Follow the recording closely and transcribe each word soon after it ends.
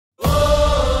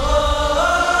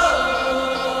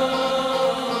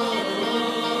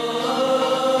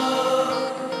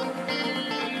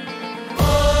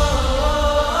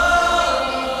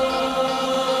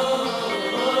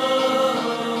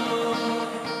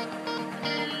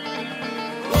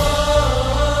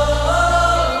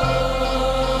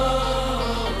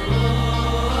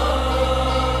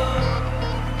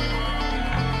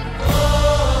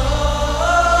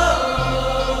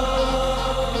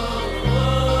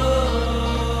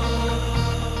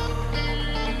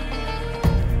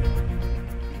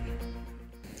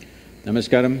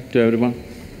Namaskaram to everyone.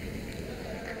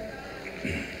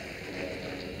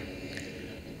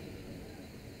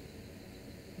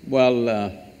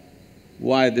 Well,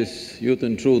 why this Youth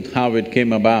and Truth, how it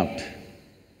came about?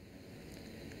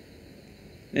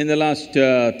 In the last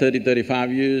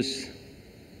 35 years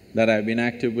that I've been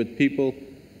active with people,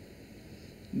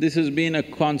 this has been a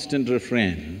constant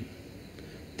refrain.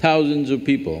 Thousands of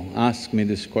people ask me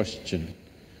this question,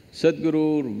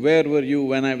 Sadhguru, where were you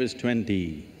when I was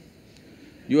 20?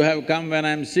 You have come when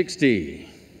I'm 60.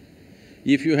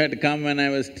 If you had come when I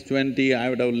was 20, I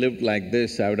would have lived like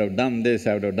this, I would have done this,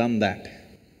 I would have done that.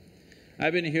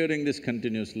 I've been hearing this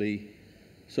continuously,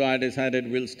 so I decided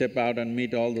we'll step out and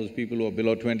meet all those people who are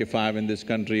below 25 in this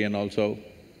country and also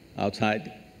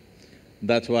outside.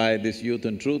 That's why this Youth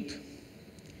and Truth.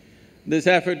 This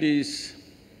effort is…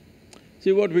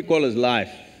 See, what we call as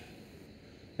life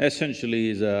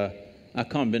essentially is a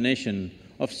combination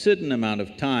of certain amount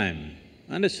of time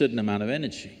and a certain amount of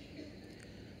energy.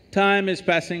 Time is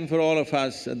passing for all of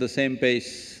us at the same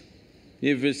pace.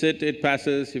 If we sit, it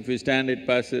passes, if we stand, it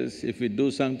passes, if we do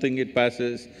something, it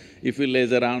passes, if we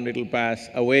laze around, it'll pass,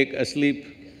 awake, asleep,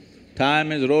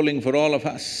 time is rolling for all of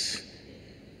us.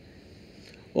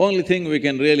 Only thing we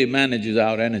can really manage is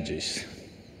our energies.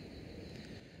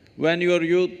 When you're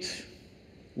youth,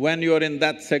 when you're in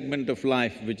that segment of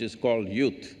life which is called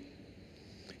youth,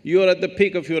 you're at the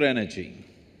peak of your energy.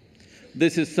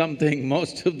 This is something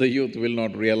most of the youth will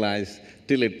not realize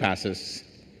till it passes.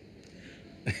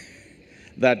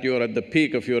 That you're at the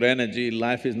peak of your energy,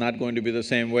 life is not going to be the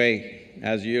same way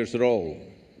as years roll.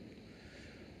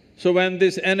 So when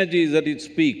this energy is at its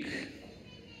peak,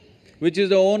 which is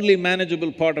the only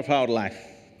manageable part of our life,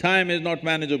 time is not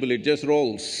manageable, it just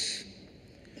rolls.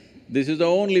 This is the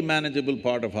only manageable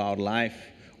part of our life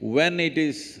when it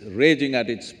is raging at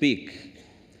its peak.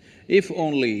 If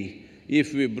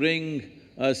we bring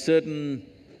a certain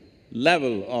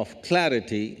level of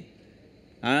clarity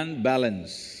and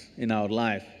balance in our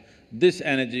life, this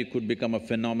energy could become a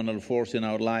phenomenal force in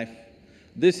our life.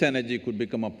 This energy could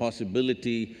become a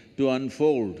possibility to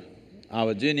unfold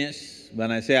our genius. When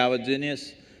I say our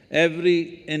genius,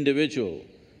 every individual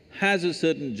has a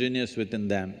certain genius within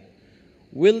them.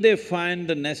 Will they find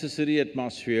the necessary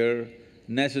atmosphere,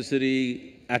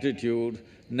 necessary attitude,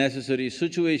 necessary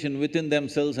situation within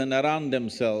themselves and around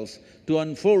themselves to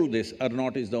unfold this or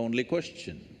not is the only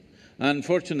question.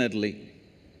 Unfortunately,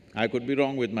 I could be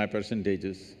wrong with my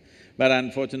percentages, but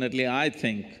unfortunately I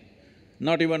think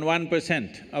not even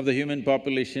 1% of the human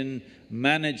population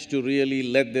manage to really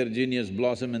let their genius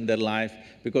blossom in their life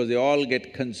because they all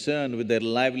get concerned with their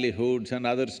livelihoods and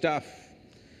other stuff.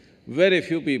 Very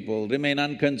few people remain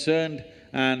unconcerned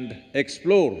and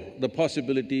explore the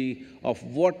possibility of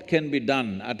what can be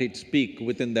done at its peak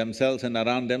within themselves and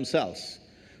around themselves.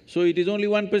 So it is only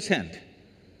 1%.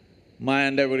 My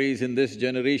endeavor is in this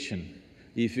generation,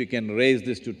 if we can raise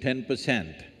this to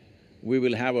 10%, we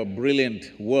will have a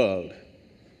brilliant world.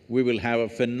 We will have a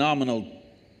phenomenal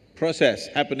process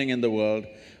happening in the world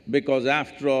because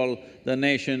after all, the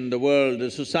nation, the world,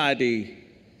 the society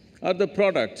are the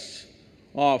products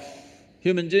of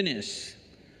human genius.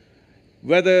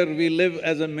 Whether we live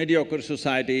as a mediocre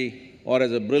society or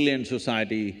as a brilliant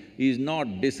society is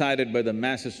not decided by the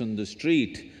masses on the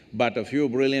street, but a few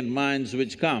brilliant minds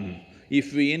which come.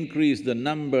 If we increase the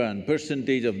number and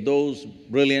percentage of those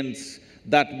brilliance,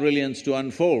 that brilliance to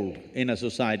unfold in a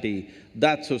society,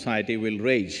 that society will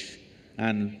rage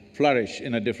and flourish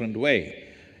in a different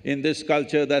way. In this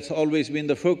culture, that's always been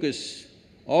the focus.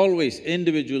 Always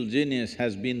individual genius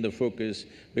has been the focus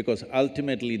because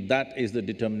ultimately that is the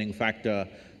determining factor.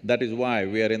 That is why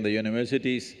we are in the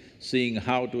universities seeing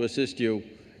how to assist you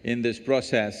in this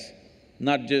process,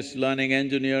 not just learning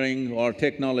engineering or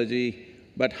technology,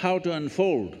 but how to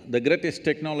unfold the greatest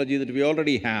technology that we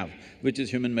already have, which is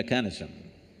human mechanism.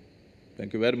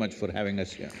 Thank you very much for having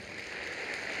us here.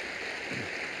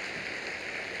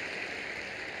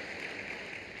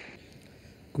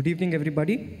 Good evening,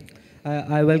 everybody.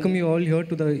 I welcome you all here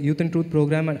to the Youth and Truth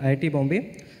program at IIT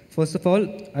Bombay. First of all,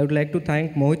 I would like to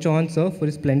thank Mohit Chauhan sir for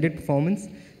his splendid performance.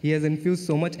 He has infused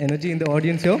so much energy in the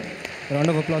audience here. A round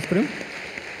of applause for him.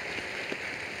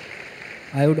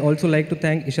 I would also like to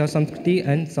thank Isha Samskriti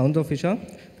and Sounds of Isha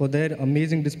for their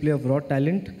amazing display of raw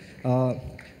talent.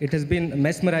 It has been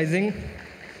mesmerizing.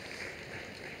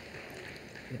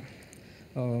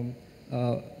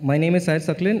 My name is Syed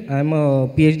Saklin. I'm a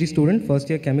PhD student,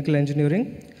 first year chemical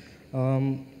engineering.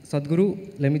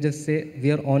 Sadhguru, let me just say,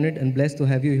 we are honored and blessed to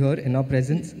have you here in our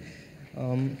presence.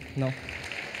 Now,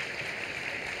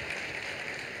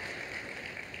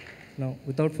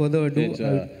 without further ado…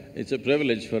 It's a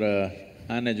privilege for a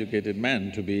uneducated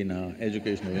man to be in an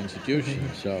educational institution,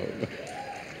 so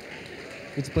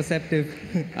It's perceptive.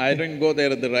 I didn't go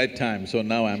there at the right time, so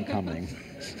now I'm coming.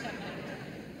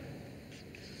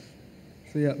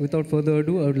 So yeah, without further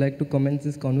ado, I would like to commence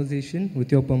this conversation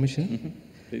with your permission.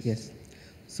 Please. Yes.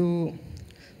 So,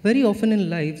 very often in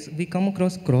lives, we come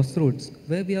across crossroads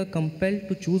where we are compelled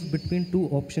to choose between two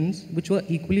options which were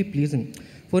equally pleasing.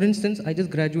 For instance, I just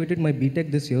graduated my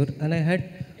BTech this year and I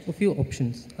had a few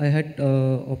options. I had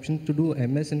options to do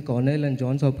MS in Cornell and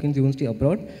Johns Hopkins University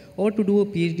abroad, or to do a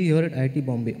PhD here at IIT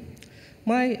Bombay.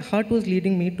 My heart was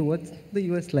leading me towards the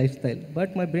US lifestyle,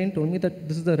 but my brain told me that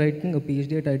this is the right thing, a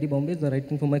PhD at IIT Bombay is the right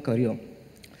thing for my career.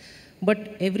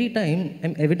 But every time,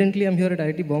 evidently I'm here at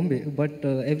IIT Bombay, but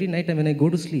every night when I go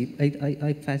to sleep,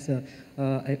 I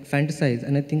fantasize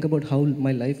and I think about how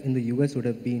my life in the US would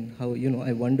have been, how,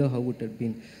 I wonder how it would have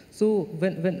been. So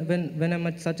when I'm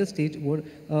at such a stage,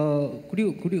 could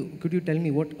you tell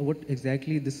me what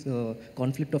exactly this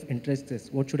conflict of interest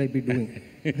is? What should I be doing?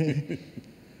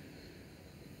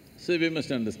 See, we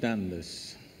must understand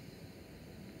this.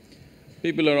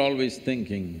 People are always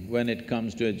thinking, when it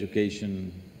comes to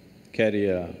education,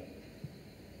 career,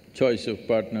 choice of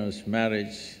partners,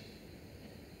 marriage,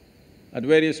 at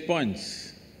various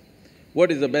points, what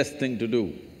is the best thing to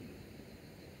do?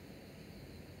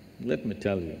 Let me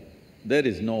tell you, there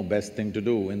is no best thing to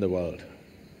do in the world.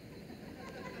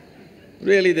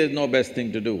 Really, there's no best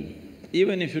thing to do.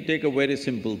 Even if you take a very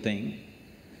simple thing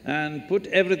and put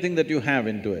everything that you have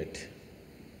into it,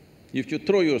 if you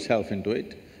throw yourself into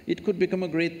it, it could become a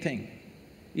great thing.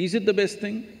 Is it the best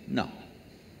thing? No.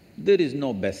 There is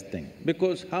no best thing,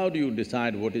 because how do you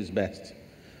decide what is best?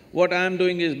 What I'm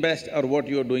doing is best or what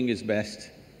you're doing is best?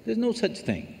 There's no such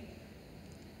thing.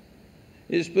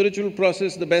 Is spiritual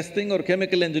process the best thing or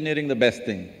chemical engineering the best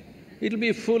thing? It'll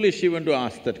be foolish even to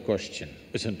ask that question,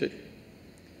 isn't it?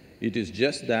 It is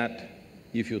just that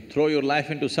if you throw your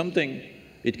life into something,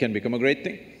 it can become a great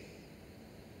thing.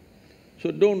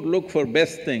 So don't look for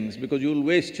best things because you'll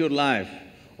waste your life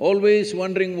always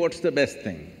wondering what's the best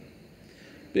thing.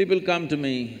 People come to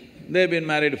me, they've been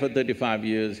married for 35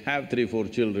 years, have 3, 4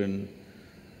 children.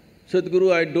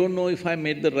 Sadhguru, I don't know if I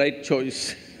made the right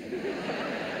choice.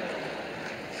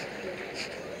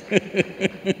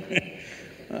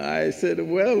 I said,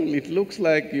 well, it looks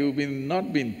like you've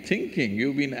not been thinking,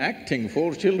 you've been acting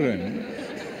 4 children.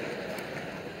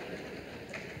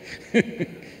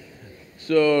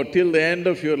 So, till the end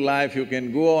of your life, you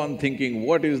can go on thinking,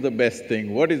 what is the best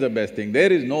thing, what is the best thing?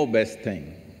 There is no best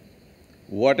thing.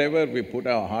 Whatever we put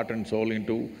our heart and soul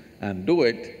into and do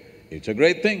it, it's a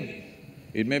great thing.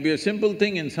 It may be a simple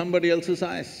thing in somebody else's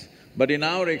eyes, but in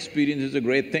our experience, it's a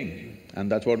great thing,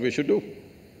 and that's what we should do.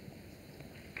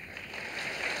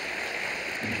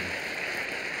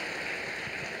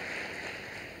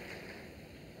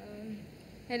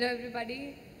 Hello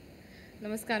everybody,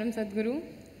 Namaskaram Sadhguru.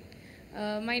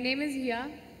 My name is Hiya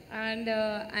and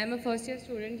I am a first year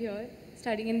student here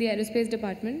studying in the aerospace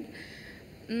department.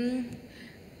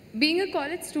 Being a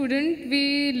college student,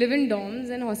 we live in dorms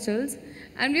and hostels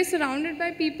and we are surrounded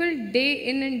by people day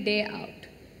in and day out.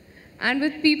 And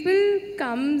with people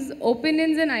comes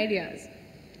opinions and ideas.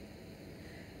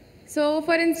 So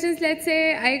for instance, let's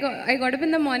say I got up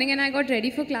in the morning and I got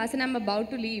ready for class and I'm about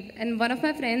to leave and one of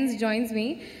my friends joins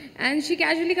me and she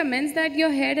casually comments that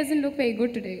your hair doesn't look very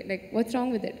good today, like what's wrong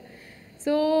with it?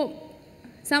 So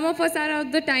some of us are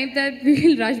of the type that we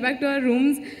will rush back to our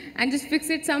rooms and just fix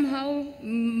it somehow,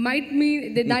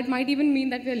 that might even mean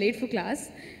that we are late for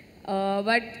class.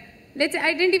 But let's say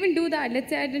I didn't even do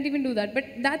that, but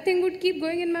that thing would keep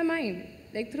going in my mind,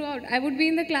 like throughout. I would be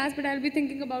in the class but I'll be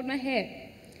thinking about my hair.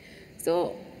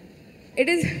 So, it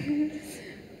is…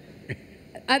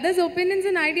 Others' opinions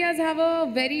and ideas have a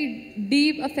very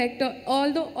deep effect,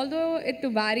 although it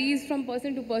varies from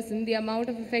person to person, the amount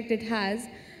of effect it has.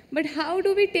 But how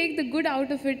do we take the good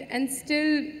out of it and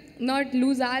still not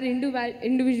lose our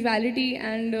individuality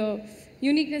and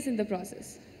uniqueness in the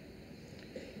process?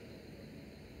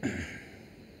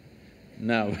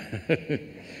 Now,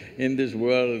 in this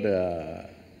world,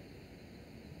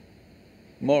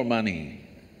 more money,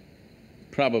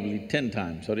 probably 10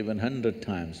 times or even 100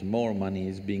 times more money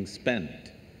is being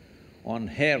spent on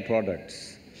hair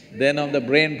products than on the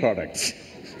brain products.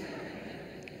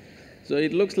 So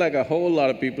it looks like a whole lot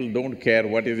of people don't care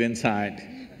what is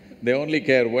inside, they only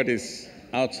care what is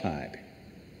outside.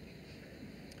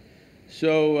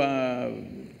 So,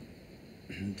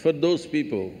 for those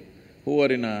people who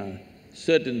are in a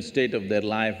certain state of their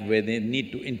life where they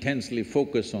need to intensely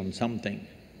focus on something,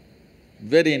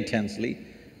 very intensely,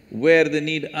 where they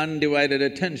need undivided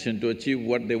attention to achieve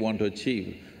what they want to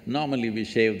achieve, Normally we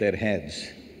shave their heads,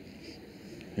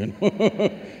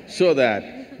 so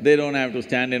that they don't have to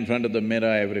stand in front of the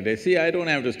mirror every day. See, I don't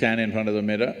have to stand in front of the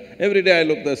mirror. Every day I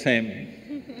look the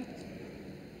same.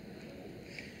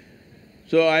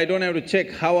 So I don't have to check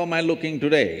how am I looking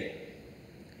today.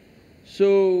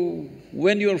 So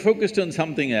when you're focused on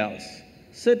something else,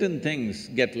 certain things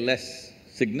get less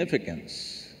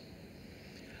significance.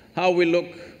 How we look,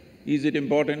 is it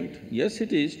important? Yes,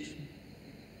 it is.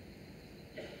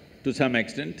 To some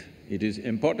extent, it is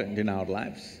important in our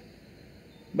lives.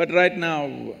 But right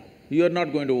now, you're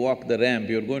not going to walk the ramp,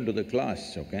 you're going to the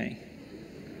class, okay?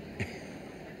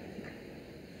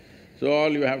 So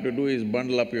all you have to do is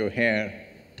bundle up your hair,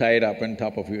 tie it up on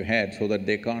top of your head so that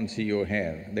they can't see your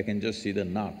hair, they can just see the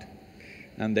knot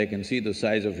and they can see the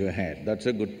size of your head, that's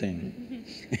a good thing.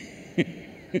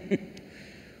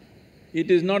 It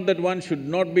is not that one should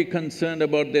not be concerned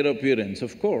about their appearance,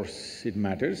 of course it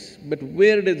matters, but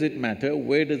where does it matter,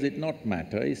 where does it not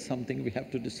matter is something we have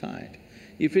to decide.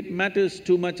 If it matters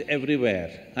too much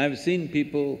everywhere, I've seen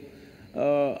people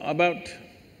about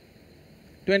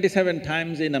 27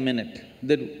 times in a minute,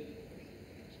 they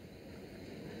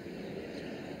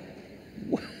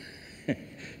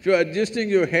if you're adjusting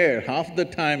your hair half the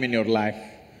time in your life,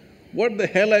 what the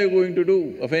hell are you going to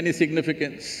do of any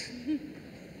significance?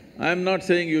 I'm not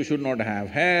saying you should not have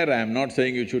hair, I'm not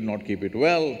saying you should not keep it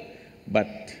well,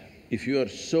 but if you are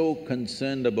so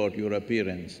concerned about your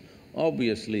appearance,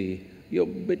 obviously you're a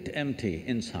bit empty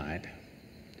inside.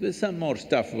 There's some more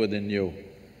stuff within you.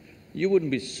 You wouldn't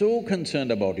be so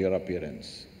concerned about your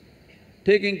appearance.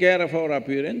 Taking care of our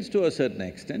appearance to a certain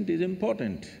extent is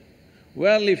important.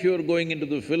 Well, if you're going into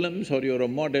the films or you're a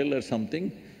model or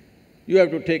something, you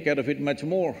have to take care of it much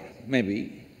more,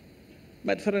 maybe.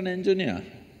 But for an engineer,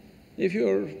 if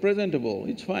you're presentable,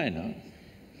 it's fine, huh?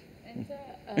 And so,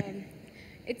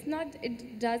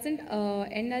 it doesn't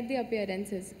end at the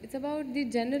appearances. It's about the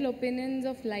general opinions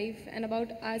of life and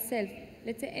about ourselves.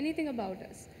 Let's say anything about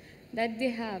us that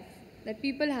they have, that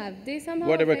people have, they somehow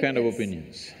Whatever affect kind of us.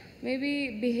 opinions.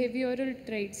 Maybe behavioral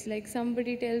traits, like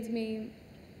somebody tells me,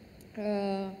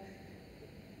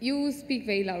 you speak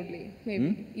very loudly,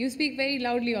 maybe. You speak very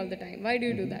loudly all the time. Why do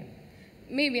you do that?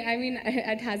 Maybe, I mean,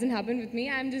 it hasn't happened with me,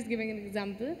 I'm just giving an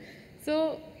example.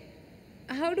 So,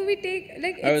 how do we take…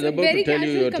 like, I was it's a about very to tell you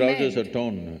casual your trousers are comment.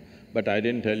 torn, but I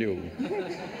didn't tell you.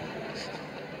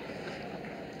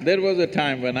 There was a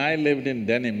time when I lived in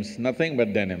denims, nothing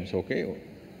but denims, okay?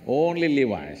 Only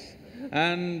Levi's.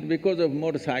 And because of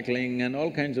motorcycling and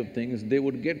all kinds of things, they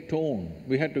would get torn.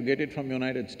 We had to get it from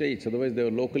United States, otherwise they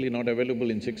were locally not available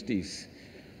in 60s.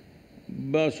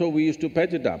 So we used to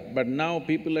patch it up, but now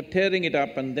people are tearing it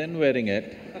up and then wearing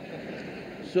it.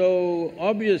 So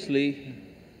obviously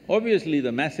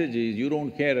the message is you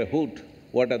don't care a hoot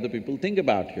what other people think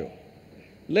about you.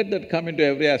 Let that come into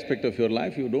every aspect of your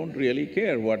life, you don't really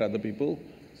care what other people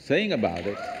saying about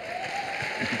it.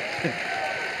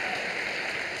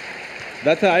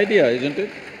 That's the idea, isn't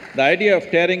it? The idea of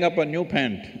tearing up a new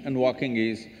pant and walking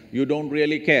is, you don't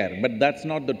really care, but that's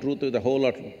not the truth with a whole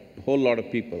lot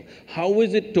of people. How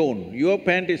is it torn? Your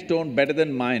pant is torn better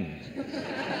than mine.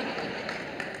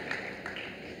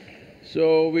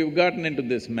 So we've gotten into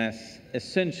this mess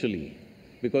essentially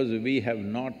because we have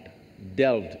not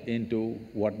delved into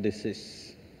what this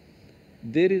is.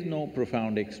 There is no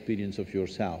profound experience of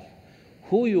yourself.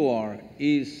 Who you are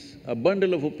is a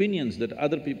bundle of opinions that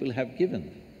other people have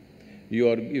given.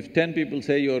 If 10 people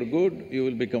say you're good, you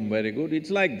will become very good.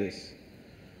 It's like this.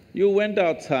 You went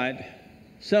outside,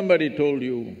 somebody told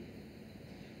you,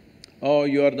 oh,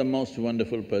 you are the most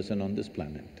wonderful person on this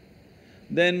planet.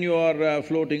 Then you are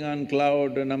floating on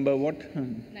cloud number what?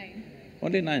 9.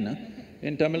 Only 9, huh?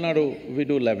 In Tamil Nadu, we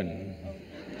do 11.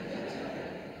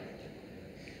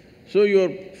 So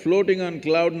you're floating on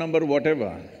cloud number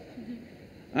whatever,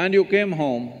 and you came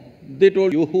home, they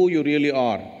told you who you really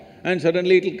are, and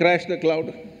suddenly it'll crash the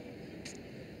cloud.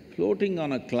 Floating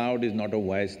on a cloud is not a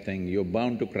wise thing, you're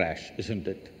bound to crash, isn't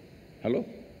it? Hello?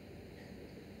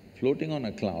 Floating on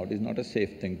a cloud is not a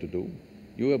safe thing to do,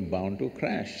 you are bound to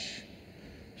crash.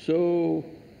 So,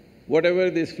 whatever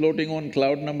this floating on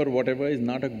cloud number whatever is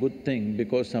not a good thing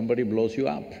because somebody blows you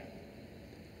up.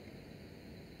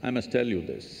 I must tell you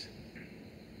this.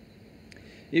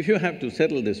 If you have to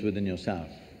settle this within yourself,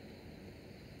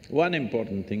 one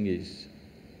important thing is,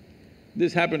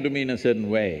 this happened to me in a certain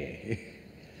way.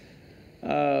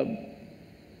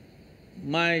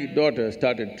 My daughter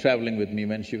started traveling with me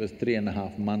when she was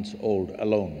 3.5 months old,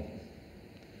 alone.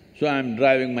 So I'm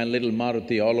driving my little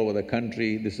Maruti all over the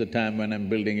country, this is the time when I'm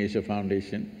building Asia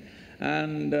Foundation,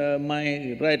 and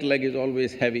my right leg is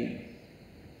always heavy.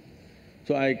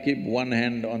 So I keep one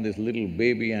hand on this little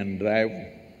baby and drive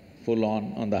full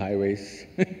on the highways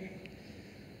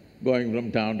going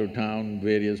from town to town,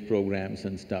 various programs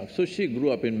and stuff. So she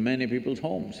grew up in many people's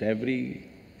homes. Every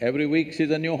week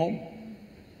she's a new home.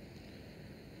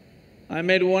 I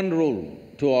made one rule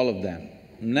to all of them,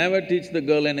 never teach the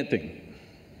girl anything.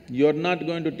 You're not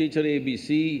going to teach her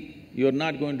ABC, you're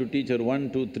not going to teach her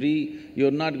 1, 2, 3,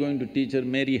 you're not going to teach her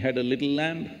Mary had a little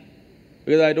lamb,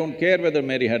 because I don't care whether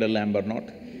Mary had a lamb or not.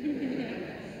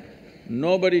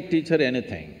 Nobody teach her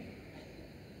anything.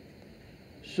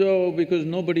 So, because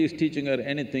nobody is teaching her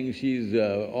anything, she's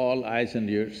all eyes and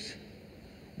ears.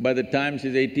 By the time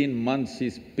she's 18 months,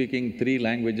 she's speaking 3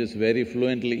 languages very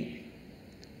fluently.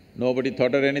 Nobody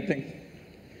taught her anything.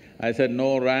 I said,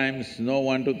 no rhymes, no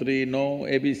 1, 2, 3, no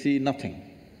ABC, nothing.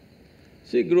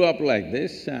 She grew up like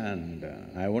this and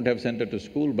I wouldn't have sent her to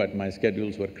school, but my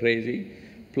schedules were crazy,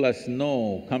 plus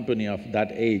no company of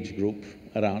that age group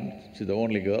around, she's the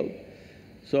only girl.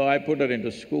 So I put her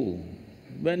into school.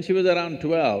 When she was around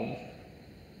 12,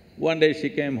 one day she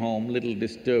came home little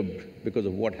disturbed because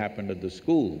of what happened at the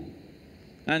school.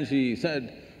 And she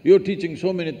said, you're teaching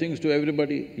so many things to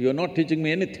everybody, you're not teaching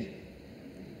me anything.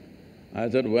 I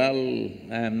said, well,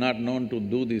 I am not known to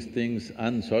do these things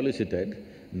unsolicited.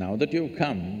 Now that you've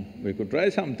come, we could try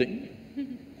something.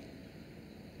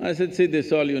 I said, see, this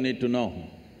is all you need to know.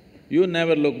 You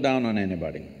never look down on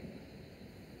anybody,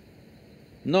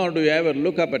 nor do you ever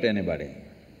look up at anybody.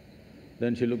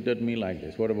 Then she looked at me like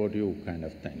this, what about you, kind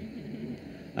of thing.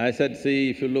 I said, see,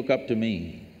 if you look up to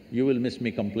me, you will miss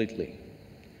me completely.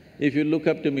 If you look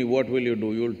up to me, what will you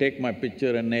do? You will take my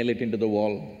picture and nail it into the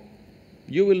wall.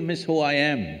 You will miss who I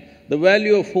am. The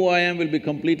value of who I am will be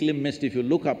completely missed if you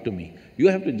look up to me. You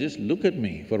have to just look at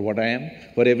me for what I am,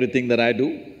 for everything that I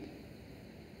do,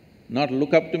 not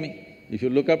look up to me. If you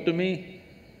look up to me,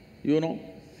 you know,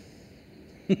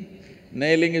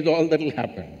 nailing is all that'll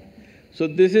happen. So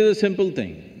this is a simple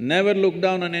thing, never look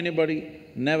down on anybody,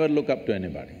 never look up to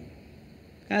anybody.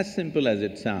 As simple as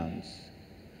it sounds,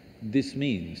 this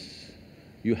means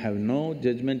you have no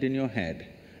judgment in your head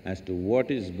as to what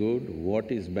is good,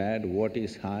 what is bad, what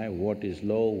is high, what is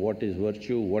low, what is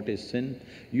virtue, what is sin.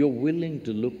 You're willing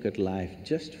to look at life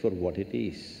just for what it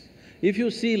is. If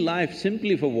you see life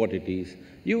simply for what it is,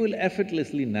 you will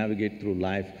effortlessly navigate through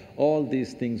life. All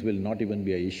these things will not even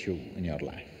be an issue in your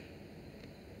life.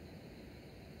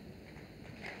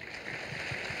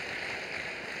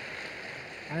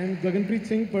 I am Gaganpreet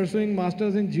Singh, pursuing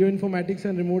Masters in Geoinformatics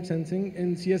and Remote Sensing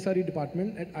in CSRE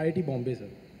department at IIT Bombay, sir.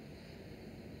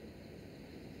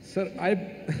 Sir,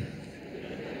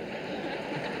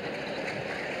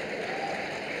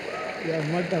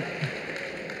 yeah, mugged up.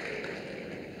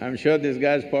 I'm sure this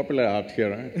guy's popular out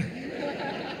here, huh?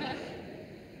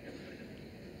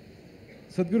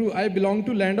 Sadhguru, I belong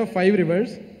to land of 5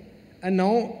 rivers, and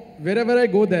now wherever I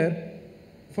go there,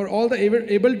 for all the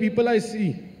able people I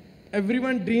see,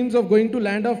 everyone dreams of going to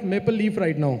land of maple leaf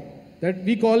right now, that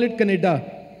we call it Canada.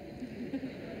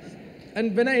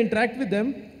 And when I interact with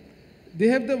them, they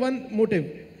have the one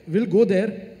motive, we'll go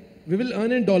there, we will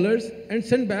earn in dollars and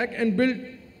send back and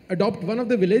adopt one of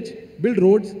the village, build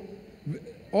roads,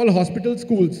 all hospitals,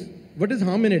 schools. What is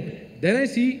harm in it? Then I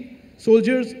see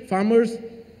soldiers, farmers,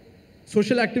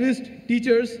 social activists,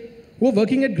 teachers who are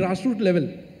working at grassroots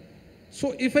level.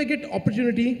 So if I get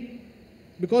opportunity,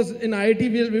 because in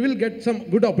IIT we will get some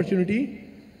good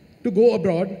opportunity to go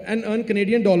abroad and earn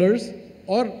Canadian dollars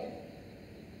or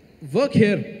work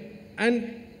here,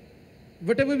 and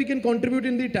whatever we can contribute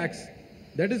in the tax,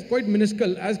 that is quite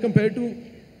minuscule as compared to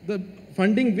the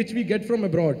funding which we get from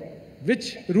abroad.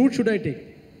 Which route should I take?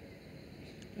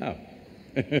 Oh.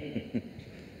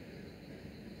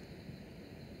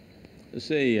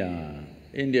 See,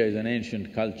 India is an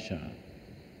ancient culture.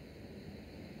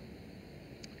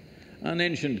 An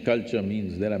ancient culture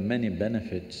means there are many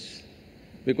benefits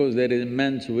because there is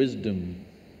immense wisdom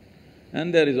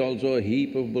and there is also a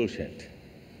heap of bullshit.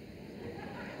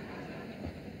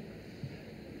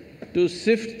 To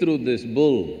sift through this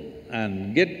bull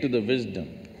and get to the wisdom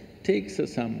takes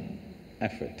some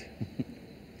effort.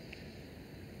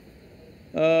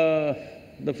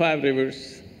 The 5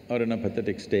 rivers are in a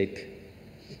pathetic state.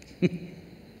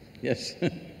 Yes.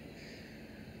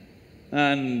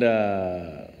 And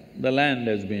the land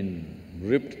has been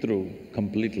ripped through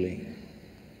completely.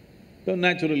 So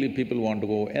naturally people want to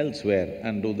go elsewhere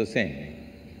and do the same,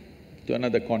 to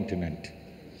another continent.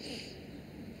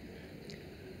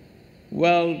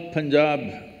 Well, Punjab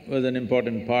was an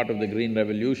important part of the Green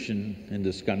Revolution in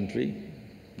this country.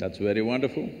 That's very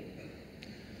wonderful.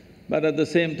 But at the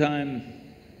same time,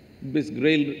 This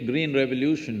green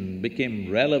revolution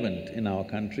became relevant in our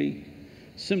country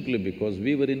simply because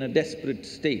we were in a desperate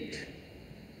state.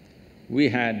 We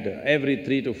had every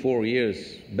 3 to 4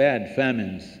 years bad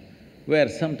famines where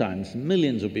sometimes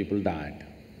millions of people died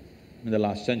in the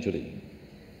last century.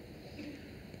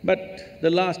 But the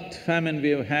last famine we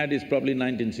have had is probably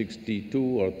 1962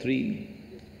 or 3.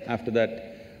 After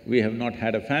that, we have not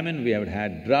had a famine, we have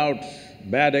had droughts,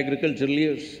 bad agricultural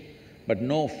years, but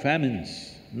no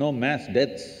famines, no mass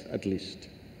deaths at least.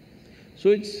 So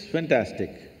it's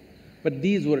fantastic. But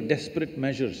these were desperate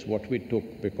measures what we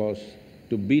took because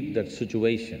to beat that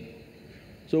situation.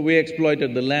 So we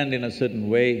exploited the land in a certain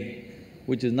way,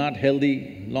 which is not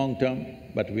healthy long-term,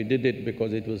 but we did it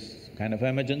because it was kind of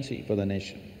emergency for the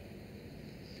nation.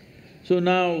 So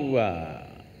now,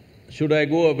 should I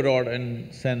go abroad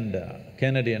and send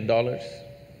Canadian dollars?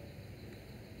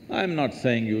 I'm not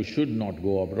saying you should not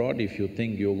go abroad. If you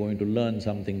think you're going to learn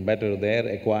something better there,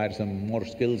 acquire some more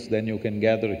skills, then you can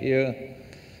gather here.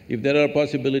 If there are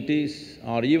possibilities,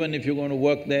 or even if you're going to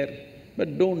work there,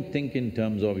 but don't think in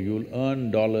terms of you'll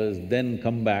earn dollars, then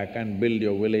come back and build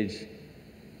your village.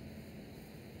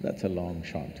 That's a long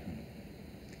shot.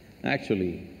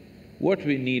 Actually, what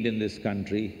we need in this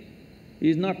country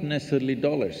is not necessarily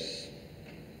dollars.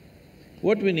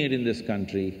 What we need in this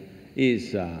country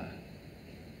is a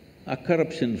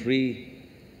corruption-free,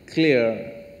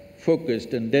 clear,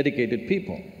 focused and dedicated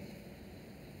people.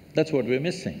 That's what we're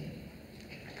missing.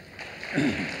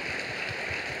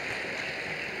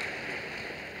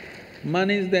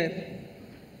 Money is there.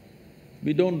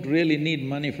 We don't really need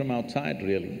money from outside,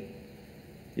 really.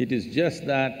 It is just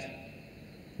that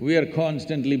we are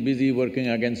constantly busy working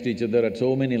against each other at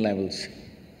so many levels,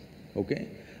 okay?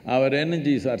 Our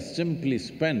energies are simply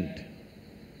spent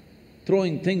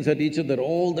throwing things at each other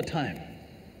all the time.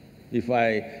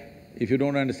 If you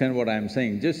don't understand what I'm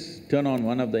saying, just turn on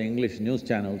one of the English news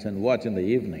channels and watch in the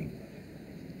evening.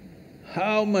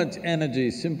 How much energy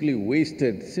is simply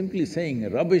wasted, simply saying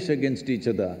rubbish against each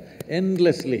other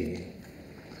endlessly.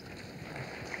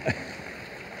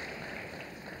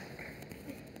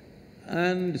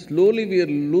 And slowly we are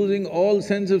losing all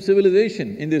sense of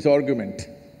civilization in this argument.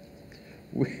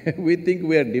 We think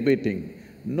we are debating.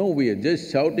 No, we are just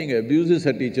shouting abuses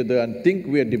at each other and think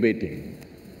we are debating.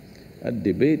 A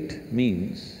debate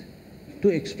means to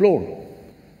explore,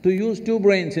 to use two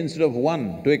brains instead of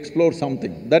one to explore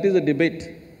something. That is a debate.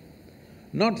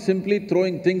 Not simply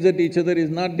throwing things at each other is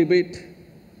not debate.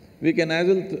 We can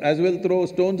as well throw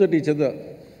stones at each other.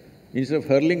 Instead of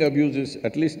hurling abuses,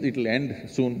 at least it'll end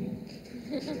soon.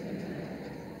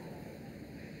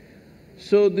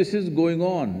 So this is going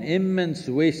on, immense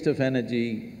waste of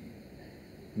energy,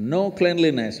 no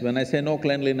cleanliness. When I say no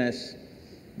cleanliness,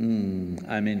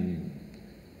 I mean,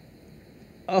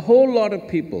 a whole lot of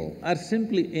people are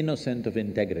simply innocent of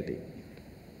integrity.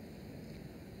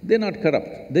 They're not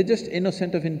corrupt, they're just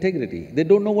innocent of integrity. They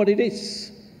don't know what it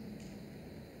is.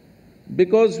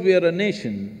 Because we are a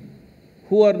nation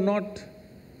who are not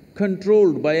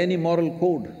controlled by any moral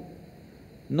code.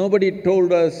 Nobody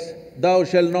told us, thou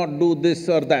shalt not do this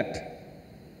or that.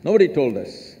 Nobody told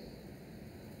us.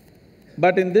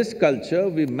 But in this culture,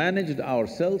 we managed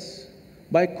ourselves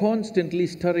by constantly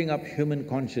stirring up human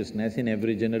consciousness in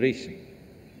every generation.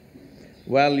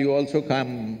 Well, you also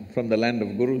come from the land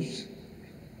of gurus,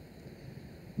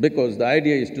 because the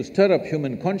idea is to stir up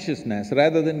human consciousness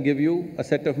rather than give you a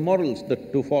set of morals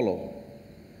to follow.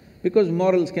 Because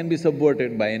morals can be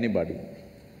subverted by anybody,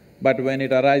 but when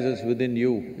it arises within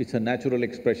you, it's a natural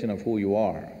expression of who you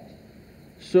are.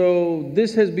 So,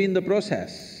 this has been the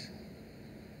process.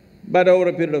 But over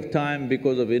a period of time,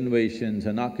 because of invasions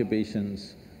and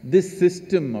occupations, this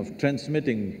system of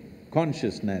transmitting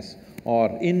consciousness or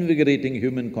invigorating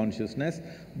human consciousness,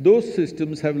 those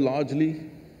systems have largely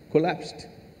collapsed.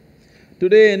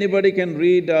 Today, anybody can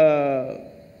read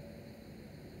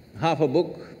half a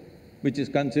book, which is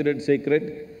considered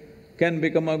sacred, can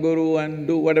become a guru and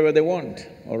do whatever they want,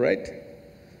 all right?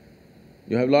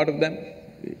 You have a lot of them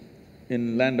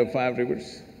in land of 5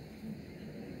 rivers.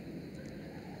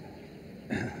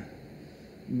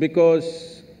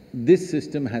 Because this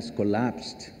system has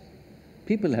collapsed,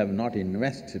 people have not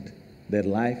invested their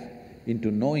life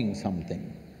into knowing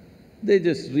something. They're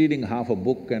just reading half a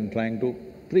book and trying to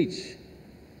preach.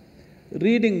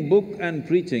 Reading book and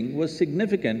preaching was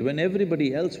significant when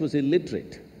everybody else was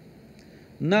illiterate.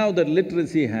 Now that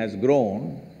literacy has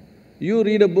grown, you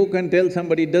read a book and tell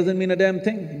somebody it doesn't mean a damn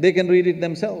thing, they can read it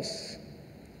themselves.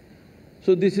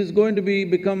 So this is going to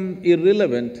become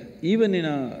irrelevant even in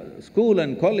a school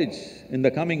and college in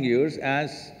the coming years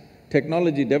as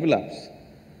technology develops.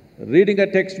 Reading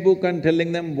a textbook and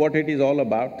telling them what it is all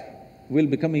about will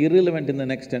become irrelevant in the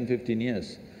next 10–15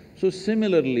 years. So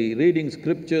similarly, reading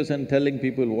scriptures and telling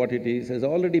people what it is has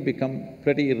already become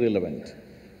pretty irrelevant,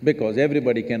 because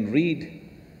everybody can read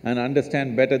and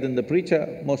understand better than the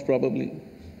preacher, most probably.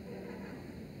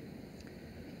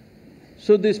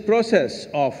 So this process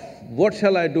of what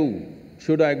shall I do?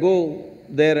 Should I go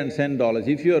there and send dollars?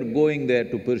 If you are going there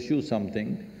to pursue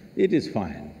something, it is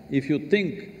fine. If you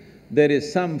think there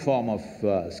is some form of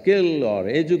skill or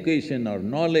education or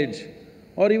knowledge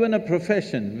or even a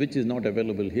profession which is not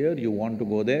available here, you want to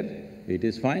go there, it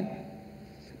is fine.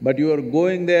 But you are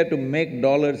going there to make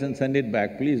dollars and send it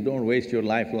back, please don't waste your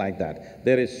life like that.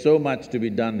 There is so much to be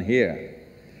done here.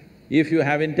 If you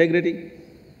have integrity,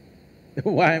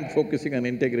 why I'm focusing on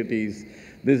integrity is,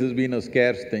 this has been a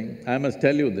scarce thing. I must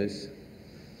tell you this.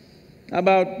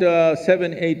 About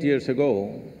 7–8 years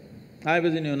ago, I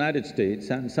was in the United States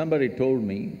and somebody told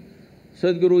me,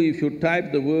 Sadhguru, if you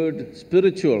type the word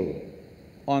spiritual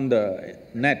on the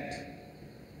net,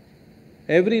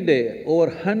 every day over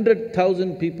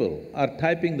 100,000 people are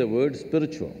typing the word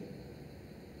spiritual.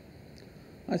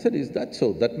 I said, is that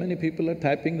so? That many people are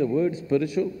typing the word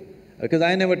spiritual? Because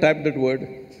I never typed that word.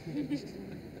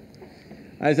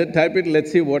 I said, type it,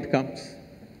 let's see what comes.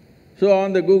 So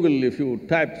on the Google, if you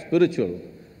type spiritual,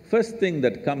 first thing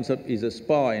that comes up is a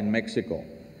spa in Mexico.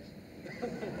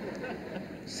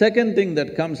 Second thing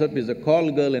that comes up is a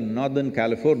call girl in Northern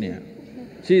California.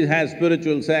 She has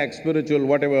spiritual sex, spiritual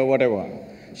whatever.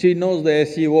 She knows the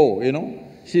SEO, you know.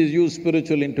 She's used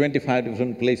spiritual in 25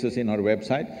 different places in her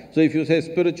website. So if you say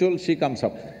spiritual, she comes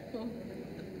up.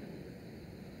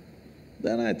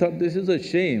 Then I thought, this is a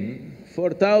shame. For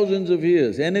thousands of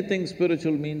years, anything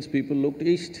spiritual means people looked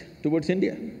east towards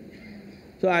India.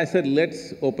 So I said,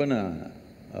 let's open a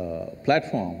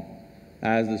platform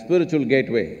as the spiritual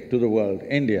gateway to the world,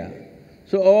 India.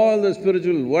 So all the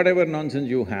spiritual, whatever nonsense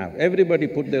you have, everybody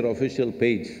put their official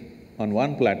page on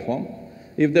one platform.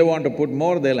 If they want to put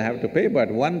more, they'll have to pay, but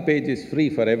one page is free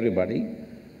for everybody.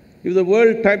 If the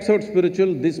world types out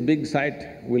spiritual, this big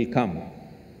site will come.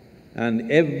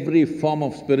 And every form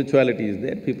of spirituality is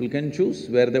there, people can choose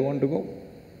where they want to go.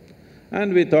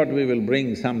 And we thought we will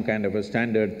bring some kind of a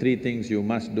standard, 3 things you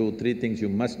must do, 3 things you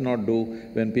must not do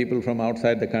when people from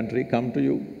outside the country come to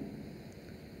you.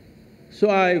 So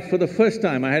for the first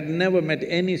time, I had never met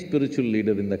any spiritual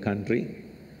leader in the country.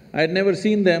 I had never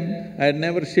seen them, I had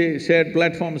never shared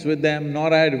platforms with them,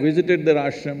 nor I had visited their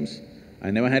ashrams.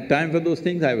 I never had time for those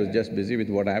things, I was just busy with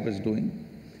what I was doing.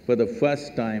 For the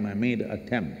first time, I made an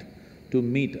attempt to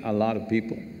meet a lot of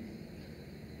people.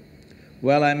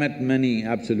 Well, I met many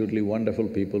absolutely wonderful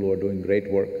people who are doing great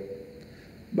work.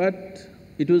 But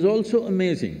it was also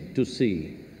amazing to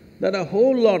see that a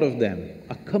whole lot of them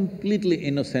are completely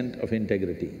innocent of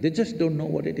integrity. They just don't know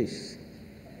what it is.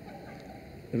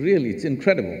 Really, it's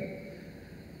incredible.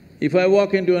 If I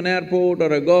walk into an airport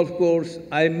or a golf course,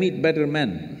 I meet better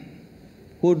men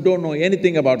who don't know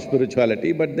anything about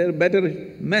spirituality, but they're better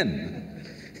men.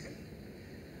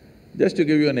 Just to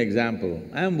give you an example,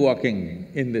 I'm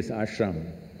walking in this ashram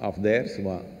of theirs,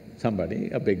 somebody,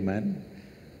 a big man.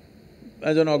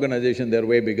 As an organization, they're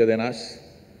way bigger than us.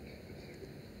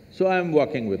 So I'm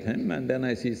walking with him and then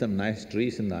I see some nice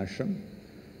trees in the ashram.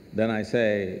 Then I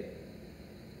say,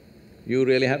 you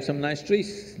really have some nice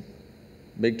trees,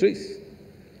 big trees.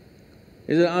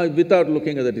 He said, without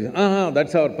looking at the trees,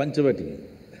 that's our Panchavati.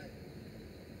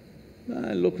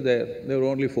 I looked there were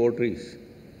only 4 trees.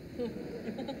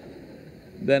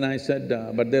 Then I said,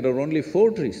 but there are only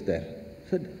 4 trees there. I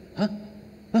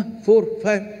said, 4,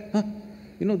 5,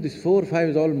 You know, this 4, 5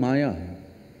 is all Maya.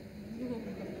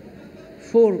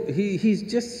 4, he's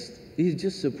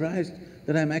just surprised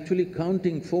that I'm actually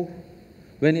counting 4.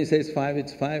 When he says 5,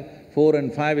 it's 5, 4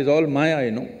 and 5 is all Maya,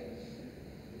 you know.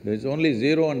 There's only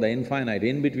 0 and the infinite,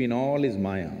 in between all is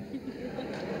Maya.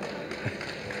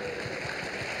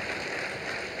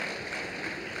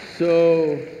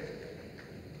 So,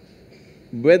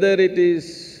 whether it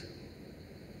is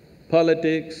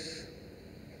politics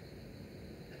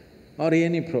or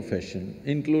any profession,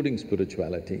 including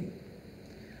spirituality,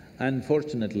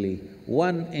 unfortunately,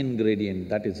 one ingredient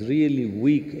that is really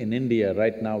weak in India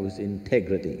right now is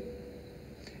integrity.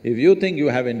 If you think you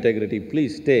have integrity,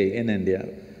 please stay in India.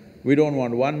 We don't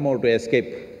want one more to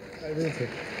escape. I will say.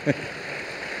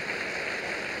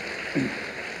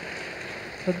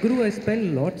 Sadhguru, I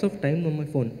spend lots of time on my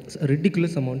phone,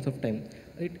 ridiculous amounts of time.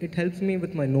 It helps me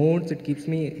with my notes, it keeps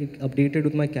me updated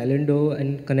with my calendar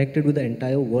and connected with the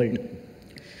entire world.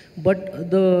 But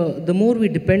the more we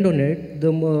depend on it,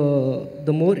 the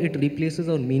more it replaces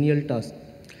our menial tasks.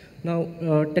 Now,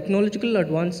 technological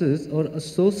advances are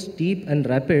so steep and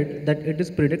rapid that it is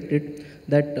predicted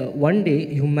that one day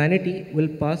humanity will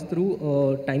pass through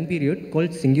a time period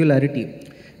called singularity.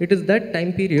 It is that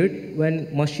time period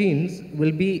when machines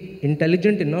will be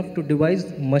intelligent enough to devise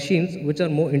machines which are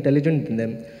more intelligent than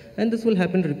them. And this will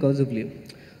happen recursively.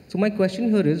 So my question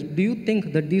here is, do you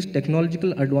think that these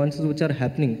technological advances which are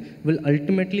happening will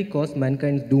ultimately cause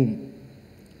mankind's doom?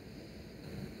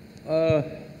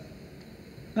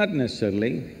 Not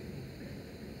necessarily.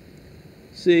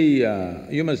 See,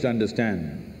 you must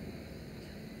understand,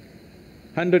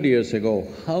 100 years ago,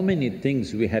 how many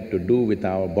things we had to do with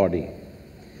our body,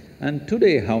 and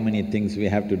today how many things we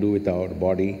have to do with our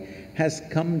body has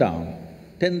come down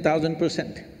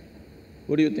 10,000%.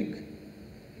 What do you think?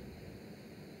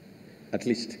 At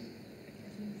least.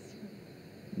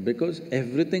 Because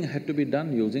everything had to be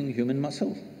done using human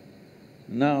muscle.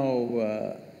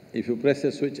 Now, if you press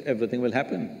a switch, everything will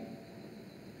happen.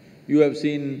 You have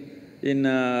seen in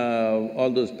all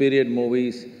those period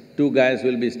movies, two guys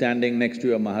will be standing next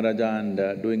to a Maharaja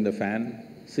and doing the fan.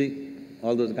 See,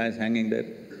 all those guys hanging there.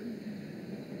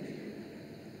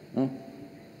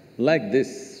 Like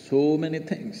this, so many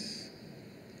things.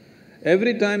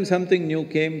 Every time something new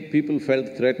came, people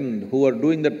felt threatened. Who are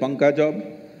doing that panka job,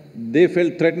 they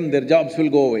felt threatened, their jobs will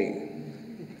go away.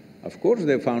 Of course,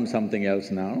 they found something else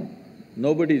now.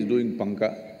 Nobody is doing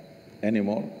panka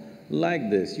anymore. Like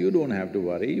this, you don't have to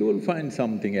worry, you will find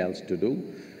something else to do.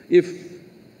 It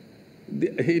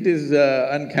is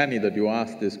uncanny that you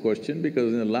ask this question,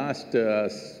 because in the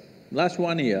last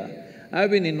 1 year,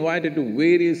 I've been invited to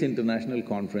various international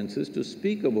conferences to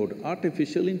speak about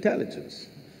artificial intelligence.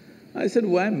 I said,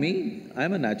 why me?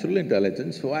 I'm a natural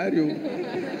intelligence, why are you…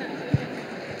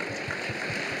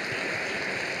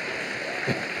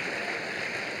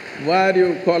 Why are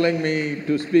you calling me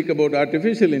to speak about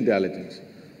artificial intelligence?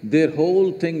 Their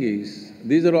whole thing is…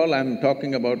 These are all I'm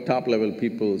talking about top-level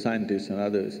people, scientists and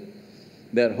others.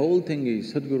 Their whole thing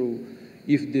is, Sadhguru,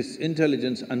 if this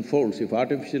intelligence unfolds, if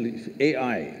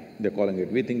AI, they're calling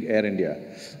it, we think Air India,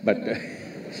 but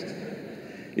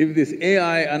if this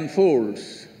AI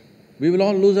unfolds, we will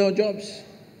all lose our jobs.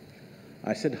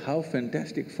 I said, how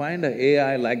fantastic, find an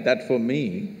AI like that for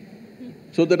me,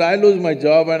 so that I lose my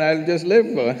job and I'll just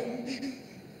live.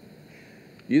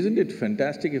 Isn't it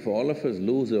fantastic if all of us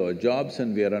lose our jobs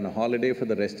and we are on a holiday for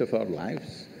the rest of our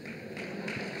lives?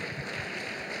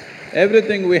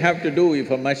 Everything we have to do,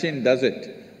 if a machine does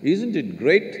it, isn't it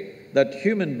great that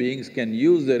human beings can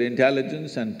use their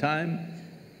intelligence and time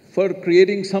for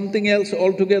creating something else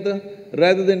altogether,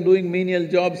 rather than doing menial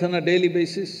jobs on a daily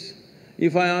basis?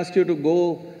 If I ask you to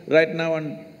go right now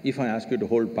and if I ask you to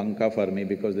hold panka for me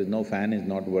because there's no fan is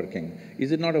not working,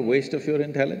 is it not a waste of your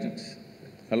intelligence?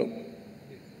 Hello?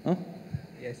 Huh?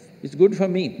 Yes. It's good for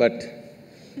me, but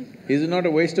is it not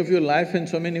a waste of your life in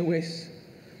so many ways?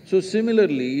 So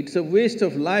similarly, it's a waste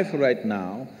of life right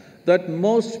now that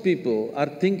most people are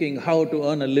thinking how to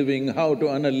earn a living, how to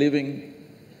earn a living.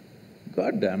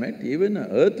 God damn it, even an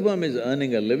earthworm is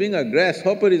earning a living, a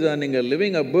grasshopper is earning a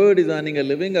living, a bird is earning a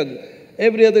living,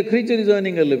 every other creature is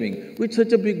earning a living. With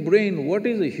such a big brain, what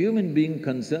is a human being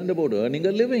concerned about earning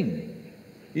a living?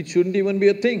 It shouldn't even be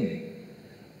a thing.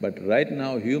 But right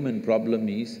now, human problem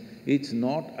is, it's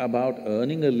not about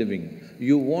earning a living.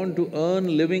 You want to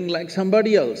earn living like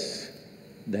somebody else,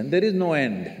 then there is no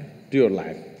end to your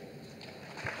life.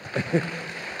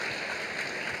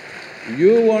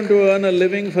 You want to earn a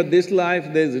living for this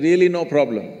life, there's really no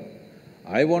problem.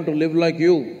 I want to live like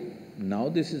you, now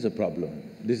this is a problem.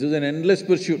 This is an endless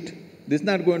pursuit. This is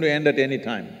not going to end at any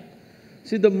time.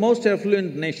 See, the most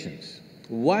affluent nations,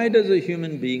 why does a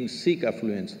human being seek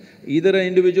affluence? Either an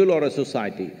individual or a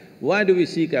society. Why do we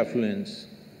seek affluence?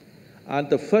 At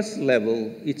the first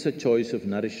level, it's a choice of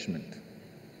nourishment,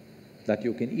 that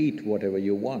you can eat whatever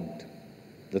you want.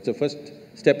 That's the first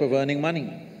step of earning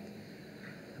money.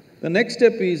 The next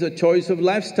step is a choice of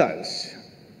lifestyles.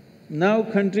 Now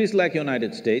countries like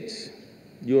United States,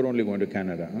 you're only going to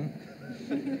Canada,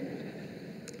 huh?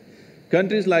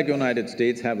 Countries like United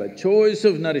States have a choice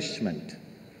of nourishment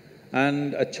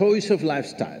and a choice of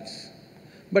lifestyles.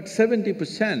 But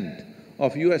 70%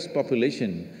 of US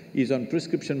population is on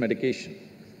prescription medication.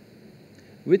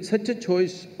 With such a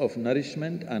choice of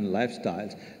nourishment and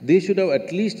lifestyles, they should have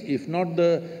at least, if not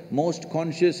the most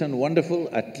conscious and wonderful,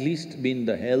 at least been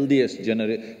the healthiest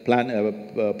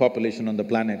population on the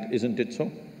planet, isn't it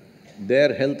so? Their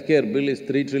healthcare bill is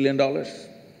 $3 trillion.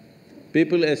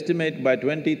 People estimate by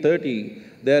 2030,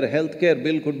 their healthcare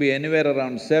bill could be anywhere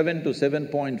around $7 to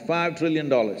 $7.5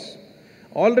 trillion.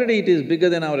 Already it is bigger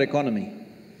than our economy.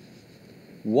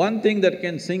 One thing that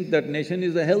can sink that nation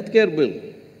is the healthcare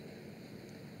bill.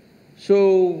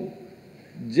 So,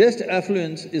 just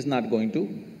affluence is not going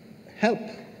to help.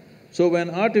 So when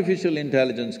artificial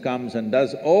intelligence comes and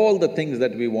does all the things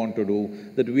that we want to do,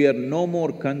 that we are no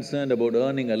more concerned about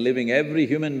earning a living, every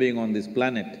human being on this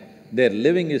planet, their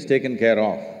living is taken care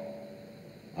of,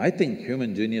 I think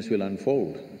human genius will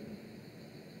unfold.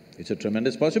 It's a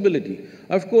tremendous possibility.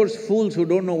 Of course, fools who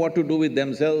don't know what to do with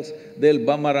themselves, they'll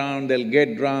bum around, they'll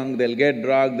get drunk, they'll get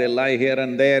drugged, they'll lie here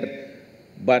and there,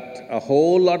 but a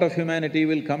whole lot of humanity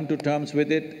will come to terms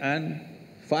with it and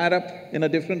fire up in a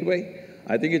different way.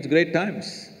 I think it's great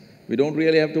times. We don't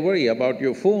really have to worry about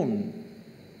your phone.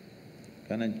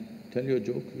 Can I tell you a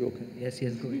joke? You okay? Yes,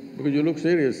 go ahead. Because you look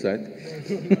serious, right?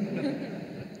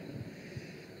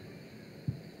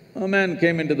 A man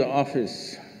came into the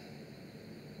office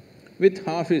with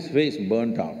half his face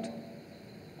burnt out.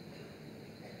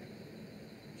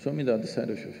 Show me the other side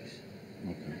of your face.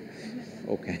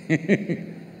 Okay.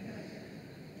 Okay.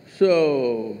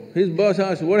 So, his boss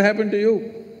asked, "What happened to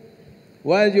you?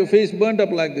 Why is your face burnt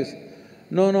up like this?"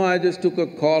 No, I just took a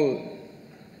call.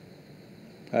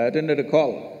 I attended a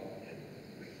call.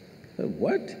 I said,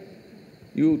 "What?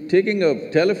 You taking a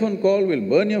telephone call will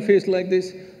burn your face like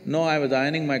this?" "No, I was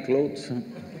ironing my clothes."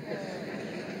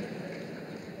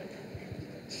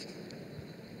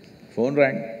 Phone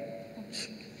rang.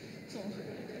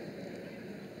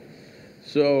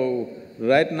 So,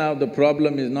 right now the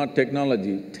problem is not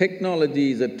technology.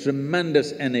 Technology is a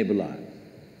tremendous enabler.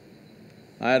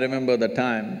 I remember the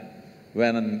time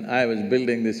when I was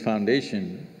building this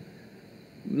foundation,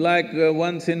 like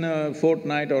once in a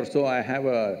fortnight or so, I have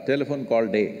a telephone call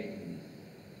day.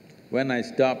 When I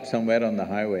stop somewhere on the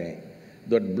highway,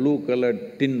 that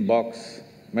blue-colored tin box,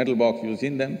 metal box, you've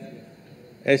seen them?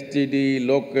 STD,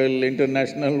 local,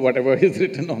 international, whatever is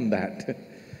written on that.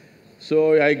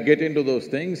 So I get into those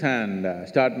things and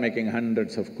start making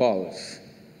hundreds of calls.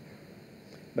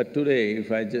 But today,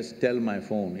 if I just tell my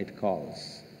phone, it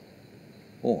calls.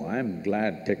 Oh, I'm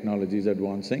glad technology is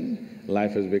advancing,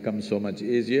 life has become so much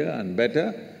easier and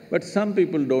better, but some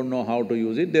people don't know how to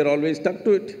use it, they're always stuck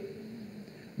to it.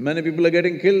 Many people are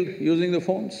getting killed using the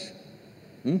phones.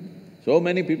 So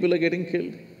many people are getting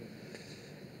killed.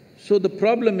 So the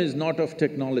problem is not of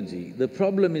technology, the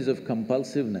problem is of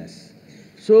compulsiveness.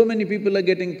 So many people are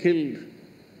getting killed.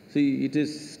 See, it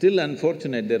is still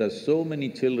unfortunate there are so many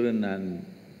children and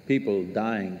people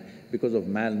dying because of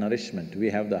malnourishment. We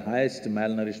have the highest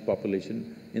malnourished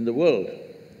population in the world.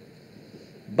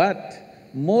 But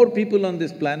more people on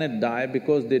this planet die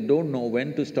because they don't know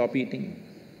when to stop eating.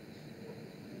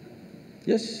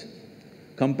 Yes,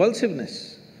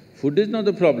 compulsiveness. Food is not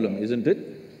the problem, isn't it?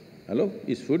 Hello?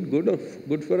 Is food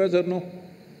good for us or no?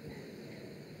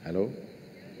 Hello?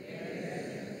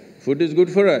 Food is good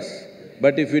for us,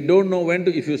 but if you don't know when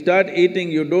to… if you start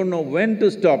eating, you don't know when to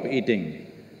stop eating,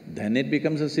 then it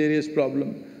becomes a serious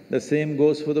problem. The same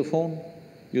goes for the phone.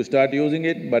 You start using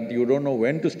it, but you don't know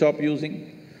when to stop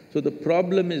using. So the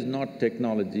problem is not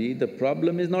technology, the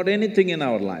problem is not anything in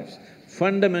our lives.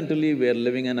 Fundamentally, we are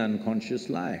living an unconscious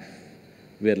life.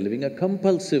 We are living a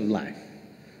compulsive life.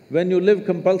 When you live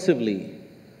compulsively,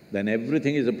 then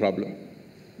everything is a problem.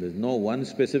 There's no one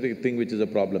specific thing which is a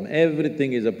problem,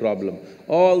 everything is a problem.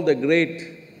 All the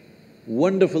great,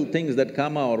 wonderful things that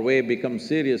come our way become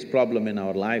serious problem in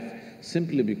our life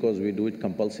simply because we do it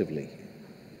compulsively.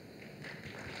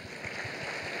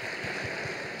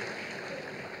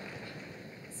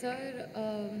 Sir,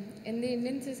 in the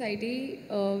Indian society,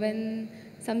 when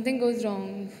something goes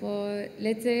wrong, for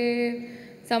let's say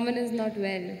someone is not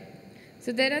well,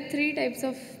 so there are three types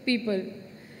of people.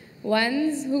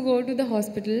 Ones who go to the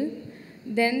hospital,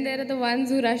 then there are the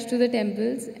ones who rush to the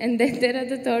temples, and then there are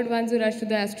the third ones who rush to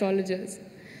the astrologers.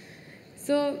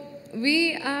 So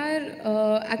we are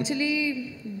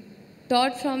actually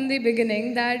taught from the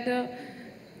beginning that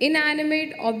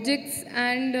inanimate objects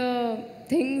and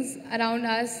things around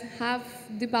us have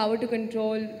the power to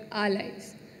control our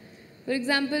lives. For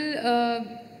example,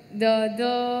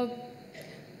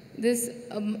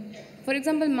 for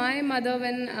example, my mother,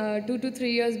 when 2 to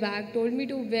 3 years back, told me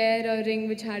to wear a ring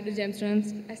which had a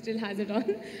gemstone. I still have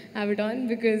it on,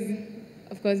 because,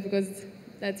 of course, because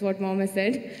that's what mom has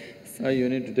said. So You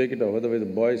need to take it off, otherwise the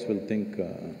boys will think…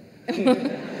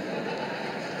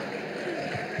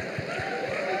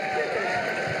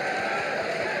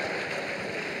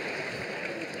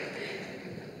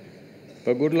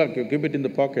 But good luck, you keep it in the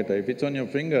pocket. If it's on your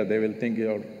finger, they will think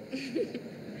you're…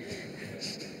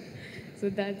 So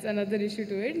that's another issue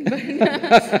to it,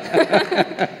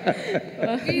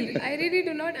 but I really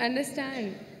do not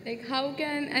understand Like, how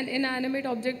can an inanimate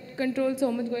object control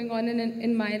so much going on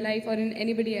in my life or in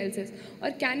anybody else's?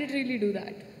 Or can it really do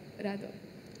that, rather?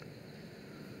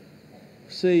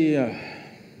 See,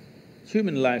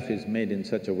 human life is made in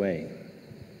such a way,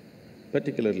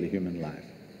 particularly human life.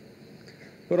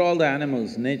 For all the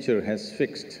animals, nature has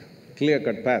fixed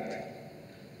clear-cut path,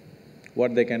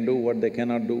 what they can do, what they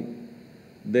cannot do.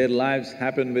 Their lives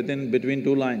happen between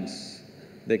two lines.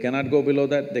 They cannot go below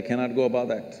that, they cannot go above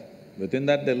that. Within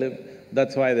that they live.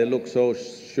 That's why they look so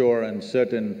sure and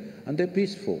certain, and they're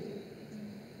peaceful.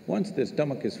 Once their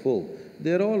stomach is full,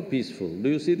 they're all peaceful. Do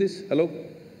you see this? Hello?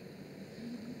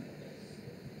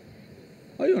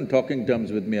 Are you on talking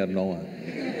terms with me or no?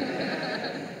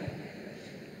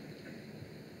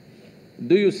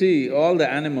 Do you see all the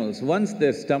animals, once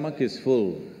their stomach is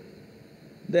full,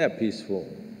 they are peaceful.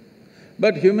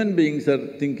 But human beings are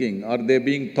thinking, or they're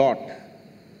being taught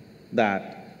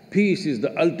that peace is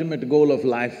the ultimate goal of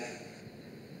life.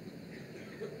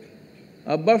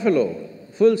 A buffalo,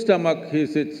 full stomach, he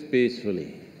sits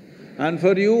peacefully. And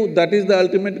for you, that is the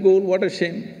ultimate goal, what a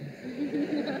shame.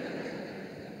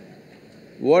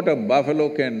 What a buffalo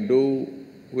can do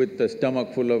with a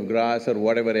stomach full of grass or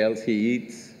whatever else he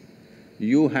eats,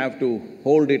 you have to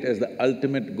hold it as the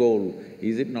ultimate goal.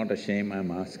 Is it not a shame,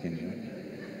 I'm asking you?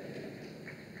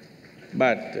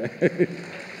 But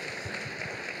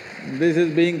this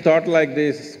is being taught like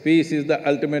this, peace is the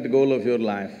ultimate goal of your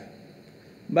life.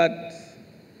 But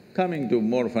coming to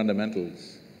more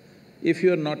fundamentals, if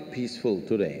you're not peaceful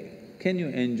today, can you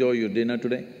enjoy your dinner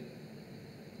today?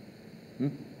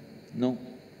 No.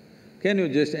 Can you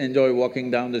just enjoy walking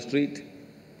down the street?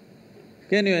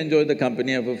 Can you enjoy the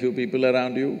company of a few people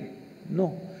around you?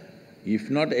 No. If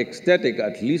not ecstatic,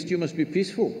 at least you must be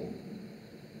peaceful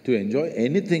to enjoy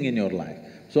anything in your life.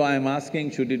 So I'm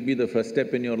asking, should it be the first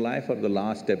step in your life or the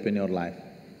last step in your life?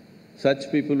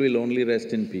 Such people will only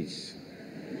rest in peace.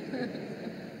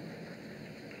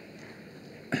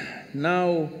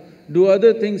 Now, do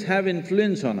other things have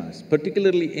influence on us,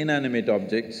 particularly inanimate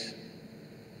objects?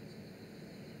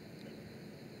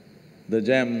 The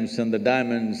gems and the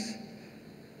diamonds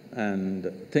and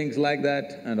things like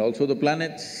that, and also the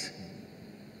planets.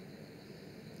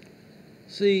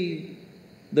 See,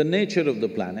 the nature of the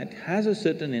planet has a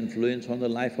certain influence on the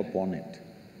life upon it.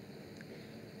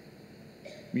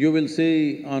 You will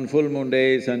see on full moon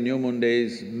days and new moon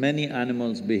days, many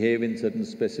animals behave in certain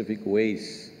specific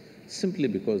ways, simply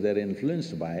because they're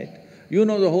influenced by it. You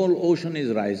know the whole ocean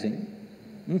is rising.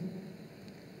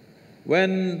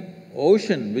 When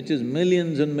ocean, which is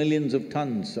millions and millions of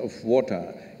tons of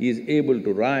water, is able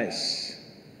to rise,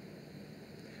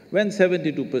 when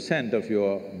 72% of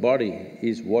your body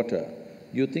is water,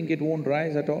 you think it won't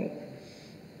rise at all?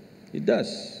 It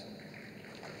does.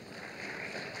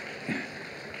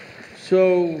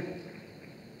 So,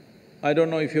 I don't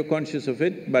know if you're conscious of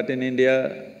it, but in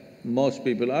India, most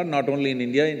people are, not only in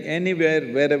India, in anywhere,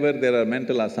 wherever there are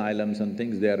mental asylums and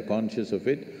things, they are conscious of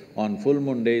it. On full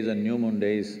moon days and new moon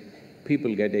days,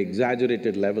 people get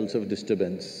exaggerated levels of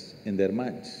disturbance in their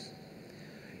minds.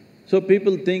 So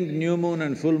people think new moon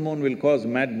and full moon will cause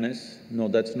madness. No,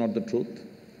 that's not the truth.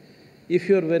 If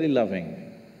you're very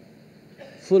loving,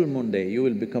 full moon day you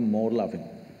will become more loving.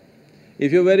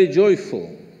 If you're very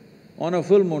joyful, on a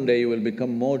full moon day you will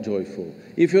become more joyful.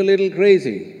 If you're a little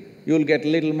crazy, you'll get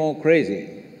little more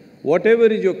crazy. Whatever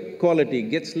is your quality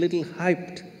gets little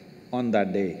hyped on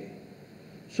that day.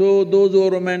 So those who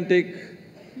are romantic,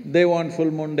 they want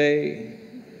full moon day.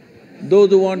 Those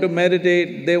who want to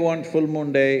meditate, they want full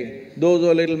moon day. Those who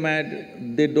are a little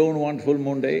mad, they don't want full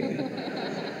moon day.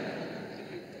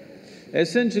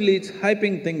 Essentially, it's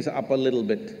hyping things up a little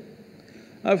bit.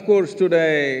 Of course,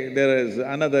 today there is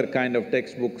another kind of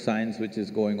textbook science which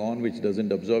is going on, which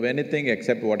doesn't observe anything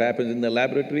except what happens in the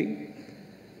laboratory.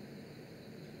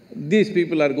 These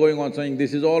people are going on saying,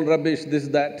 this is all rubbish, this,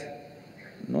 that.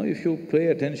 No, if you pay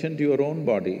attention to your own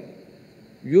body,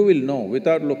 you will know,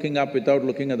 without looking up, without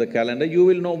looking at the calendar, you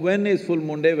will know when is full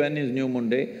moon day, when is new moon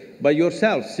day, by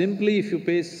yourself, simply if you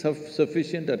pay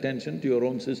sufficient attention to your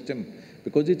own system,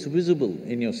 because it's visible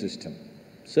in your system.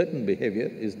 Certain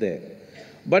behavior is there.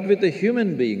 But with a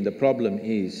human being, the problem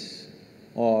is,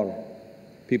 or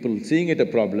people seeing it a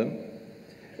problem,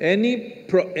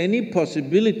 any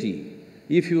possibility,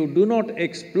 if you do not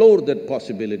explore that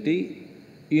possibility,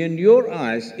 in your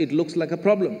eyes, it looks like a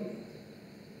problem.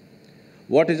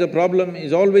 What is a problem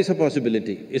is always a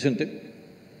possibility, isn't it?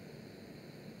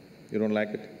 You don't like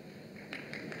it?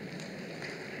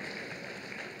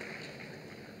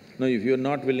 No, if you're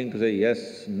not willing to say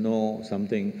yes, no,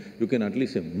 something, you can at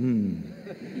least say,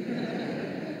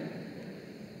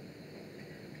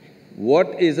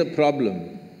 what is a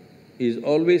problem is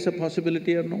always a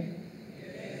possibility or no?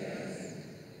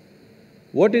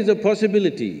 What is a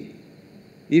possibility?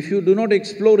 If you do not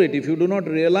explore it, if you do not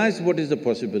realize what is the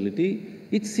possibility,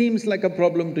 it seems like a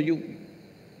problem to you.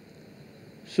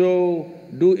 So,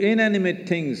 do inanimate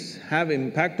things have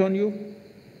impact on you?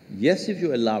 Yes, if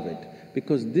you allow it,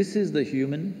 because this is the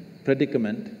human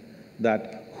predicament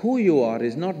that who you are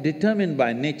is not determined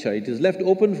by nature, it is left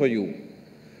open for you.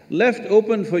 Left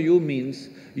open for you means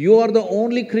you are the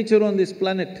only creature on this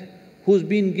planet who's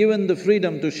been given the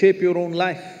freedom to shape your own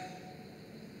life.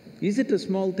 Is it a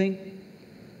small thing?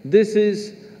 This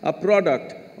is a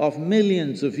product of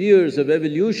millions of years of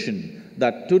evolution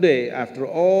that today, after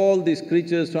all these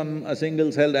creatures from a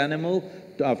single-celled animal,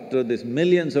 after these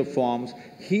millions of forms,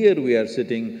 here we are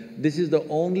sitting, this is the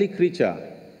only creature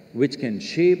which can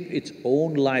shape its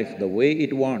own life the way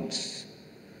it wants.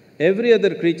 Every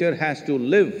other creature has to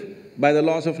live by the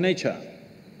laws of nature.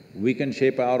 We can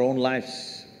shape our own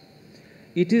lives.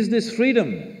 It is this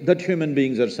freedom that human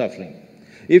beings are suffering.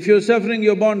 If you're suffering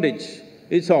your bondage,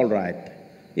 it's all right.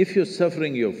 If you're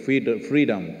suffering your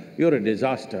freedom, you're a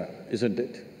disaster, isn't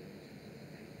it?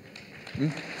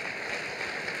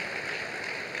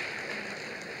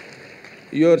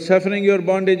 You're suffering your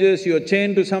bondages, you're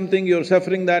chained to something, you're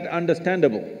suffering that,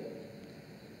 understandable.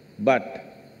 But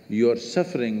you're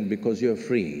suffering because you're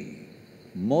free.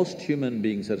 Most human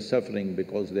beings are suffering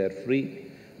because they're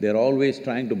free. They're always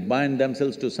trying to bind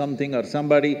themselves to something or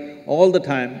somebody all the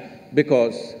time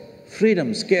because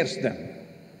freedom scares them.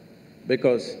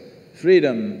 Because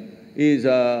freedom is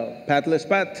a pathless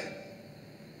path.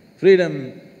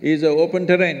 Freedom is an open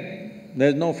terrain,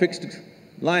 there's no fixed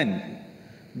line.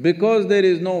 Because there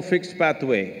is no fixed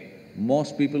pathway,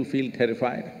 most people feel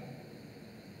terrified.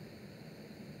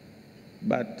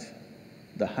 But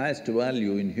the highest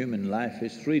value in human life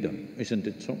is freedom, isn't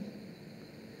it so?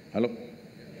 Hello?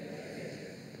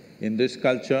 In this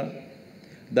culture,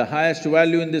 the highest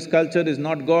value in this culture is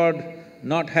not God,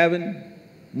 not heaven.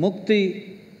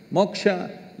 Mukti,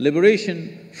 moksha,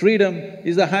 liberation, freedom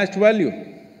is the highest value.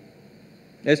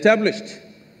 Established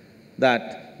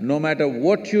that no matter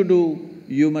what you do,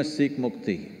 you must seek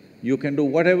mukti. You can do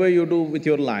whatever you do with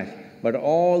your life, but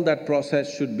all that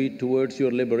process should be towards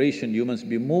your liberation. You must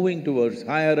be moving towards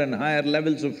higher and higher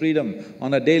levels of freedom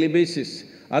on a daily basis.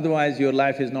 Otherwise, your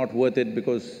life is not worth it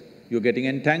because you're getting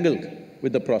entangled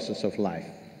with the process of life.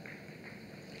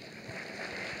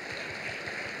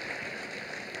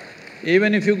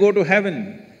 Even if you go to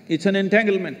heaven, it's an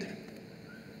entanglement.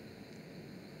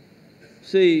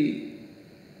 See,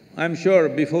 I'm sure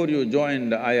before you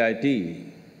joined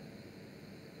IIT,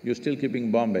 you're still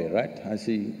keeping Bombay, right? I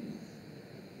see.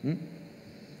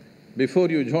 Before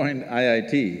you joined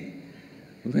IIT,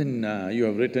 when you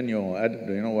have written your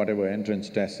whatever entrance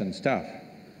tests and stuff,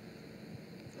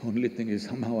 only thing is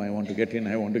somehow I want to get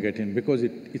in, because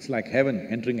it's like heaven,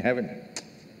 entering heaven.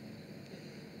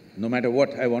 No matter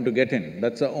what, I want to get in,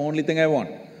 that's the only thing I want.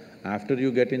 After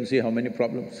you get in, see how many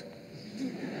problems.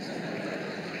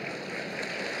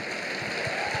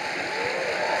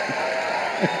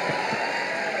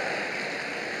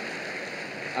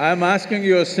 I'm asking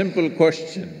you a simple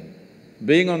question.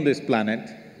 Being on this planet,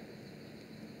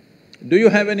 do you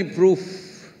have any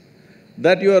proof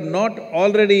that you are not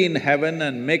already in heaven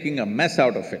and making a mess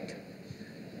out of it?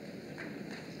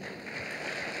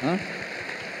 Huh?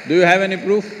 Do you have any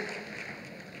proof?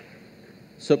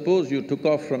 Suppose you took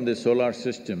off from the solar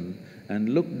system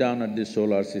and looked down at the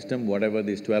solar system, whatever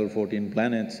these 12, 14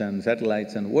 planets and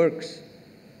satellites and works.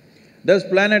 Does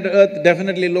planet Earth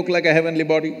definitely look like a heavenly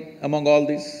body among all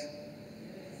these?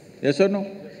 Yes or no?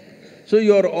 So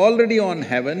you're already on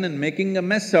heaven and making a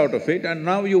mess out of it, and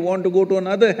now you want to go to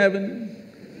another heaven.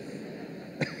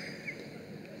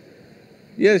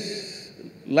 Yes,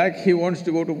 like he wants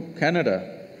to go to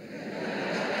Canada.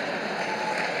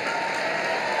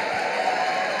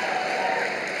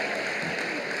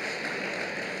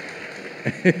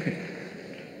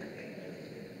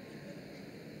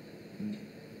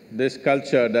 This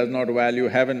culture does not value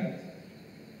heaven,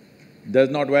 does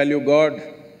not value God,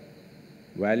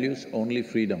 values only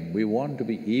freedom. We want to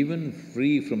be even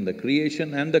free from the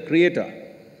creation and the creator.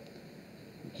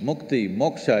 Mukti,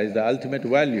 moksha is the ultimate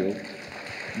value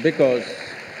because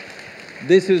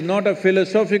this is not a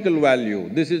philosophical value,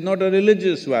 this is not a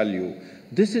religious value,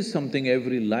 this is something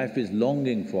every life is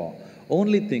longing for.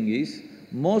 Only thing is,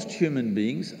 most human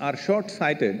beings are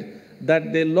short-sighted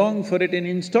that they long for it in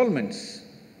installments.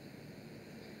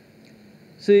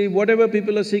 See, whatever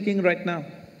people are seeking right now,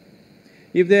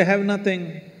 if they have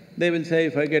nothing, they will say,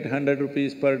 if I get 100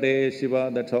 rupees per day, Shiva,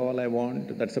 that's all I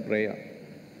want, that's a prayer.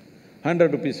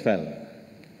 100 rupees fell.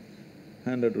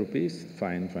 100 rupees,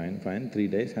 fine, fine, fine, 3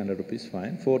 days, 100 rupees,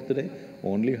 fine. Fourth day,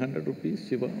 only 100 rupees,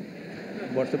 Shiva.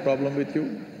 What's the problem with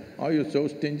you? Are you so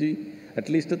stingy? At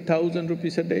least 1,000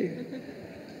 rupees a day.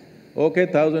 Okay,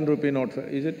 1,000 rupee note,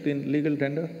 is it in legal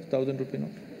tender, 1,000 rupee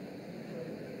note?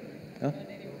 Huh?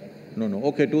 No, no,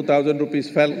 okay, 2,000 rupees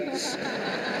fell.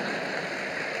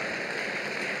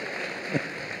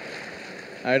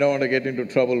 I don't want to get into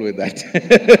trouble with that.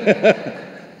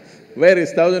 Where is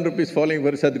 1,000 rupees falling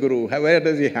for Sadhguru? Where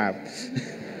does he have?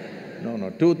 No, no,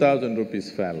 2,000 rupees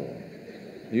fell.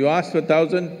 You asked for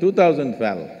 1,000, 2,000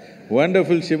 fell.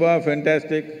 Wonderful Shiva,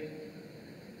 fantastic.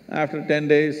 After 10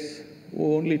 days,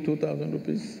 only 2,000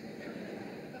 rupees.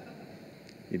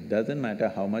 It doesn't matter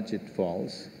how much it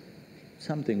falls,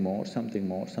 something more, something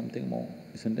more, something more,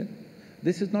 isn't it?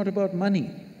 This is not about money.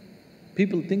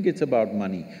 People think it's about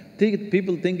money.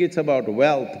 People think it's about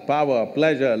wealth, power,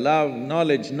 pleasure, love,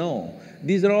 knowledge. No,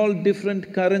 these are all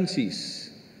different currencies.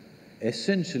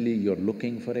 Essentially, you're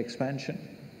looking for expansion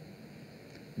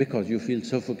because you feel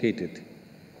suffocated.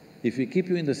 If we keep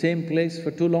you in the same place for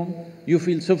too long, you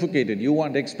feel suffocated, you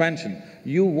want expansion,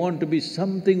 you want to be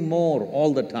something more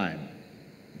all the time.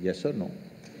 Yes or no?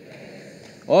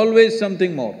 Always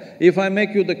something more. If I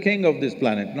make you the king of this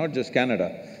planet, not just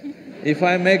Canada, if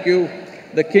I make you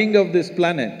the king of this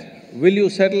planet, will you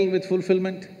settle with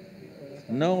fulfillment?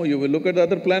 No, you will look at the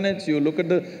other planets, you will look at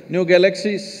the new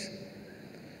galaxies.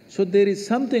 So there is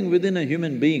something within a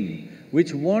human being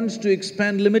which wants to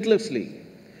expand limitlessly.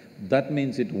 That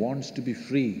means it wants to be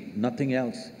free, nothing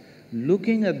else.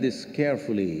 Looking at this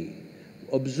carefully,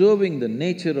 observing the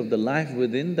nature of the life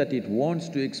within, that it wants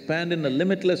to expand in a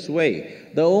limitless way,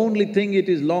 the only thing it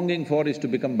is longing for is to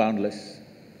become boundless.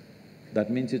 That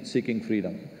means it's seeking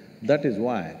freedom. That is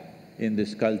why in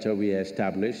this culture we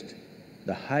established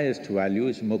the highest value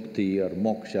is mukti or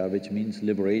moksha, which means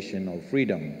liberation or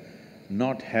freedom,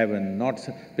 not heaven, not…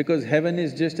 because heaven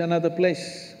is just another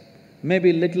place,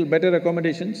 maybe little better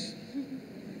accommodations,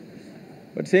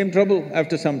 but same trouble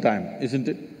after some time, isn't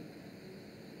it?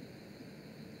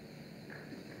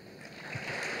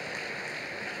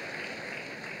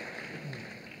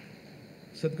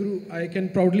 Sadhguru, I can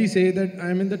proudly say that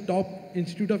I am in the top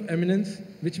institute of eminence,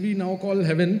 which we now call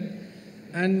heaven,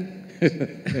 and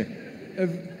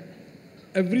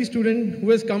every student who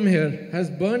has come here has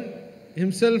burnt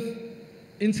himself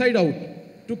inside out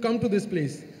to come to this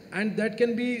place, and that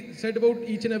can be said about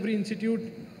each and every institute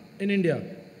in India.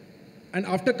 And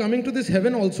after coming to this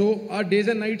heaven also, our days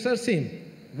and nights are same,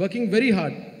 working very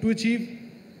hard to achieve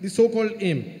the so-called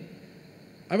aim.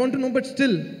 I want to know, but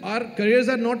still, our careers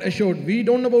are not assured. We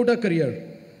don't know about our career,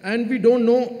 and we don't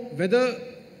know whether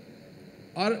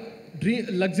our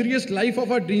luxurious life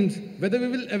of our dreams, whether we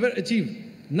will ever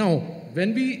achieve. Now,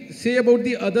 when we say about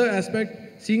the other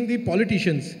aspect, seeing the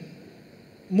politicians,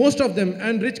 most of them,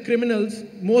 and rich criminals,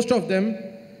 most of them,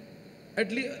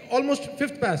 at least almost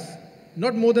fifth pass,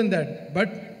 not more than that,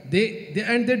 but they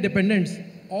and their dependents,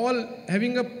 all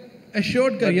having a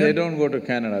assured career. But they don't go to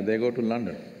Canada, they go to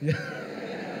London. Yeah.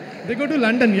 They go to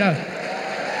London, yeah.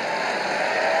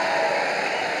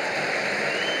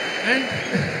 And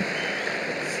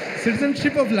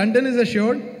citizenship of London is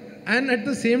assured, and at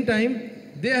the same time,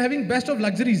 they are having best of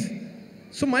luxuries.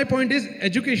 So my point is,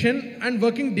 education and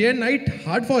working day and night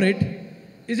hard for it,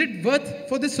 is it worth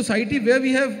for this society where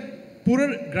we have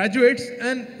poorer graduates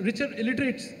and richer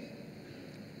illiterates?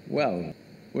 Well,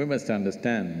 we must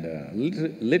understand,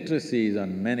 literacy is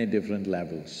on many different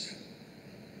levels.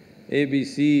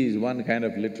 ABC is one kind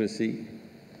of literacy.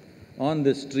 On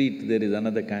the street, there is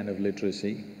another kind of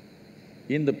literacy.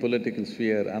 In the political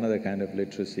sphere, another kind of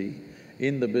literacy.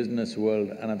 In the business world,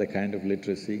 another kind of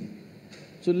literacy.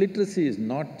 So literacy is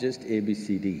not just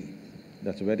ABCD.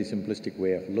 That's a very simplistic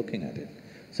way of looking at it.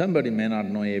 Somebody may not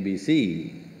know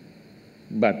ABC,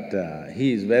 but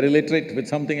he is very literate with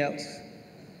something else.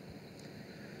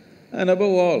 And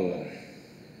above all,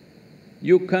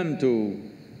 you come to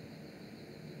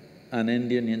an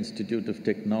Indian Institute of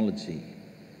Technology,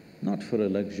 not for a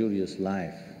luxurious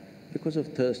life, because of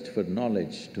thirst for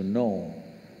knowledge, to know,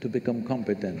 to become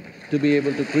competent, to be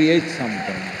able to create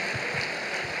something,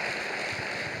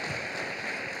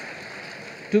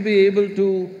 to be able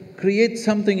to create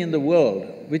something in the world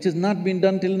which has not been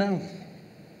done till now.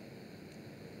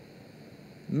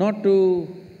 Not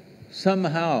to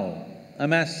somehow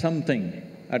amass something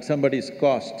at somebody's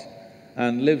cost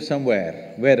and live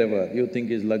somewhere, wherever you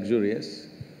think is luxurious.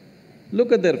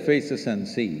 Look at their faces and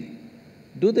see,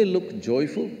 do they look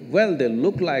joyful? Well, they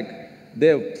look like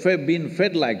they've been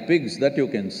fed like pigs, that you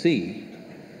can see,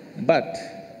 but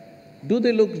Do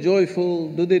they look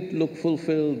joyful? Do they look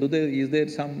fulfilled? Is there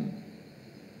some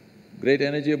great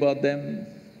energy about them?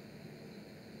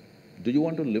 Do you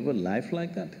want to live a life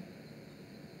like that?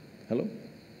 Hello?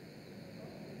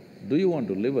 Do you want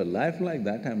to live a life like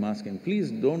that? I'm asking. Please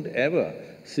don't ever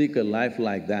seek a life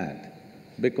like that,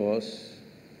 because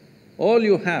all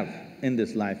you have in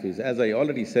this life is, as I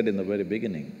already said in the very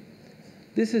beginning,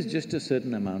 this is just a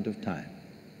certain amount of time.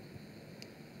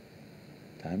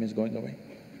 Time is going away.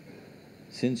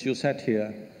 Since you sat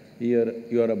here,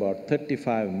 you're about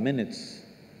 35 minutes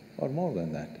or more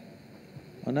than that,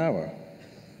 an hour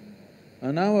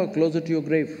closer to your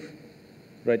grave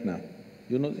right now.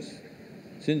 You know this?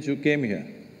 Since you came here.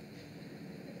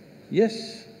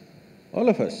 Yes, all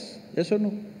of us, yes or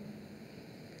no?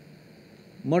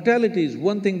 Mortality is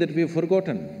one thing that we've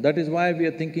forgotten. That is why we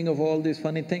are thinking of all these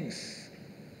funny things.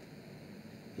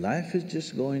 Life is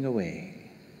just going away.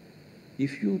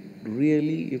 If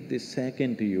this sank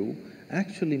into you,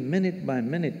 actually minute by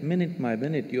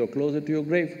minute, you're closer to your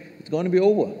grave, it's going to be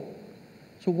over.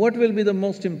 So what will be the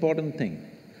most important thing?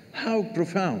 How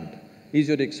profound is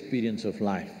your experience of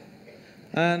life?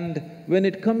 And when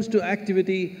it comes to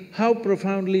activity, how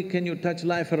profoundly can you touch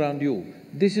life around you?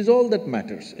 This is all that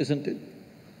matters, isn't it?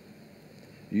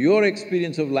 Your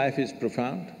experience of life is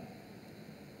profound.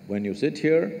 When you sit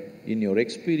here, in your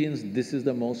experience, this is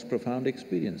the most profound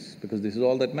experience, because this is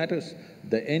all that matters,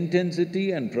 the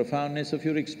intensity and profoundness of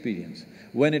your experience.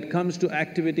 When it comes to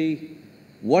activity,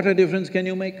 what a difference can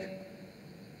you make?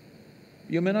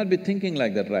 You may not be thinking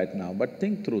like that right now, but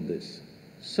think through this.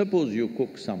 Suppose you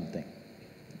cook something.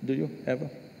 Do you ever?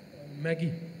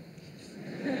 Maggie.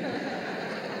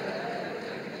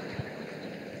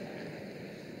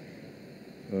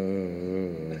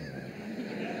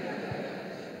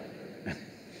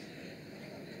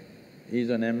 He's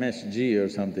on MSG or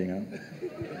something, huh?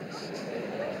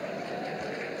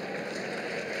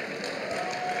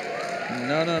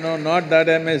 No, not that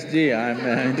MSG,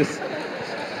 I'm just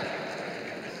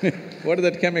what is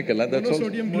that chemical, huh? That's also…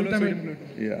 Monosodium glutamate.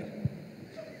 Yeah.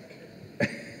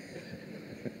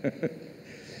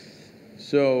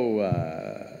 So,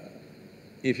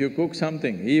 if you cook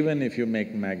something, even if you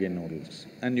make Maggi noodles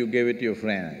and you give it to your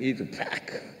friend, he eats it,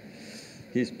 pack,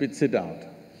 he spits it out.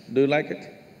 Do you like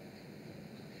it?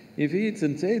 If he eats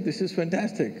and says, "This is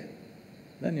fantastic,"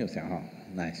 then you say, "Oh,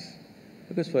 nice."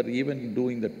 Because for even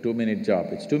doing the 2-minute job,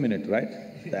 it's 2 minutes, right?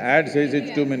 The ad says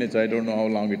it's 2 minutes, I don't know how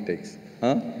long it takes,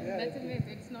 huh? That's a myth,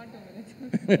 it's not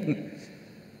 2 minutes.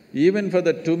 Even for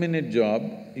the 2-minute job,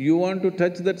 you want to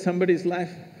touch that somebody's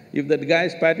life. If that guy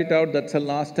spat it out, that's the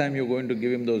last time you're going to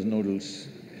give him those noodles.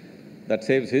 That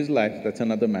saves his life, that's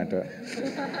another matter.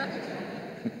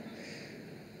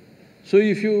 So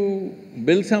if you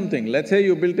build something, let's say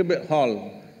you built a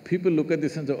hall, people look at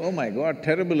this and say, "Oh my God,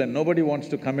 terrible," and nobody wants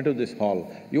to come into this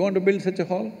hall. You want to build such a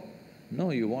hall? No,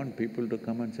 you want people to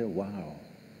come and say, "Wow."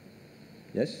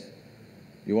 Yes?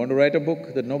 You want to write a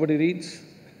book that nobody reads?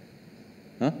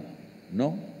 Huh?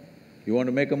 No? You want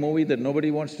to make a movie that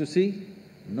nobody wants to see?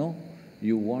 No.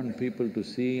 You want people to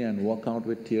see and walk out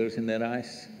with tears in their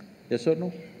eyes? Yes or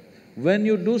no? When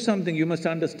you do something, you must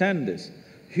understand this.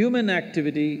 Human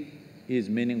activity is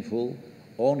meaningful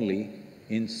only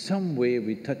in some way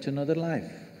we touch another life.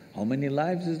 How many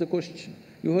lives is the question?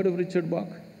 You heard of Richard Bach?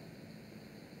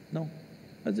 No?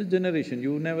 As a generation,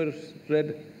 you never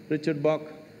read Richard Bach?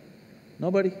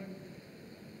 Nobody?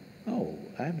 Oh,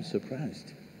 I'm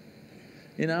surprised.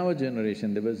 In our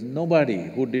generation, there was nobody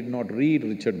who did not read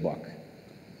Richard Bach.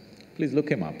 Please look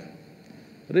him up.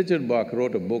 Richard Bach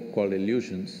wrote a book called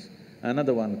Illusions,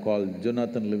 another one called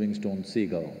Jonathan Livingstone's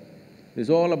Seagull. It's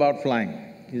all about flying,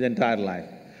 his entire life.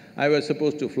 I was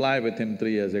supposed to fly with him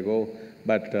 3 years ago,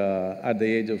 but at the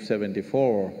age of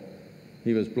 74,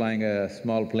 he was flying a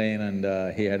small plane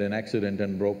and he had an accident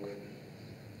and broke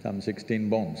some 16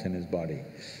 bones in his body.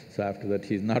 So after that,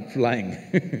 he's not flying.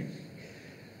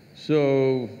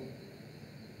 So,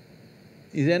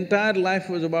 his entire life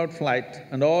was about flight,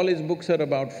 and all his books are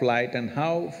about flight and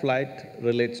how flight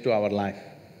relates to our life.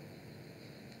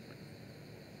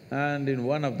 And in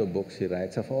one of the books he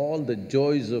writes, of all the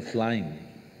joys of flying,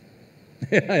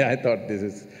 I thought this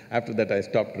is… after that I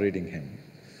stopped reading him.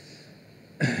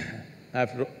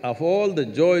 Of all the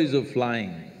joys of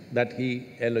flying that he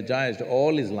eulogized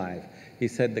all his life, he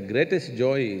said the greatest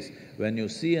joy is when you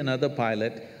see another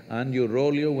pilot and you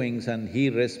roll your wings and he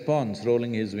responds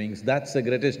rolling his wings, that's the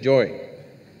greatest joy.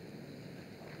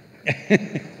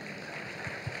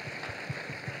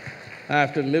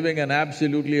 After living an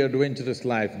absolutely adventurous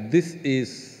life, this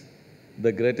is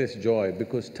the greatest joy,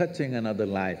 because touching another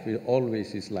life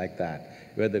always is like that.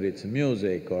 Whether it's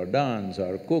music or dance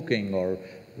or cooking or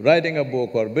writing a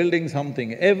book or building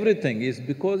something, everything is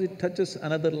because it touches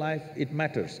another life, it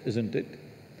matters, isn't it?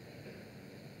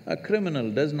 A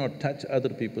criminal does not touch other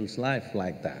people's life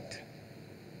like that.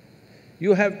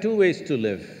 You have two ways to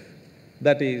live.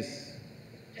 That is,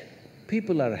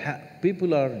 people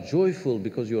are joyful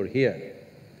because you're here,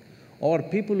 or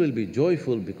people will be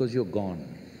joyful because you're gone.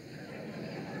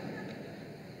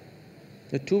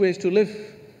 There are two ways to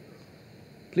live.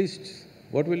 Please,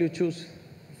 what will you choose?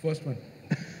 First one.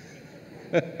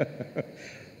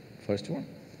 First one.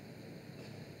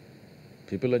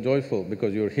 People are joyful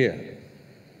because you're here.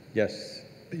 Yes,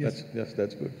 Yes.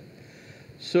 That's good.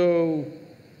 So,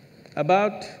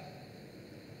 about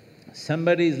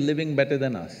somebody is living better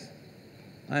than us,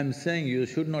 I'm saying you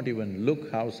should not even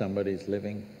look how somebody is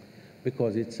living,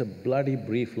 because it's a bloody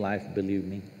brief life, believe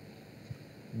me.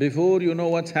 Before you know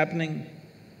what's happening,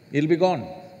 it'll be gone.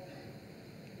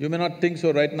 You may not think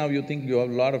so right now, you think you have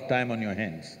a lot of time on your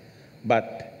hands.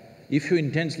 But if you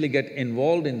intensely get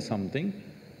involved in something,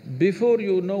 before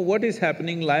you know what is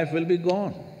happening, life will be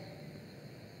gone.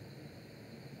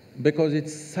 Because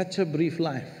it's such a brief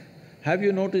life. Have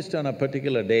you noticed on a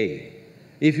particular day,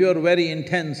 if you're very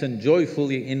intense and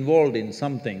joyfully involved in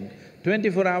something,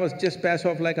 24 hours just pass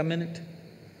off like a minute?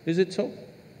 Is it so?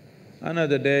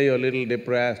 Another day you're a little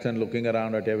depressed and looking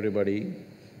around at everybody.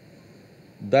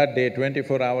 That day,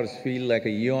 24 hours feel like a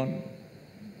eon.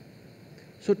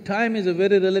 So time is a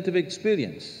very relative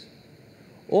experience.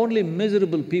 Only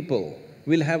miserable people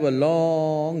will have a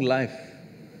long life,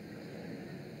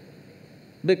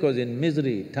 because in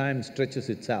misery, time stretches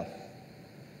itself.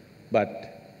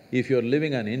 But if you're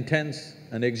living an intense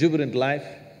and exuberant life,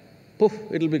 poof,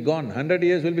 it'll be gone. 100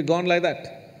 years will be gone like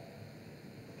that.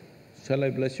 Shall I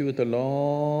bless you with a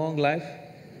long life?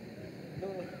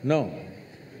 No.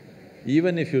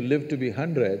 Even if you live to be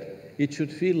 100, it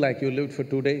should feel like you lived for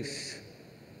 2 days.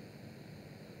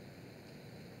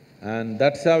 And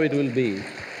that's how it will be.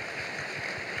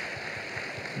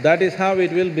 That is how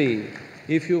it will be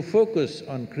if you focus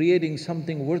on creating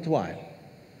something worthwhile.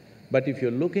 But if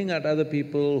you're looking at other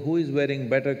people, who is wearing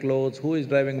better clothes, who is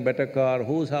driving a better car,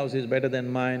 whose house is better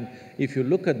than mine, if you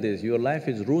look at this, your life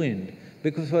is ruined,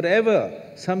 because forever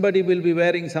somebody will be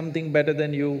wearing something better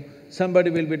than you, somebody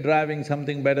will be driving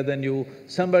something better than you,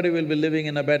 somebody will be living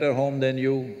in a better home than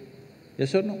you.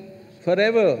 Yes or no?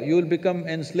 Forever you will become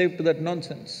enslaved to that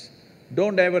nonsense.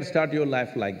 Don't ever start your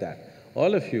life like that.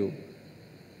 All of you,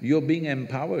 you're being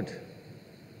empowered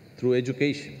through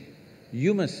education.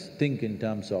 You must think in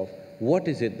terms of, what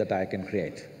is it that I can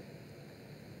create?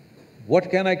 What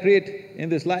can I create in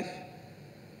this life?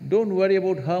 Don't worry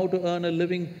about how to earn a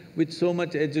living with so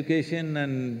much education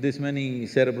and this many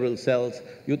cerebral cells.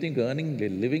 You think earning a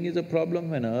living is a problem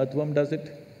when an earthworm does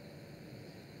it?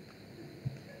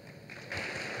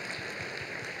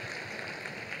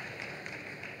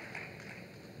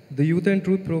 The Youth and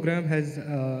Truth program has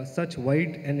such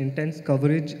wide and intense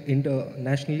coverage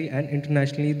nationally and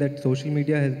internationally that social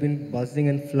media has been buzzing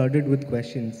and flooded with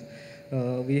questions.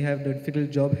 We have the difficult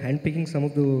job handpicking some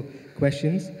of the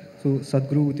questions. So,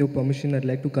 Sadhguru, with your permission, I'd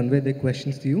like to convey the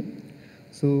questions to you.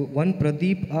 So, one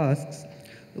Pradeep asks,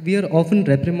 we are often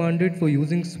reprimanded for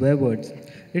using swear words.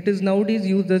 It is nowadays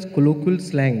used as colloquial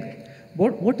slang.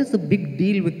 What is the big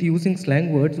deal with using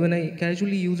slang words when I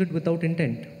casually use it without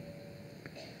intent?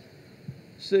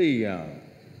 See,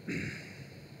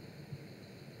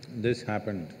 this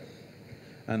happened.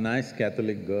 A nice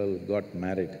Catholic girl got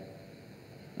married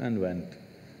and went.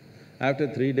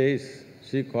 After 3 days,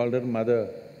 she called her mother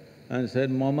and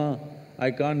said, "Mama,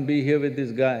 I can't be here with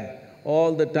this guy.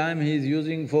 All the time he's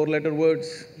using 4-letter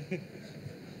words."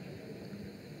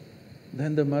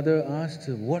 Then the mother asked,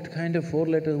 "What kind of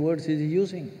 4-letter words is he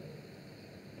using?"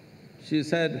 She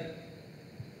said,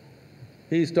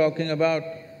 "He's talking about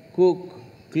cook,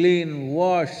 clean,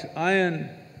 wash, iron."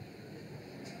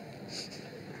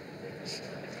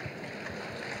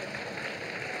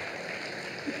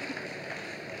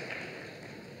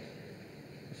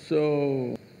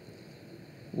 So,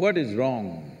 what is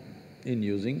wrong in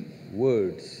using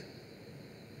words?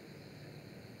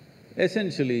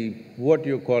 Essentially, what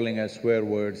you're calling as swear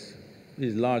words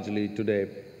is largely today,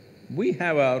 we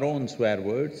have our own swear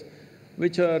words,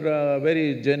 which are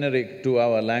very generic to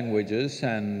our languages,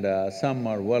 and some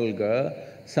are vulgar,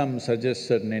 some suggest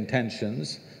certain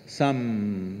intentions,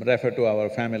 some refer to our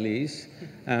families,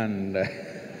 and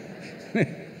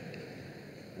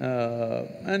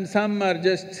and some are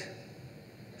just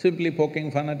simply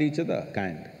poking fun at each other,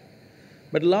 kind.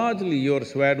 But largely your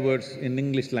swear words in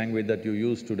English language that you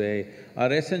use today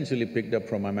are essentially picked up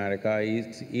from America.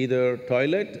 It's either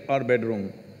toilet or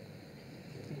bedroom,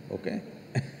 okay?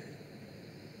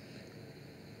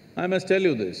 I must tell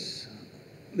you this.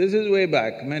 This is way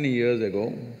back, many years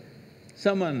ago.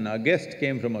 A guest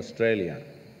came from Australia.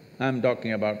 I'm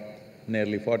talking about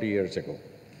nearly 40 years ago.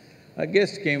 A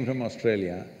guest came from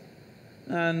Australia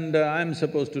and I'm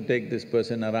supposed to take this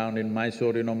person around in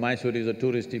Mysore. You know, Mysore is a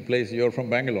touristy place. You're from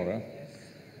Bangalore, huh?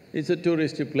 It's a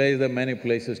touristy place, there are many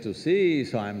places to see,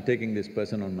 so I'm taking this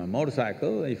person on my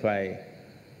motorcycle. If I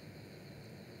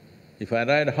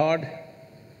ride hard,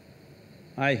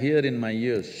 I hear in my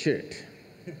ears, shit.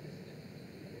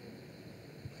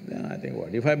 Then I think,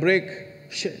 what? If I brake,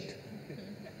 shit.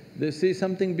 They see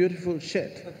something beautiful,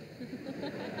 shit.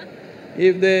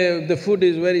 If the food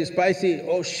is very spicy,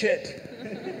 oh shit.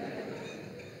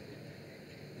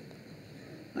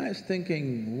 I was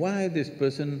thinking, why this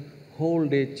person whole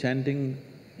day chanting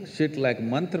shit like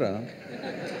mantra?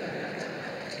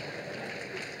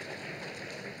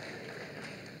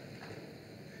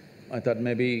 I thought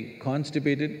maybe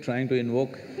constipated, trying to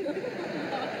invoke.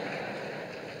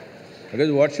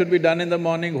 Because what should be done in the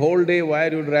morning, whole day, why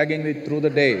are you dragging it through the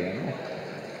day, you know?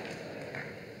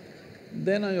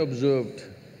 Then I observed,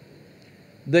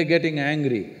 they're getting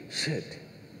angry, shit,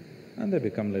 and they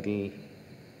become little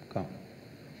calm.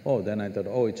 Oh, then I thought,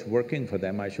 oh, it's working for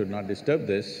them, I should not disturb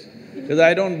this, because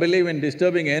I don't believe in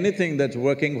disturbing anything that's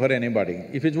working for anybody.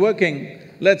 If it's working,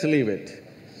 let's leave it.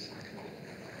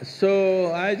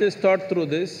 So I just thought through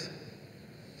this.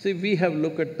 See, we have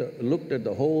looked at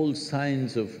the whole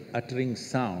science of uttering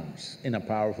sounds in a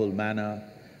powerful manner,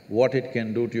 what it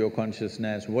can do to your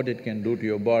consciousness, what it can do to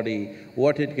your body,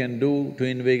 what it can do to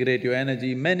invigorate your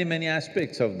energy, many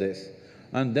aspects of this.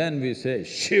 And then we say,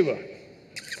 Shiva.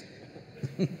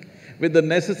 With the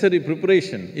necessary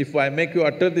preparation, if I make you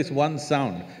utter this one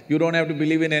sound, you don't have to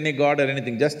believe in any god or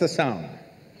anything, just the sound.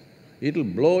 It'll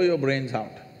blow your brains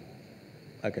out.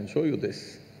 I can show you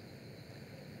this.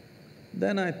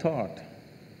 Then I thought,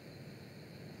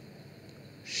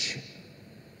 shit,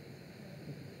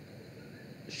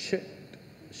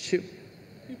 shiv.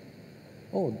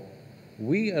 Oh,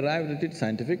 we arrived at it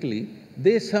scientifically,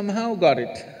 they somehow got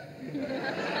it.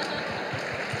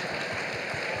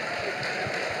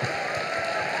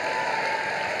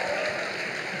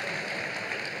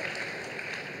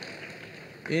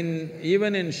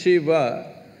 Even in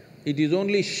Shiva, it is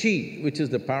only Shi which is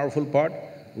the powerful part,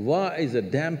 Va is a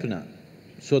dampener,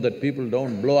 so that people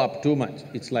don't blow up too much.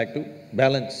 It's like to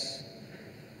balance.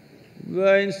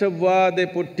 Instead of Va, they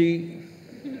put T.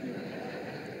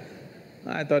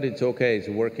 I thought it's okay, it's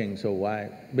working, so why?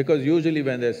 Because usually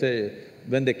when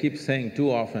they keep saying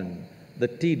too often, the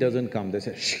T doesn't come, they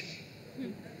say shh.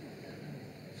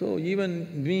 So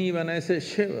even me, when I say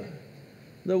Shiva,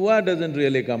 the word doesn't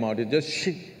really come out, it's just shh.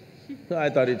 So I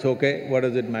thought it's okay, what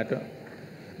does it matter?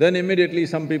 Then immediately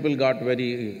some people got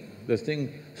very… this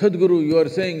thing, Sadhguru, you are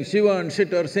saying Shiva and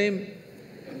shit are same?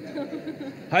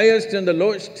 Highest and the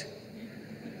lowest?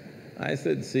 I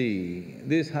said, see,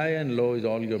 this high and low is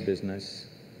all your business.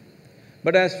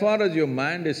 But as far as your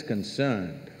mind is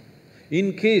concerned,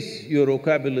 in case your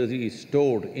vocabulary is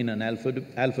stored in an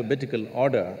alphabetical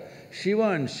order, Shiva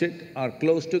and shit are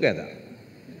close together.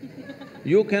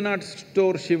 You cannot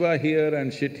store Shiva here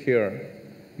and shit here.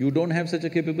 You don't have such a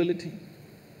capability.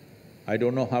 I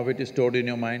don't know how it is stored in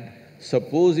your mind.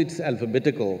 Suppose it's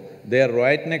alphabetical, they are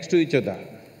right next to each other,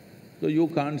 so you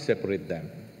can't separate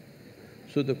them.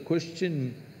 So the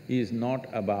question is not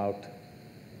about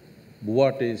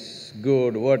what is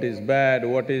good, what is bad,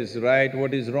 what is right,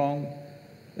 what is wrong.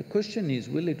 The question is,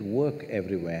 will it work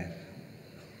everywhere?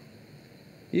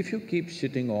 If you keep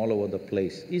shitting all over the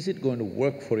place, is it going to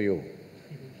work for you?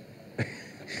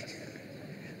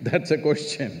 That's a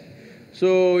question.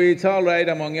 So it's all right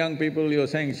among young people, you're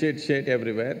saying shit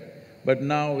everywhere, but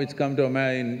now it's come to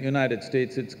in United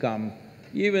States, it's come.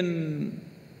 Even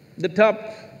the top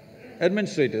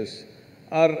administrators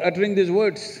are uttering these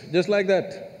words just like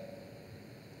that.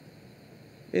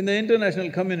 In the international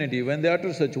community, when they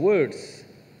utter such words,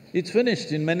 it's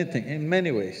finished in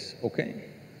many ways, okay?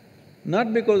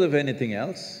 Not because of anything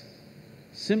else,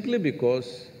 simply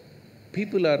because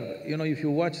people are… if you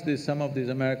watch some of these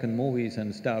American movies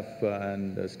and stuff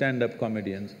and stand-up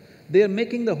comedians, they are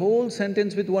making the whole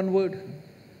sentence with one word.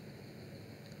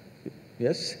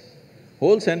 Yes?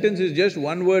 Whole sentence is just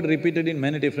one word repeated in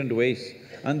many different ways,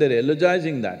 and they're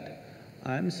elogizing that.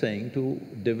 I'm saying to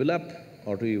develop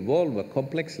or to evolve a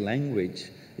complex language,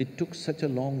 It took such a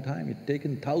long time, it's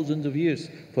taken thousands of years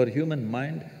for human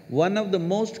mind. One of the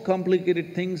most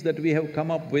complicated things that we have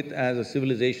come up with as a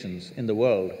civilizations in the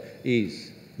world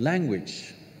is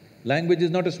language. Language is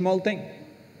not a small thing.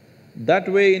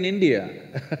 That way in India,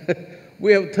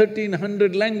 we have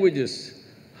 1,300 languages.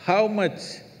 How much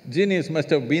genius must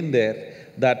have been there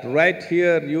that right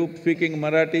here you speaking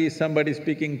Marathi, somebody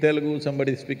speaking Telugu,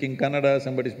 somebody speaking Kannada,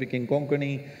 somebody speaking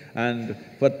Konkani, and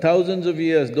for thousands of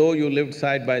years, though you lived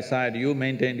side by side, you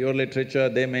maintained your literature,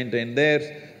 they maintained theirs,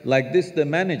 like this they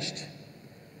managed.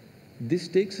 This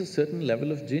takes a certain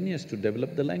level of genius to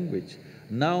develop the language.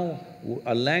 Now,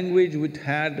 a language which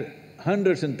had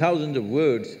hundreds and thousands of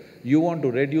words, you want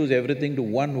to reduce everything to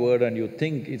one word and you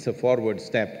think it's a forward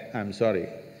step, I'm sorry.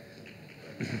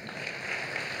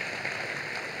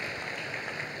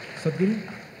 Sadhguru,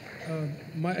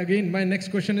 my next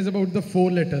question is about the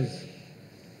 4 letters.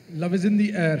 Love is in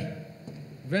the air.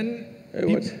 When Hey,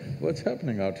 what's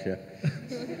happening out here?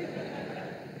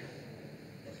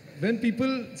 when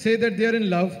people say that they are in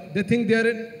love, they think they are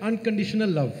in unconditional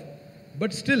love.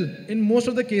 But still, in most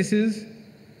of the cases,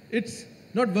 it's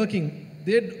not working.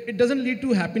 It doesn't lead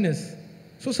to happiness.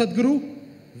 So Sadhguru,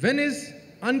 when is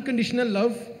unconditional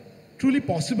love truly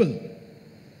possible?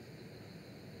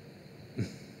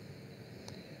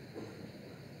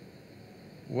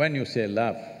 When you say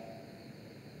love,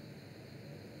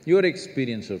 your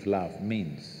experience of love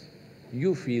means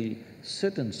you feel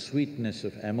certain sweetness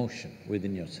of emotion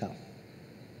within yourself.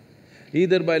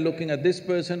 Either by looking at this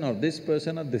person or this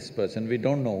person or this person, we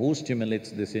don't know who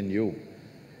stimulates this in you.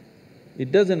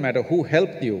 It doesn't matter who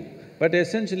helped you, but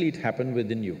essentially it happened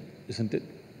within you, isn't it?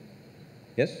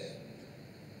 Yes?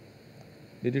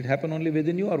 Did it happen only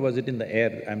within you or was it in the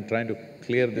air? I'm trying to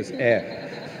clear this air.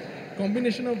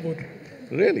 Combination of both.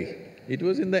 Really? It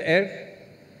was in the air?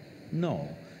 No,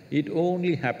 it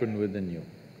only happened within you.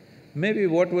 Maybe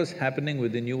what was happening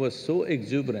within you was so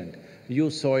exuberant, you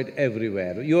saw it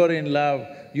everywhere. You are in love,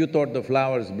 you thought the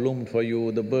flowers bloomed for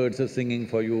you, the birds are singing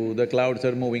for you, the clouds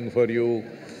are moving for you.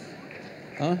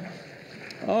 Huh?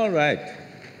 All right,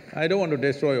 I don't want to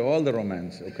destroy all the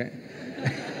romance, okay?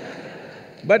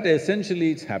 But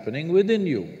essentially it's happening within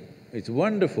you. It's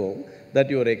wonderful that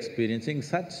you are experiencing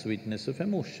such sweetness of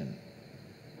emotion,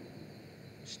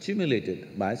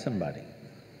 stimulated by somebody.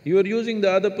 You are using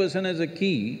the other person as a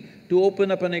key to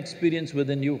open up an experience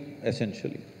within you,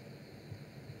 essentially.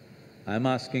 I'm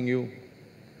asking you,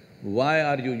 why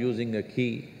are you using a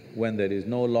key when there is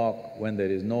no lock, when there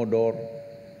is no door,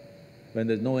 when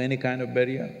there's no any kind of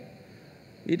barrier?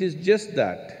 It is just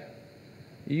that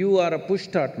you are a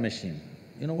push-start machine.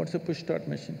 You know what's a push-start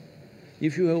machine?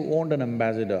 If you have owned an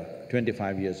Ambassador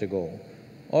 25 years ago,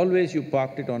 always you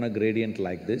parked it on a gradient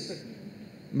like this,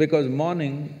 because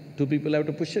morning, 2 people have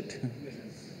to push it.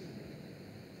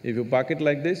 If you park it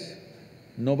like this,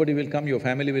 nobody will come, your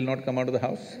family will not come out of the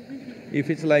house. If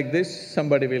it's like this,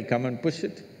 somebody will come and push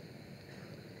it.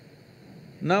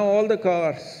 Now all the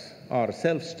cars are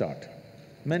self-start,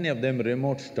 many of them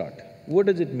remote start. What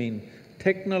does it mean?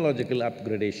 Technological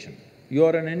upgradation. You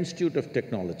are an institute of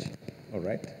technology, all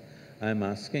right? I'm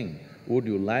asking, would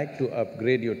you like to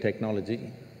upgrade your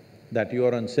technology that you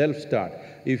are on self-start?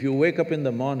 If you wake up in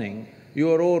the morning,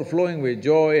 you are overflowing with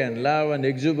joy and love and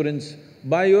exuberance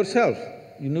by yourself.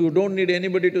 You don't need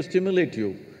anybody to stimulate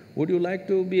you. Would you like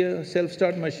to be a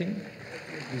self-start machine?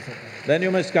 Then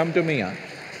you must come to me, huh?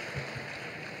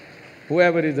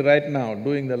 Whoever is right now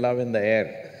doing the love in the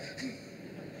air,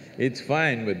 it's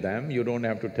fine with them, you don't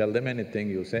have to tell them anything,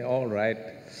 you say, all right,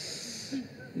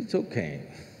 it's okay.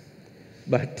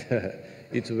 But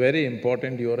it's very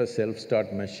important you're a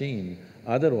self-start machine,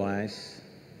 otherwise,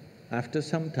 after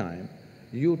some time,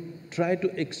 you try to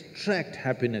extract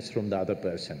happiness from the other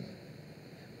person.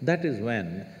 That is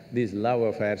when these love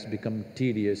affairs become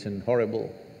tedious and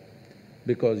horrible,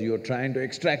 because you're trying to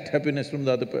extract happiness from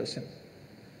the other person.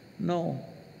 No,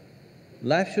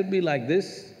 life should be like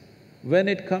this. When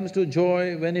it comes to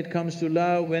joy, when it comes to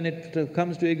love, when it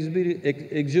comes to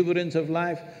exuberance of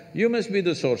life, you must be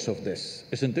the source of this,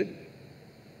 isn't it?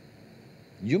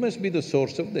 You must be the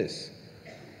source of this.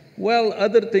 Well,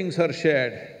 other things are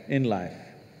shared in life.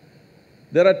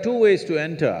 There are 2 ways to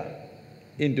enter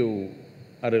into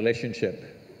a relationship.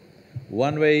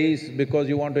 One way is because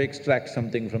you want to extract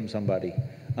something from somebody.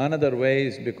 Another way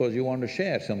is because you want to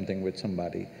share something with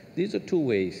somebody. These are 2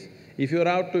 ways. If you're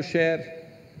out to share,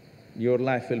 your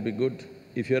life will be good.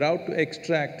 If you're out to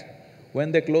extract,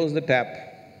 when they close the tap,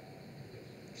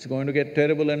 it's going to get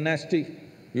terrible and nasty.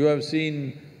 You have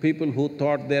seen people who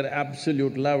thought they're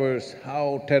absolute lovers,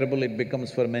 how terrible it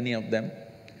becomes for many of them.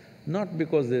 Not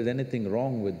because there's anything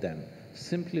wrong with them,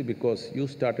 simply because you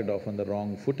started off on the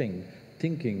wrong footing,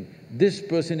 thinking, this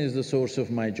person is the source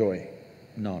of my joy.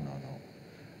 No, no, no.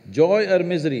 Joy or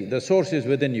misery, the source is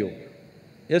within you.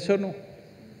 Yes or no?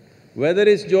 Whether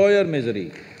it's joy or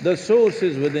misery, the source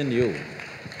is within you.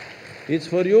 It's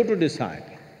for you to decide.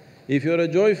 If you're a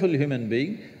joyful human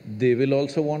being, they will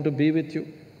also want to be with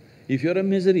you. If you're a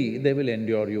misery, they will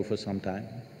endure you for some time.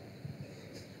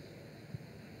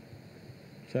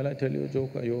 Shall I tell you a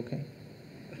joke? Are you okay?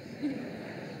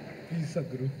 Please,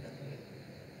 Sadhguru.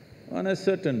 On a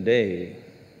certain day,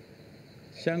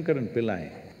 Shankaran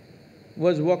Pillai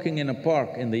was walking in a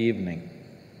park in the evening,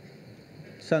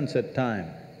 sunset time.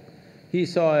 He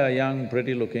saw a young,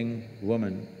 pretty-looking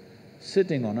woman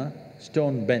sitting on a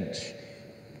stone bench.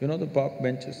 You know the park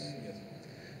benches?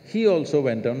 He also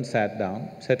went and sat down,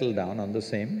 settled down on the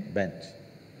same bench.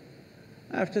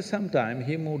 After some time,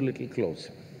 he moved little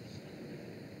closer.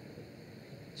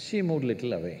 She moved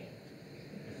little away.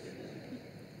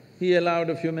 He allowed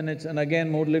a few minutes and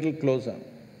again moved little closer.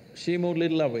 She moved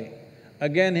little away.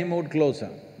 Again he moved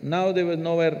closer. Now there was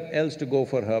nowhere else to go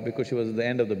for her because she was at the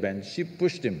end of the bench. She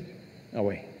pushed him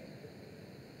away.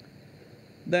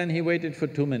 Then he waited for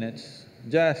 2 minutes,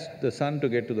 just the sun to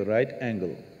get to the right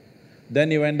angle.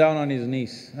 Then he went down on his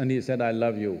knees and he said, I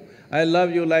love you. I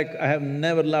love you like I have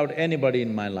never loved anybody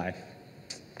in my life.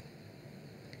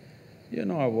 You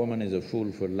know, a woman is a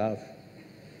fool for love.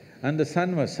 And the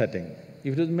sun was setting.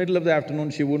 If it was middle of the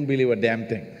afternoon, she wouldn't believe a damn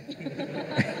thing.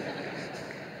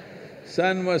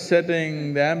 Sun was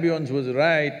setting, the ambience was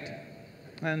right,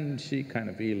 and she kind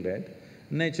of yielded.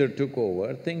 Nature took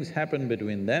over, things happened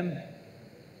between them.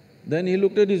 Then he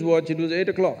looked at his watch, it was 8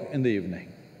 o'clock in the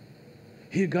evening.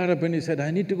 He got up and he said,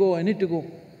 I need to go, I need to go.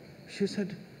 She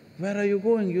said, where are you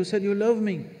going? You said you love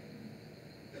me.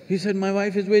 He said, my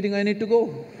wife is waiting, I need to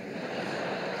go.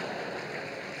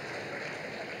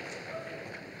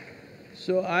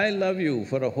 So, I love you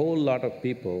for a whole lot of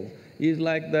people is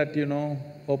like that, you know,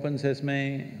 open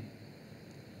sesame.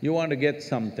 You want to get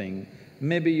something,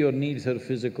 maybe your needs are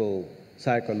physical,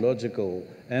 psychological,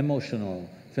 emotional,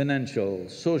 financial,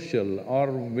 social,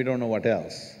 or we don't know what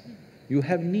else. You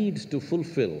have needs to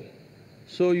fulfill.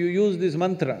 So you use this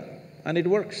mantra and it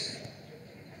works.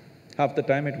 Half the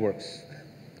time it works,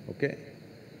 okay?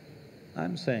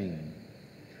 I'm saying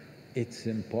it's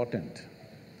important.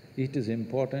 It is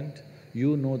important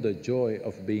you know the joy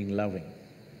of being loving.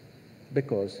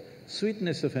 Because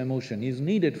sweetness of emotion is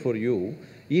needed for you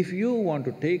if you want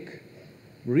to take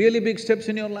really big steps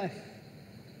in your life.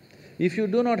 If you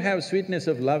do not have sweetness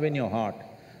of love in your heart,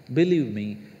 believe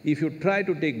me, if you try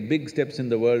to take big steps in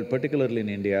the world, particularly in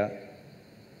India,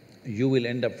 you will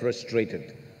end up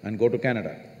frustrated and go to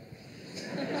Canada.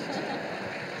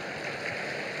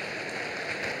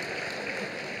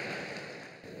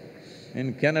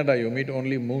 In Canada, you meet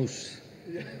only moose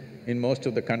in most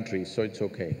of the countries, so it's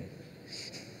okay.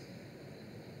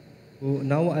 So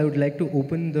now I would like to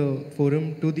open the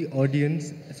forum to the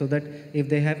audience so that if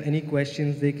they have any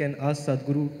questions, they can ask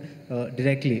Sadhguru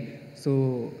directly.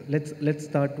 So let's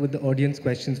start with the audience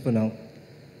questions for now.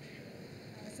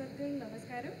 Sadhguru,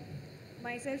 namaskaram.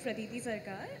 Myself, Pratiti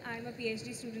Sarkar. I'm a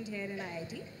PhD student here in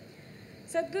IIT.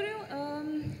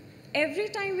 Sadhguru, every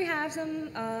time we have some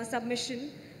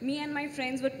submission, me and my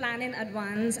friends would plan in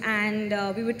advance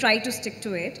and we would try to stick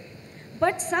to it.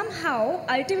 But somehow,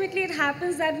 ultimately it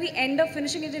happens that we end up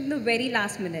finishing it in the very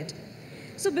last minute.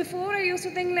 So before I used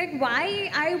to think like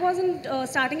why I wasn't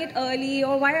starting it early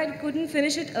or why I couldn't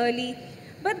finish it early.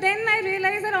 But then I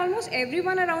realized that almost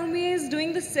everyone around me is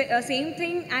doing the same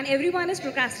thing and everyone is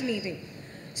procrastinating.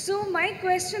 So my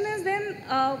question is then,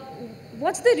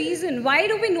 what's the reason? Why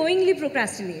do we knowingly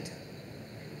procrastinate?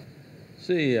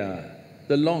 See,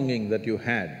 the longing that you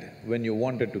had when you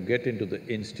wanted to get into the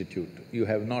institute, you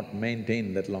have not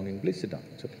maintained that longing. Please sit down,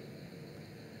 it's okay.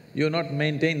 You have not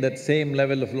maintained that same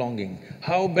level of longing.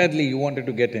 How badly you wanted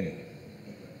to get in.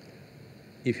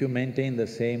 If you maintain the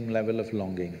same level of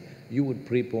longing, you would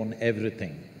prepone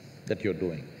everything that you're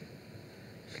doing.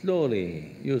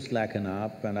 Slowly, you slacken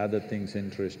up and other things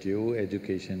interest you,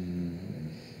 education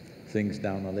sinks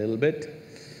down a little bit.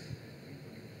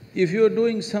 If you're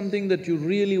doing something that you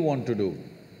really want to do,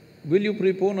 will you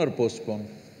prepone or postpone?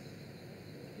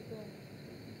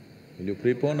 Will you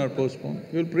prepone or postpone?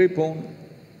 You'll prepone.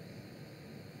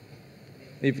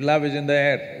 If love is in the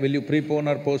air, will you prepone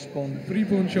or postpone?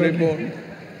 Prepone, surely. Prepone.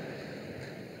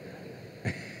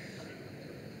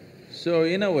 So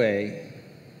in a way,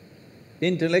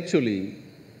 intellectually,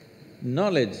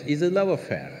 knowledge is a love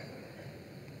affair.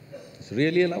 It's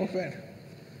really a love affair.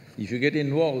 If you get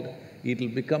involved, it'll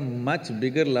become much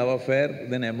bigger love affair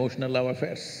than emotional love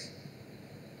affairs.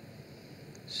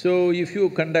 So if you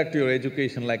conduct your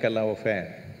education like a love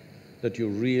affair, that you're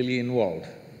really involved,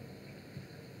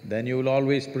 then you will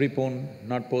always prepone,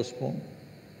 not postpone.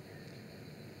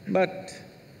 But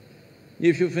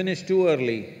if you finish too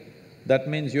early, that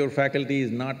means your faculty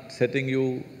is not setting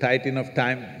you tight enough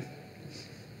time.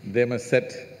 They must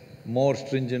set more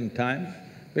stringent time,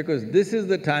 because this is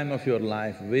the time of your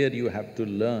life where you have to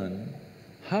learn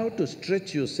how to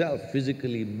stretch yourself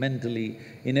physically, mentally,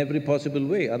 in every possible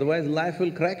way. Otherwise, life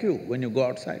will crack you when you go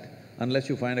outside, unless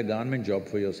you find a government job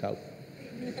for yourself.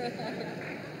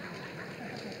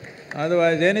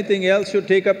 Otherwise, anything else you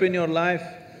take up in your life,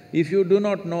 if you do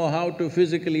not know how to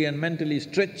physically and mentally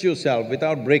stretch yourself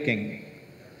without breaking,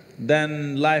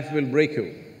 then life will break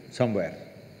you somewhere.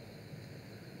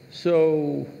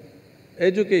 So,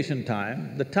 education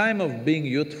time, the time of being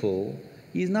youthful,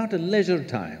 is not a leisure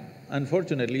time.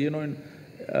 Unfortunately,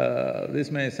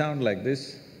 this may sound like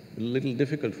this, a little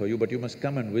difficult for you, but you must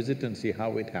come and visit and see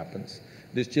how it happens.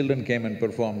 These children came and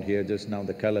performed here just now,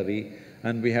 the Kalari,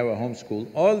 and we have a home school.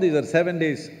 All these are 7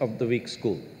 days of the week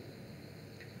school.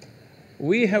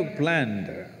 We have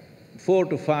planned 4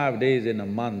 to 5 days in a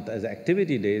month as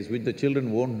activity days which the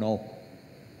children won't know.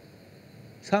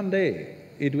 Someday,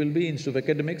 it will be, instead of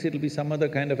academics, it'll be some other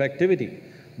kind of activity.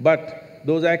 But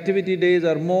those activity days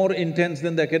are more intense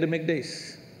than the academic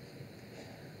days.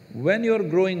 When you're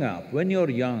growing up, when you're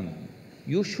young,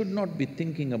 you should not be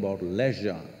thinking about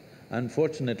leisure.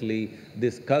 Unfortunately,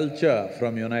 this culture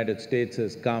from United States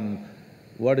has come,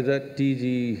 what is that,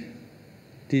 TGF?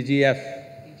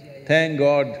 Thank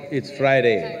God it's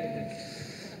Friday.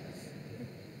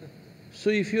 So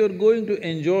if you're going to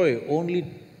enjoy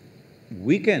only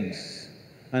weekends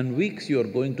and weeks, you're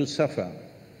going to suffer.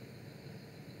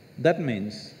 That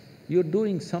means you're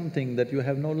doing something that you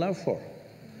have no love for.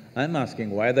 I'm asking,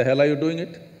 why the hell are you doing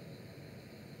it?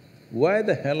 Why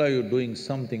the hell are you doing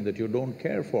something that you don't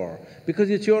care for? Because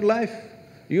it's your life.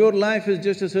 Your life is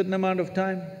just a certain amount of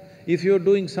time. If you're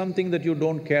doing something that you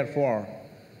don't care for,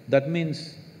 that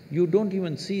means you don't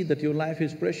even see that your life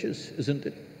is precious, isn't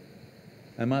it?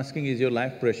 I'm asking, is your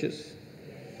life precious?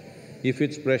 If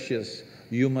it's precious,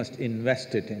 you must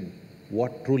invest it in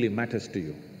what truly matters to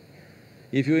you.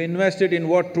 If you invest it in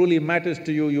what truly matters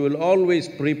to you, you will always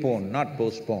prepone, not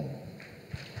postpone.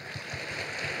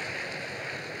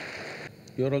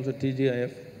 You're also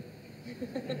TGIF?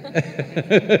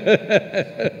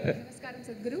 Namaskaram,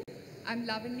 Sadhguru. I'm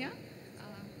Lavanya.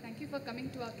 Thank you for coming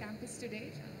to our campus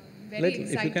today. Very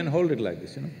excited. If you can hold it like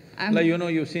this, Like,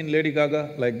 you've seen Lady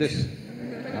Gaga like this.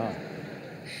 Ah.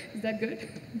 Is that good?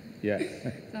 Yeah.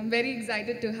 So I'm very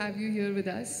excited to have you here with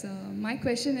us. My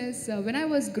question is, when I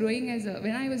was growing as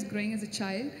a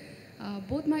child,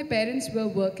 both my parents were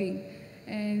working,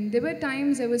 and there were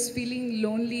times I was feeling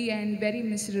lonely and very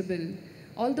miserable.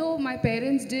 Although my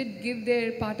parents did give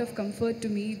their part of comfort to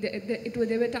me,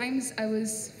 there were times I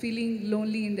was feeling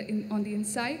lonely on the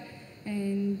inside.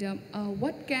 And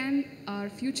what can our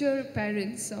future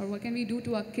parents, or what can we do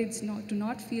to our kids to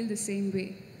not feel the same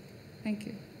way? Thank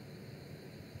you.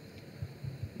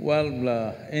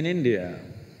 Well, in India,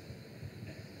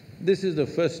 this is the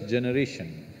first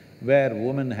generation where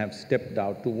women have stepped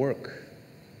out to work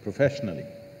professionally.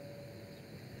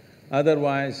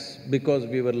 Otherwise, because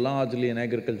we were largely an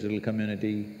agricultural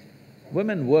community,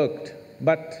 women worked,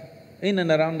 but in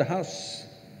and around the house.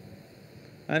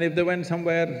 And if they went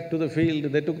somewhere to the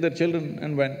field, they took their children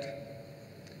and went.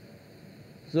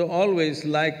 So always,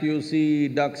 like you see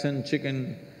ducks and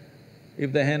chicken,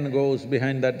 if the hen goes,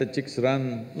 behind that the chicks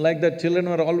run, like that children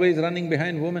were always running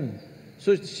behind women.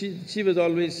 So she was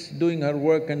always doing her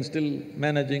work and still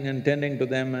managing and tending to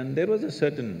them, and there was a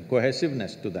certain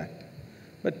cohesiveness to that.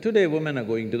 But today women are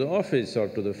going to the office or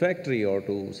to the factory or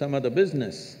to some other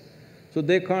business, so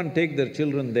they can't take their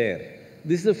children there.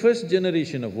 This is the first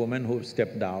generation of women who've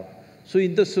stepped out. So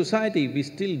in the society, we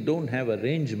still don't have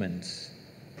arrangements,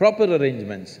 proper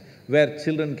arrangements, where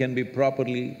children can be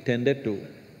properly tended to.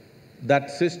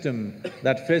 That system,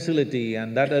 that facility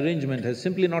and that arrangement has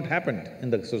simply not happened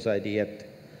in the society yet.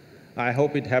 I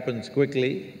hope it happens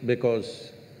quickly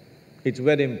because it's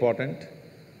very important.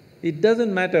 It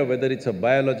doesn't matter whether it's a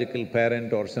biological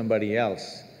parent or somebody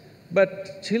else,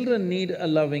 but children need a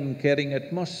loving, caring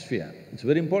atmosphere. It's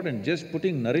very important. Just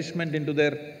putting nourishment into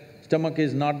their stomach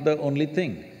is not the only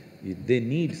thing. They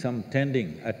need some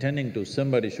attending to.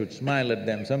 Somebody should smile at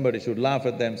them, somebody should laugh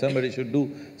at them, somebody should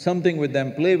do something with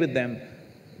them, play with them.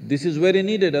 This is very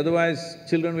needed, otherwise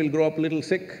children will grow up a little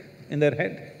sick in their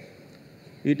head.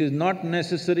 It is not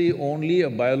necessary only a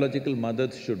biological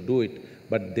mother should do it,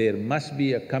 but there must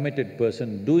be a committed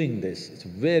person doing this. It's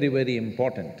very, very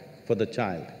important for the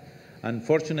child.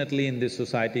 Unfortunately, in this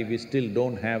society, we still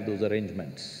don't have those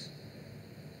arrangements.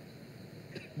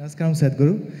 Namaskaram,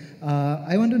 Sadhguru.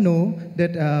 I want to know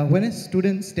that when a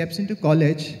student steps into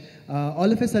college,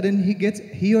 all of a sudden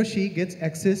he or she gets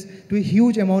access to a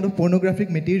huge amount of pornographic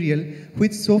material,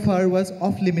 which so far was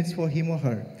off limits for him or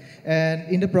her. And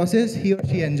in the process, he or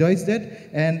she enjoys that,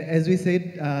 and as we said,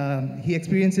 he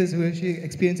or she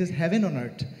experiences heaven on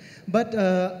earth. But,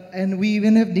 and we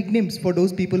even have nicknames for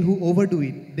those people who overdo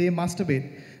it. They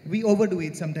masturbate. We overdo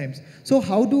it sometimes. So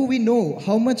how do we know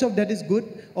how much of that is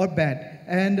good or bad?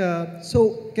 And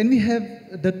so can we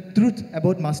have the truth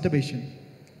about masturbation?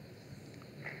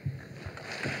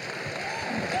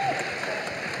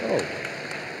 Oh,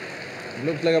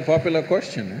 looks like a popular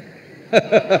question, eh?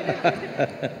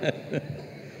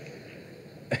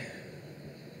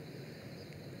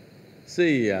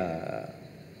 See,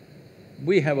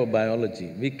 we have a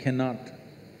biology. We cannot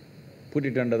put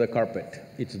it under the carpet.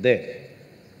 It's there.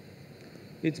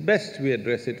 It's best we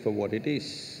address it for what it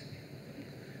is.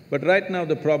 But right now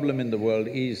the problem in the world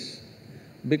is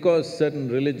because certain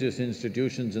religious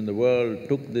institutions in the world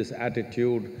took this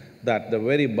attitude that the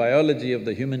very biology of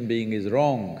the human being is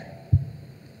wrong,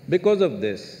 because of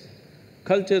this,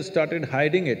 culture started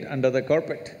hiding it under the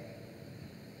carpet.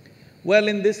 Well,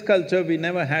 in this culture we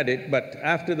never had it, but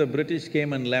after the British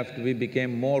came and left, we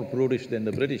became more prudish than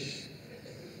the British.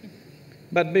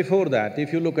 But before that,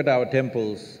 if you look at our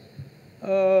temples,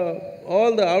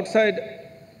 all the outside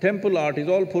temple art is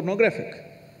all pornographic,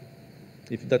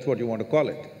 if that's what you want to call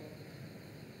it.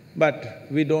 But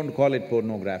we don't call it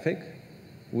pornographic,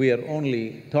 we are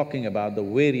only talking about the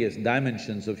various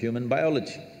dimensions of human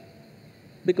biology.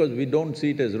 Because we don't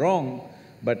see it as wrong,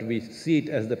 but we see it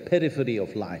as the periphery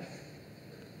of life.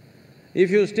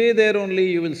 If you stay there only,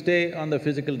 you will stay on the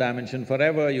physical dimension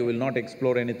forever, you will not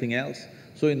explore anything else.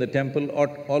 So in the temple,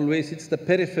 always it's the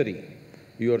periphery.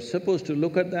 You are supposed to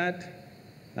look at that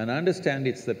and understand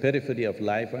it's the periphery of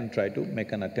life and try to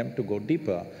make an attempt to go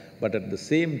deeper, but at the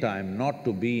same time not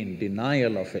to be in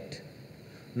denial of it.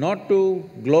 Not to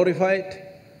glorify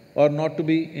it or not to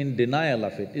be in denial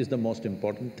of it is the most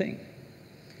important thing.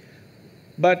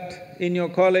 But in your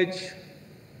college,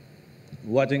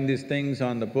 watching these things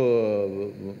on the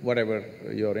whatever,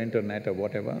 your internet or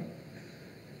whatever,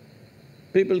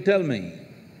 people tell me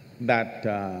that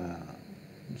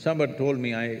somebody told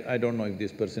me, I don't know if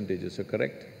these percentages are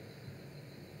correct.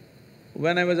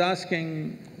 When I was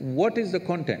asking, what is the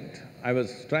content? I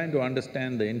was trying to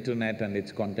understand the internet and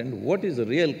its content. What is the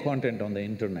real content on the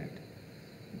internet?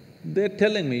 They're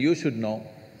telling me, you should know,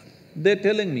 they're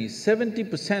telling me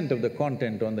 70% of the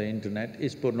content on the internet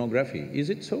is pornography. Is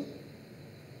it so?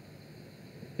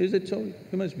 Is it so?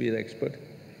 You must be the expert.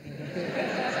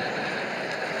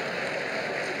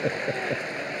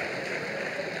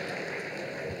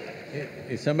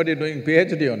 Is somebody doing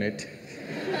PhD on it?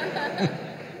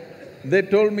 They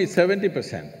told me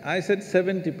 70%. I said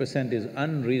 70% is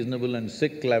unreasonable and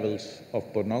sick levels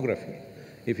of pornography.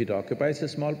 If it occupies a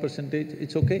small percentage,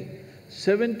 it's okay.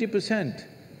 70%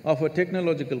 of a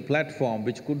technological platform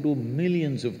which could do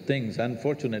millions of things,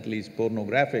 unfortunately is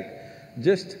pornographic.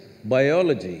 Just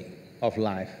biology of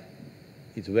life.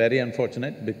 It's very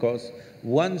unfortunate because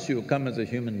once you come as a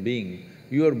human being,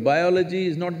 your biology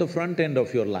is not the front end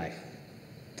of your life.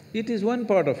 It is one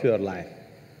part of your life.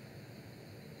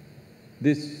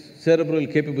 This cerebral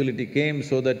capability came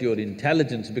so that your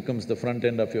intelligence becomes the front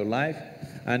end of your life,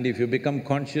 and if you become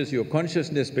conscious, your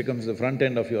consciousness becomes the front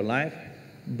end of your life.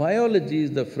 Biology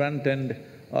is the front end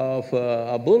of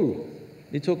a bull.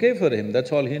 It's okay for him,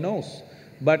 that's all he knows.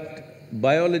 But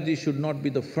biology should not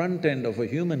be the front end of a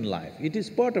human life, it is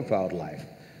part of our life.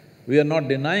 We are not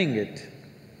denying it.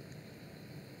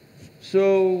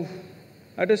 So,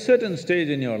 at a certain stage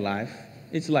in your life,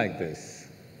 it's like this.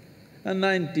 A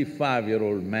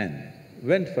 95-year-old man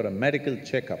went for a medical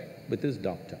checkup with his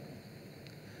doctor.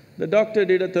 The doctor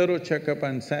did a thorough checkup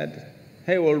and said,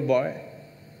 "Hey, old boy,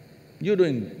 you're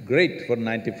doing great for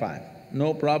 95,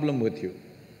 no problem with you."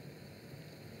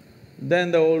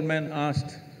 Then the old man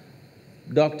asked,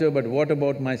 "Doctor, but what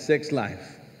about my sex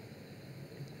life?"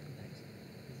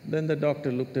 Then the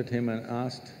doctor looked at him and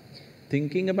asked,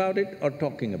 "Thinking about it or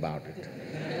talking about it?"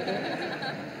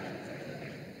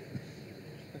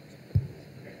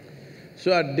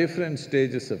 So at different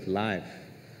stages of life,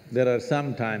 there are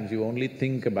some times you only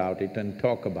think about it and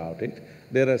talk about it,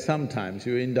 there are some times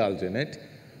you indulge in it.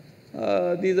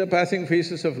 These are passing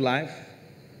phases of life.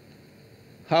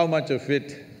 How much of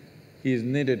it is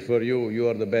needed for you, you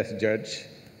are the best judge.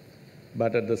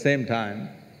 But at the same time,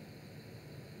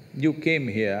 you came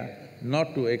here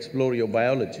not to explore your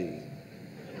biology.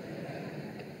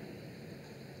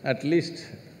 At least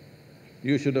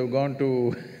you should have gone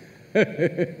to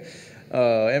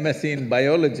MSc in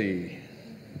biology.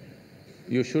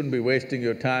 You shouldn't be wasting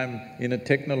your time in a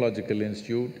technological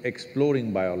institute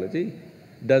exploring biology.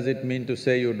 Does it mean to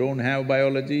say you don't have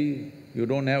biology, you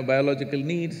don't have biological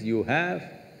needs? You have,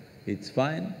 it's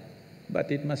fine,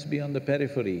 but it must be on the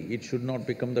periphery. It should not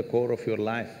become the core of your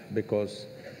life because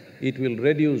it will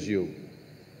reduce you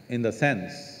in the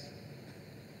sense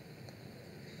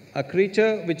a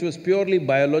creature which was purely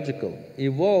biological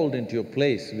evolved into a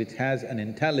place which has an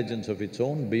intelligence of its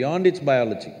own beyond its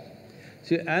biology.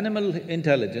 See, animal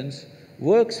intelligence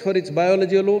works for its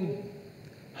biology alone.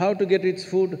 How to get its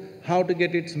food, how to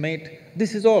get its mate,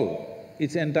 this is all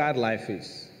its entire life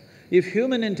is. If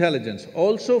human intelligence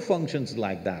also functions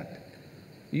like that,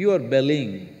 you are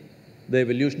bellying the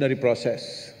evolutionary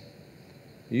process.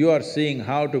 You are seeing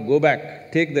how to go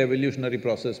back, take the evolutionary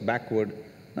process backward,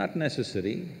 not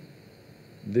necessary.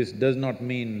 This does not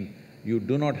mean you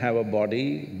do not have a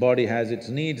body, body has its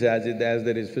needs, as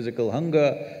there is physical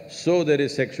hunger, so there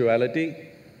is sexuality.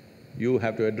 You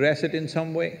have to address it in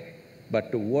some way,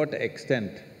 but to what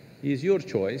extent is your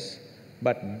choice,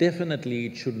 but definitely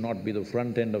it should not be the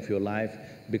front end of your life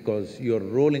because you're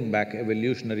rolling back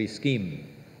evolutionary scheme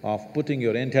of putting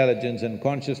your intelligence and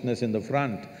consciousness in the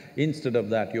front. Instead of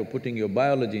that, you're putting your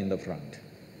biology in the front.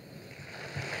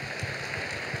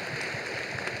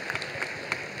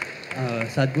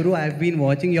 Sadhguru, I've been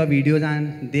watching your videos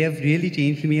and they have really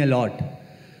changed me a lot.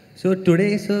 So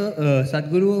today, sir,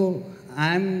 Sadhguru,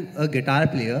 I'm a guitar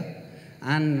player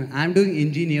and I'm doing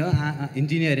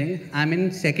engineering. I'm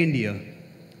in second year.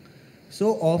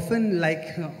 So often,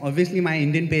 like, obviously my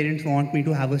Indian parents want me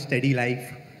to have a steady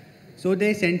life. So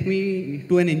they sent me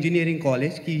to an engineering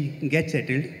college, ki get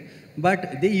settled,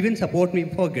 but they even support me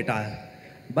for guitar.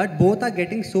 But both are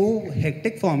getting so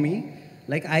hectic for me,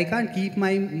 like I can't keep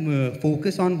my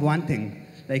focus on one thing.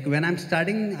 Like when I'm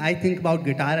studying, I think about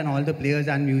guitar and all the players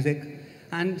and music.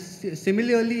 And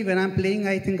similarly, when I'm playing,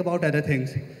 I think about other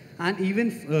things. And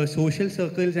even social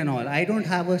circles and all. I don't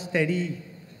have a steady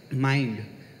mind.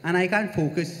 And I can't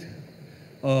focus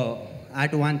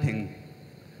at one thing.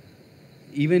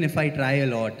 Even if I try a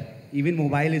lot. Even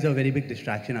mobile is a very big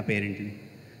distraction, apparently.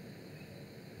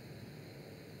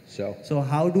 So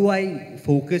how do I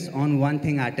focus on one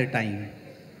thing at a time?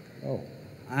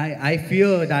 I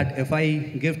fear that if I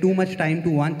give too much time to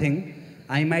one thing,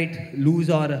 I might lose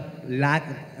or lack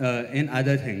in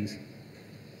other things.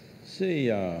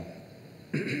 See,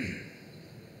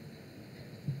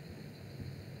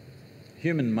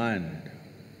 human mind…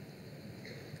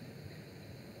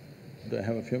 Do I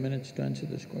have a few minutes to answer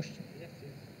this question? Yes.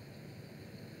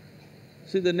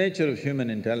 See, the nature of human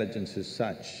intelligence is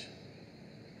such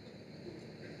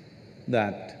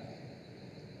that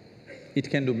it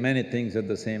can do many things at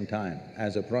the same time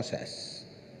as a process.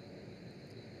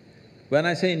 When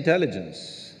I say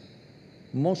intelligence,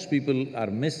 most people are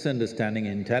misunderstanding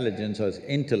intelligence as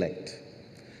intellect.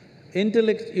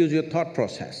 Intellect is your thought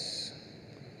process.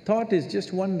 Thought is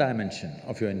just one dimension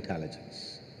of your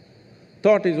intelligence.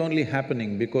 Thought is only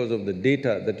happening because of the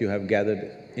data that you have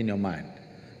gathered in your mind.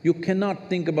 You cannot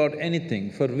think about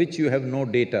anything for which you have no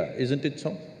data, isn't it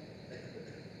so?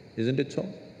 Isn't it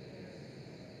so?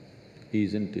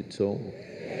 Isn't it so?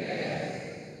 Yes.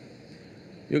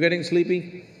 You're getting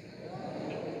sleepy?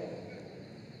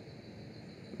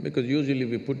 Because usually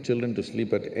we put children to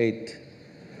sleep at 8.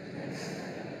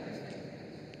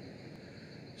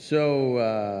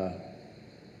 So,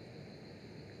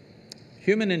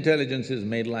 human intelligence is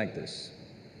made like this.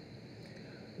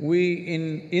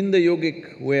 In the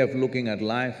yogic way of looking at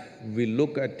life, we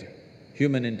look at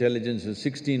human intelligence as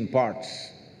 16 parts.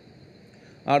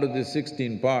 Out of these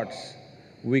 16 parts,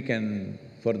 we can,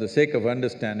 for the sake of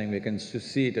understanding, we can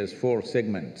see it as 4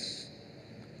 segments.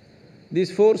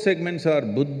 These 4 segments are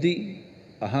buddhi,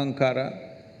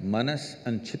 ahankara, manas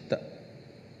and chitta.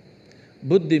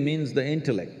 Buddhi means the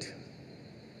intellect.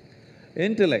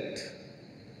 Intellect,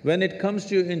 when it comes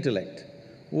to your intellect,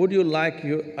 would you like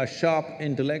a sharp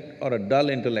intellect or a dull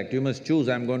intellect? You must choose,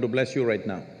 I'm going to bless you right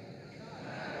now.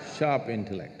 Sharp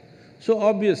intellect. So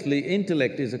obviously,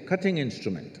 intellect is a cutting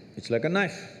instrument. It's like a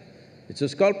knife, it's a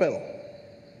scalpel.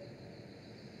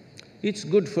 It's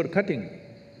good for cutting.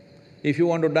 If you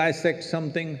want to dissect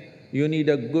something, you need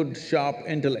a good, sharp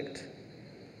intellect.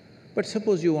 But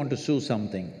suppose you want to sew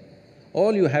something,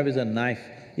 all you have is a knife.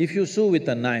 If you sew with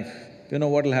a knife, you know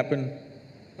what'll happen?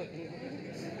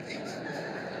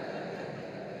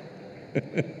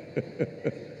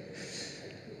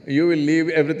 You will leave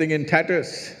everything in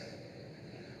tatters.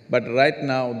 But right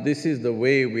now, this is the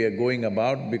way we are going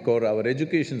about because our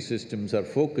education systems are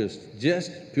focused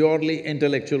just purely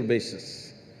intellectual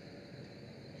basis.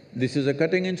 This is a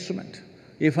cutting instrument.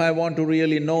 If I want to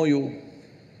really know you,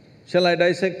 shall I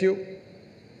dissect you?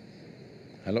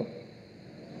 Hello?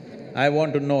 I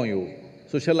want to know you,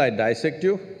 so shall I dissect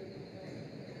you?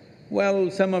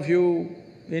 Well, some of you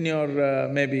in your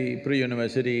maybe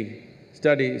pre-university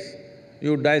studies,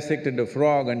 you dissected a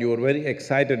frog and you were very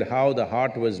excited how the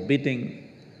heart was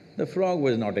beating. The frog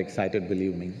was not excited,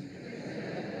 believe me.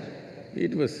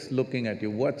 It was looking at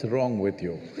you, what's wrong with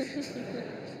you?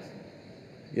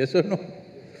 Yes or no?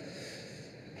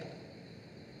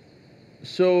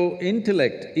 So,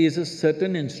 intellect is a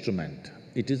certain instrument.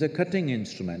 It is a cutting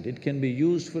instrument. It can be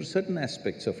used for certain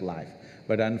aspects of life.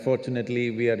 But unfortunately,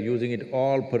 we are using it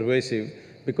all pervasive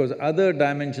because other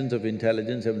dimensions of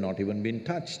intelligence have not even been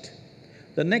touched.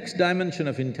 The next dimension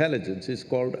of intelligence is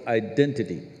called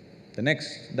identity. The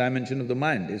next dimension of the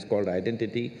mind is called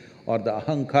identity or the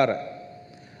ahankara.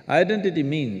 Identity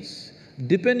means,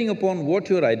 depending upon what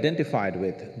you're identified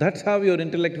with, that's how your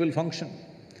intellect will function.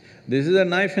 This is a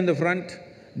knife in the front,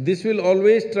 this will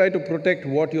always try to protect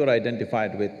what you're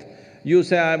identified with. You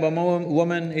say, I'm a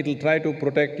woman, it'll try to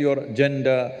protect your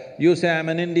gender. You say, I'm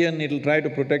an Indian, it'll try to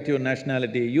protect your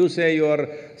nationality. You say you're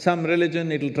some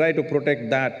religion, it'll try to protect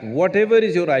that. Whatever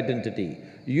is your identity,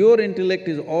 your intellect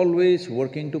is always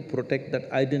working to protect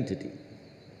that identity.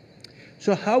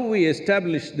 So how we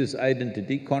establish this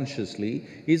identity consciously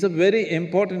is a very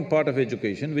important part of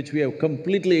education which we have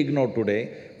completely ignored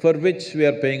today, for which we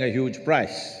are paying a huge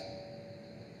price.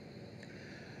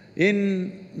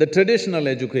 In the traditional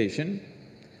education,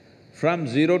 from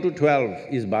 0 to 12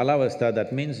 is balavastha,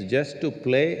 that means just to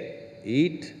play,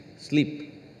 eat,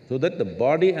 sleep. So that the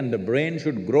body and the brain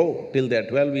should grow till they're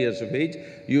 12 years of age,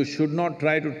 you should not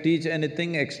try to teach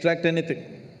anything, extract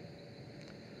anything.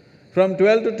 From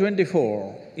 12 to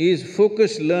 24 is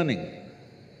focused learning.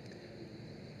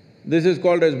 This is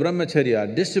called as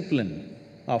brahmacharya, discipline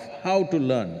of how to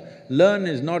learn. Learn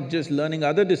is not just learning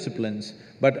other disciplines,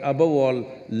 but above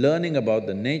all, learning about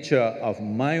the nature of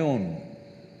my own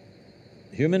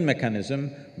human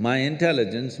mechanism, my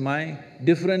intelligence, my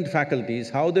different faculties,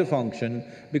 how they function,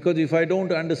 because if I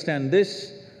don't understand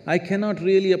this, I cannot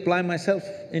really apply myself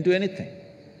into anything.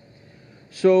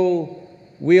 So,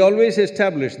 we always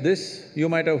establish this, you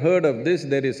might have heard of this,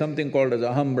 there is something called as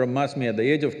aham brahmasmi at the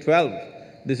age of 12.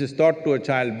 This is taught to a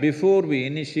child before we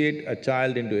initiate a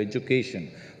child into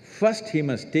education. First, he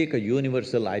must take a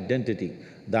universal identity,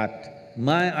 that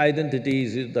my identity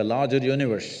is the larger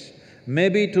universe.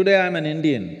 Maybe today I'm an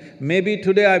Indian, maybe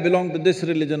today I belong to this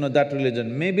religion or that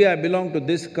religion, maybe I belong to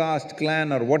this caste,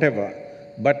 clan or whatever,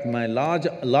 but my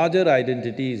larger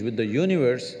identity is with the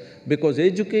universe because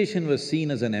education was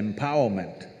seen as an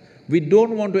empowerment. We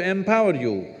don't want to empower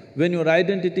you when your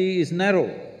identity is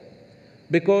narrow,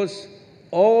 because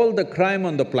all the crime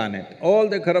on the planet, all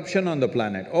the corruption on the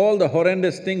planet, all the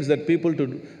horrendous things that people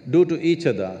do to each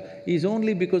other is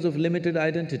only because of limited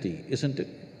identity, isn't it?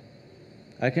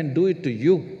 I can do it to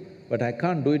you, but I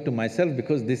can't do it to myself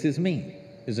because this is me,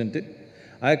 isn't it?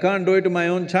 I can't do it to my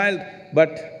own child,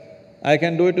 but I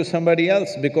can do it to somebody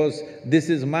else because this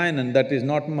is mine and that is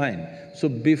not mine. So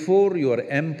before you are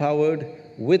empowered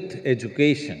with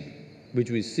education,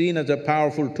 which is seen as a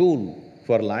powerful tool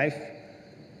for life,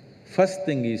 first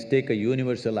thing is take a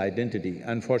universal identity.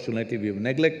 Unfortunately, we've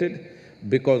neglected.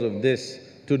 Because of this,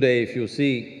 today if you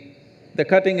see, the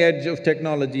cutting edge of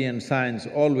technology and science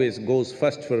always goes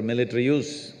first for military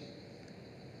use.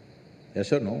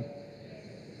 Yes or no?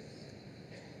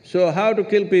 So how to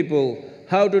kill people,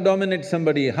 how to dominate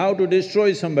somebody, how to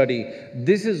destroy somebody,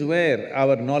 this is where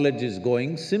our knowledge is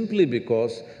going simply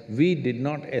because we did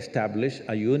not establish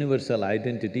a universal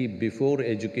identity before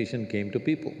education came to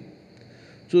people.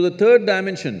 So the third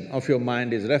dimension of your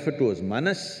mind is referred to as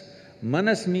manas.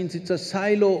 Manas means it's a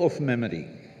silo of memory.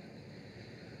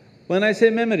 When I say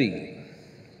memory,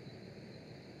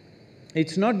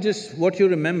 it's not just what you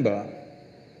remember,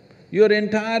 your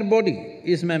entire body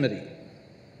is memory.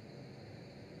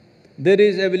 There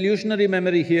is evolutionary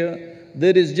memory here,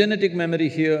 there is genetic memory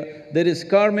here, there is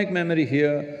karmic memory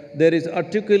here, there is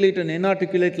articulate and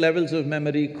inarticulate levels of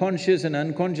memory, conscious and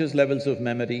unconscious levels of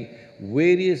memory,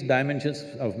 various dimensions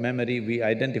of memory. We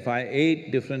identify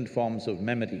 8 different forms of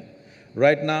memory.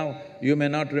 Right now, you may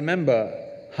not remember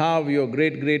how your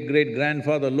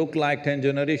great-great-great-grandfather looked like 10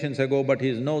 generations ago, but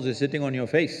his nose is sitting on your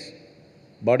face.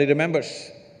 Body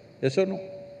remembers, yes or no?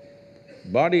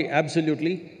 Body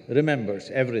absolutely remembers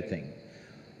everything.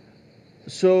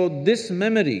 So this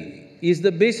memory is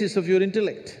the basis of your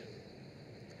intellect.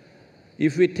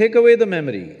 If we take away the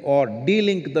memory or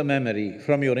de-link the memory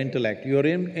from your intellect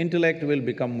will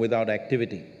become without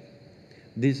activity.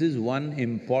 This is one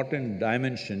important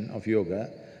dimension of yoga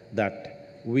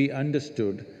that we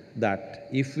understood, that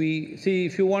if we… See,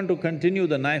 if you want to continue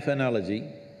the knife analogy,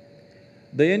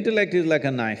 the intellect is like a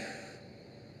knife.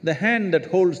 The hand that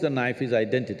holds the knife is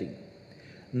identity.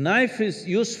 Knife is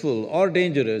useful or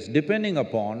dangerous depending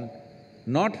upon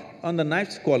not on the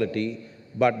knife's quality,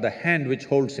 but the hand which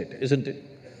holds it, isn't it?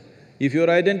 If you're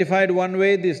identified one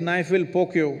way, this knife will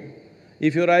poke you.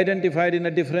 If you're identified in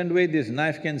a different way, this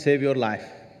knife can save your life.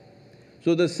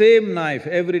 So the same knife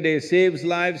every day saves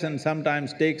lives and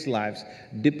sometimes takes lives,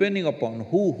 depending upon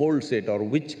who holds it or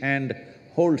which hand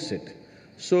holds it.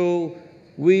 So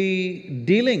we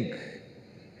de-link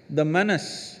the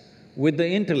manas with the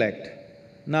intellect.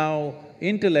 Now,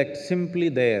 intellect simply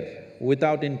there,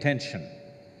 without intention.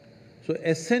 So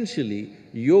essentially,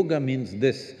 yoga means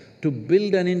this, to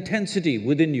build an intensity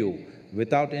within you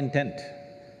without intent.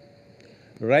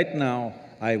 Right now,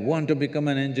 I want to become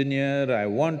an engineer, I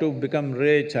want to become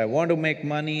rich, I want to make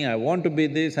money, I want to be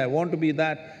this, I want to be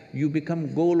that, you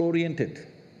become goal-oriented.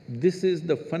 This is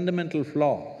the fundamental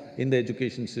flaw in the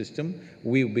education system,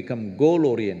 we become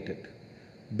goal-oriented.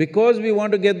 Because we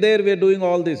want to get there, we are doing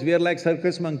all this, we are like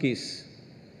circus monkeys.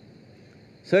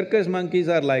 Circus monkeys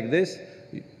are like this,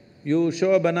 you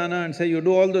show a banana and say, you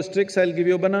do all those tricks, I'll give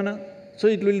you a banana. So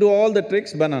it will do all the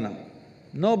tricks, banana.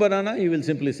 No banana, you will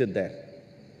simply sit there.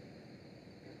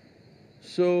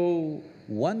 So,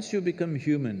 once you become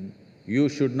human, you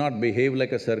should not behave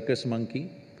like a circus monkey.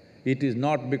 It is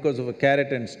not because of a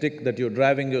carrot and stick that you're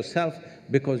driving yourself,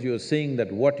 because you're seeing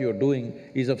that what you're doing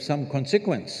is of some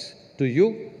consequence to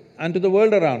you and to the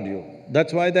world around you.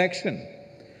 That's why the action.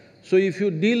 So if you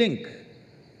de-link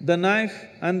the knife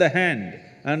and the hand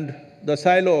and the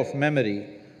silo of memory,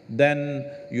 then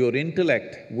your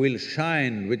intellect will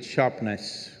shine with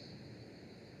sharpness.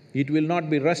 It will not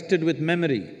be rusted with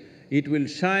memory, it will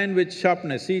shine with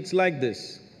sharpness. See, it's like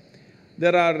this.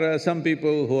 There are some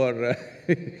people who are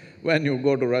when you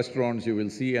go to restaurants, you will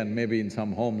see, and maybe in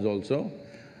some homes also,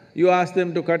 you ask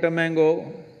them to cut a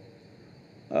mango,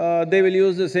 they will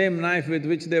use the same knife with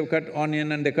which they've cut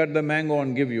onion and they cut the mango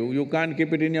and give you. You can't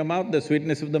keep it in your mouth, the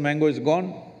sweetness of the mango is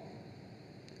gone.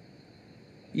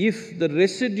 If the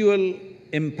residual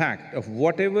impact of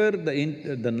whatever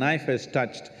the knife has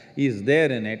touched is there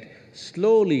in it,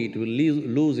 slowly it will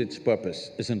lose its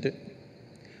purpose, isn't it?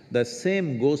 The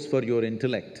same goes for your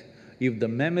intellect. If the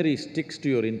memory sticks to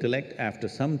your intellect, after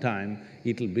some time,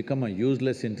 it'll become a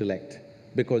useless intellect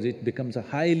because it becomes a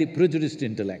highly prejudiced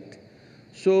intellect.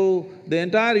 So, the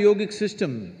entire yogic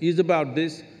system is about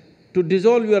this, to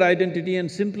dissolve your identity and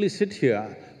simply sit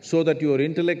here so that your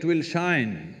intellect will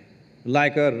shine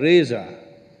like a razor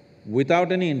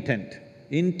without any intent.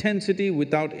 Intensity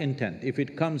without intent, if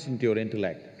it comes into your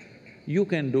intellect, you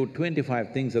can do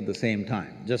 25 things at the same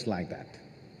time, just like that,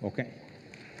 okay?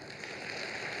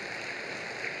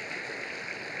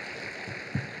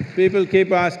 People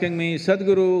keep asking me,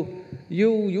 Sadhguru,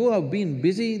 you have been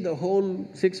busy the whole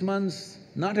 6 months,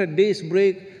 not a day's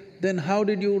break, then how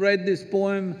did you write this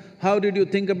poem? How did you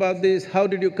think about this? How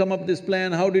did you come up this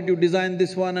plan? How did you design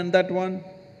this one and that one?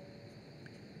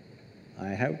 I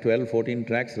have 12, 14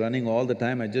 tracks running all the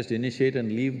time, I just initiate and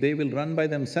leave, they will run by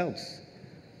themselves.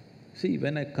 See,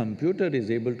 when a computer is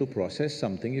able to process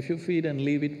something, if you feed and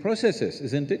leave, it processes,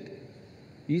 isn't it?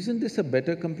 Isn't this a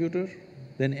better computer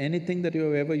than anything that you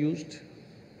have ever used?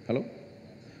 Hello?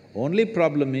 Only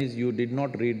problem is you did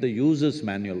not read the user's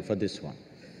manual for this one.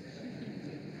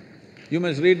 You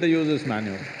must read the user's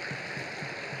manual.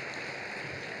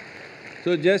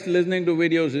 So just listening to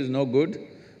videos is no good.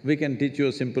 We can teach you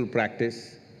a simple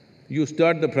practice. You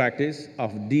start the practice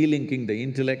of de-linking the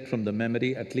intellect from the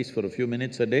memory at least for a few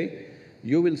minutes a day,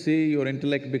 you will see your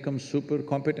intellect becomes super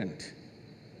competent.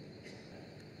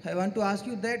 I want to ask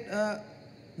you that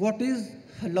what is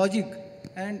logic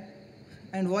and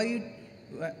why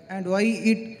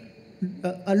it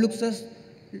looks as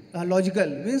logical?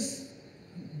 Means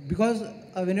because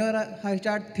whenever I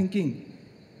start thinking,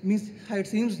 means it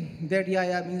seems that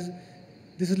means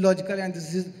this is logical and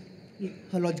this is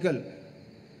logical.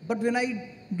 But when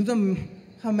I do the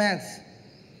maths,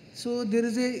 so there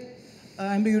is a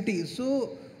ambiguity.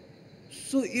 So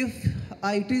if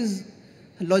it is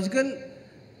logical,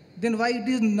 then why it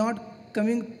is not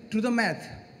coming through the math?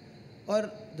 Or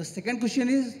the second question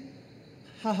is,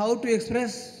 how to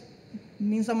express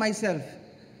means of myself.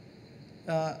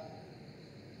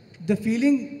 The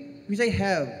feeling which I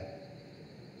have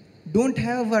don't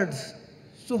have words.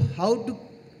 So how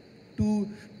to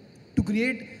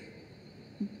create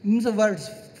means of words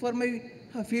for my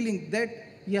feeling that,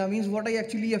 yeah, means what I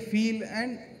actually feel,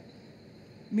 and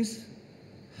means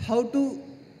how to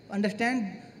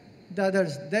understand the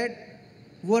others, that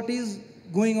what is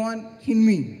going on in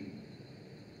me.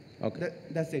 Okay.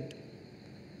 That's it.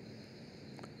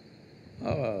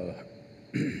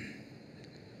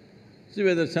 See,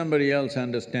 whether somebody else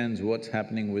understands what's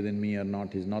happening within me or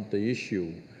not is not the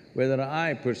issue. Whether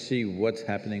I perceive what's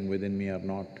happening within me or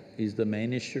not is the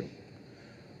main issue.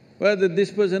 Whether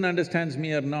this person understands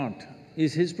me or not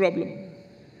is his problem.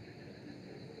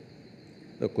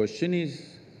 The question is,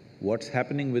 what's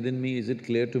happening within me, is it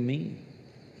clear to me?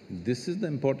 This is the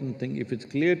important thing. If it's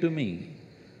clear to me,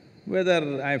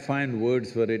 whether I find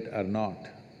words for it or not,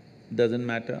 doesn't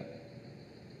matter.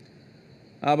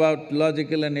 About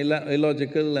logical and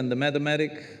illogical and the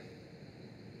mathematic,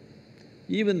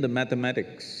 even the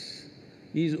mathematics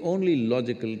is only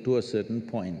logical to a certain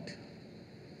point.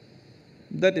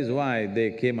 That is why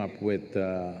they came up with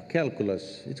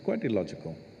calculus. It's quite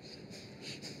illogical.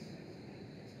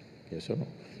 Yes or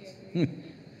no?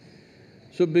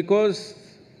 So because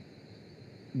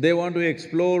they want to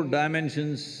explore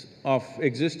dimensions of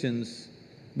existence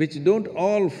which don't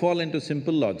all fall into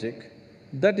simple logic,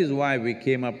 that is why we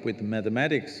came up with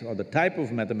mathematics, or the type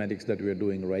of mathematics that we are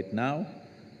doing right now,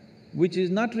 which is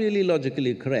not really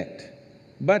logically correct,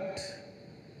 but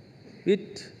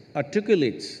it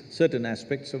articulates certain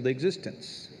aspects of the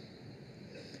existence.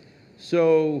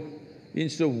 So,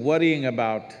 instead of worrying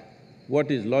about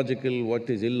what is logical, what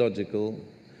is illogical,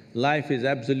 life is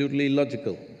absolutely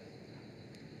illogical.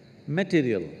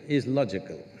 Material is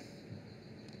logical.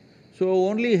 So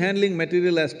only handling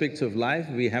material aspects of life,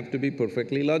 we have to be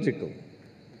perfectly logical.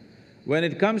 When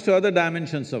it comes to other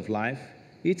dimensions of life,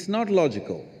 it's not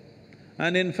logical.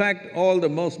 And in fact, all the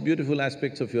most beautiful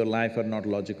aspects of your life are not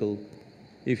logical.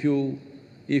 If you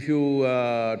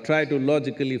try to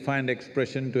logically find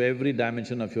expression to every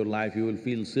dimension of your life, you will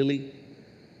feel silly.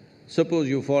 Suppose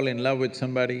you fall in love with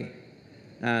somebody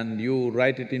and you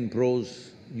write it in prose,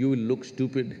 you will look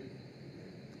stupid.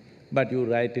 But you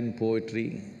write in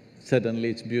poetry, suddenly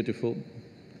it's beautiful,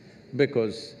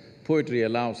 because poetry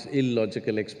allows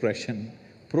illogical expression,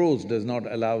 prose does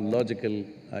not allow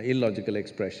illogical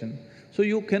expression. So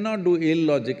you cannot do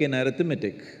illogic in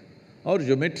arithmetic or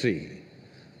geometry,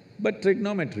 but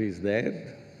trigonometry is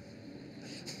there,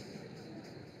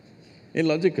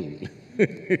 illogical.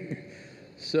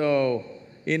 So,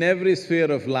 in every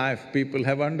sphere of life, people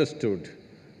have understood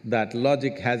that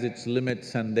logic has its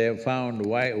limits, and they have found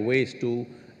ways to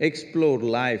explore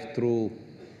life through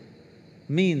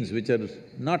means which are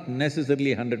not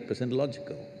necessarily 100%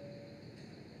 logical.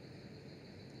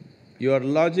 Your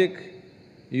logic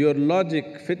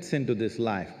fits into this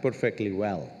life perfectly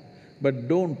well, but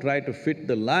don't try to fit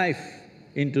the life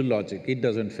into logic, it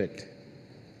doesn't fit.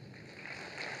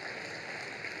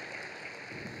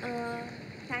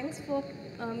 Thanks for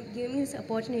giving me this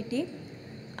opportunity.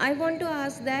 I want to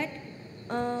ask that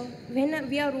when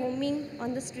we are roaming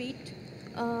on the street,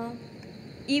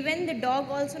 even the dog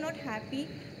also not happy,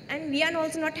 and we are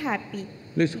also not happy.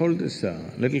 Please hold this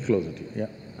little closer to you, yeah.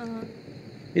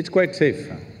 It's quite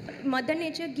safe. Mother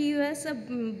Nature gives us a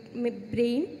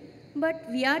brain, but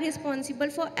we are responsible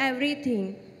for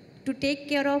everything, to take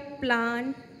care of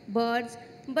plant, birds,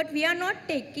 but we are not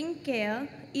taking care,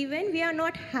 even we are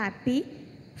not happy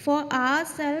for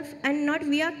ourselves, and not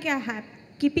we are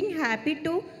keeping happy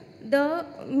to the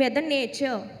Mother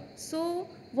Nature. So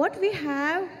what we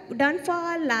have done for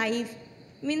our life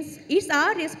means it's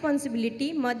our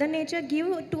responsibility. Mother Nature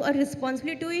give to a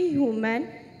responsibility to a human,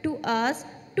 to us,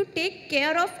 to take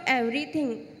care of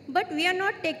everything, but we are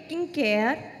not taking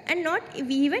care, and not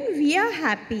even we are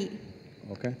happy.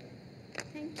 Okay.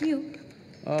 Thank you.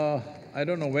 I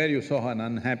don't know where you saw an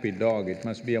unhappy dog, it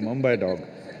must be a Mumbai dog.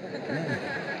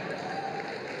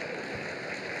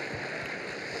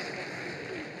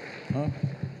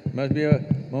 Must be a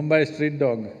Mumbai street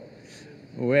dog,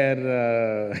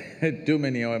 where too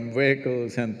many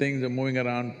vehicles and things are moving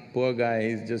around. Poor guy,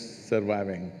 he's just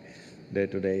surviving day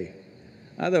to day.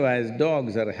 Otherwise,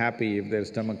 dogs are happy if their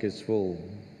stomach is full.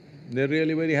 They're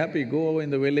really very happy. Go in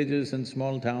the villages and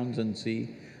small towns and see,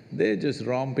 they're just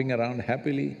romping around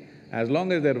happily. As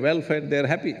long as they're well-fed, they're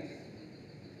happy.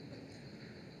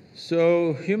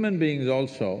 So, human beings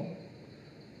also,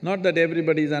 not that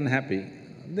everybody is unhappy,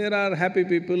 there are happy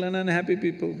people and unhappy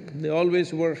people, they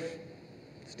always were,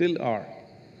 still are.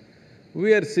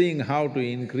 We are seeing how to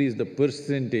increase the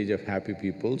percentage of happy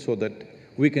people so that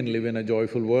we can live in a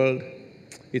joyful world.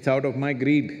 It's out of my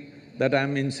greed that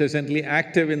I'm incessantly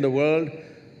active in the world,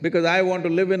 because I want to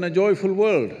live in a joyful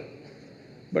world.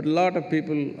 But a lot of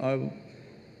people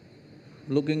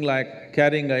looking like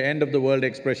carrying a end of the world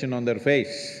expression on their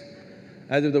face,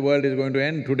 as if the world is going to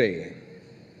end today.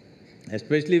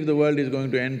 Especially if the world is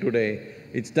going to end today,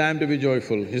 it's time to be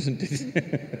joyful, isn't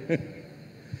it?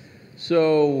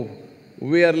 So,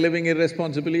 we are living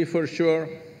irresponsibly for sure,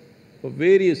 for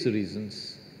various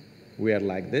reasons we are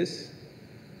like this.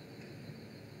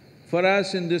 For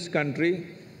us in this country,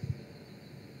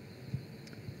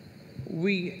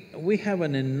 we have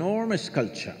an enormous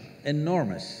culture,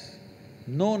 enormous.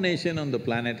 No nation on the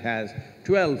planet has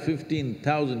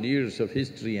 12,000–15,000 years of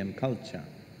history and culture.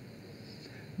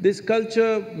 This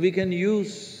culture we can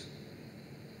use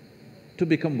to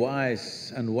become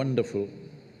wise and wonderful,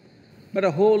 but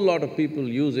a whole lot of people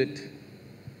use it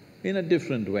in a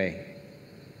different way.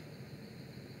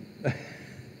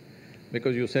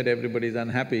 Because you said everybody's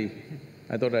unhappy,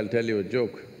 I thought I'll tell you a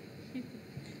joke.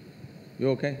 You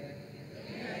okay?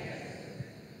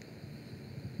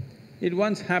 It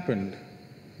once happened,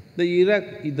 the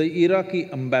Iraqi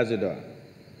ambassador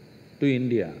to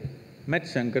India met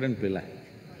Shankaran Pillai.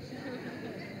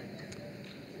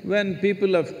 When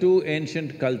people of two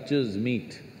ancient cultures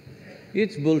meet,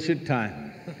 it's bullshit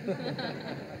time.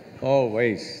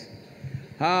 Always.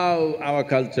 How our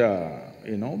culture,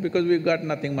 because we've got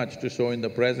nothing much to show in the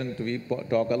present, we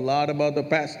talk a lot about the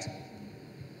past.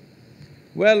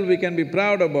 Well, we can be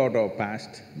proud about our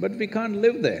past, but we can't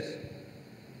live there.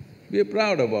 We are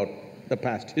proud about the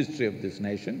past history of this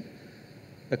nation,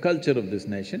 the culture of this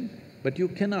nation, but you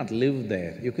cannot live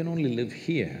there, you can only live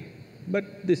here.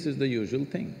 But this is the usual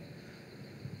thing.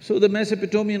 So the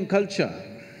Mesopotamian culture,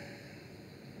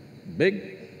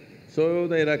 big. So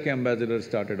the Iraqi ambassador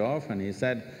started off and he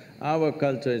said, our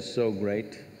culture is so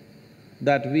great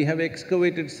that we have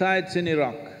excavated sites in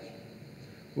Iraq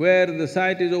where the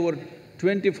site is over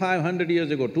 2,500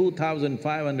 years ago,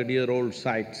 2,500-year-old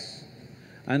sites,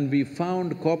 and we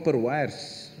found copper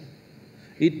wires.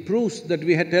 It proves that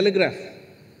we had telegraph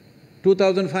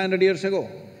 2,500 years ago.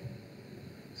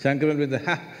 Shankaran will say,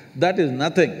 ha, that is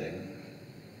nothing.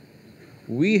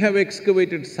 We have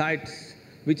excavated sites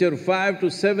which are 5,000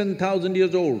 to 7,000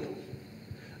 years old,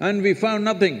 and we found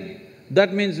nothing.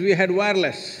 That means we had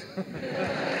wireless.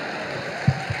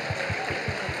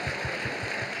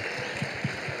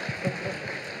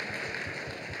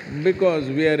 Because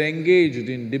we are engaged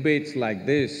in debates like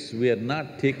this, we are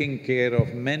not taking care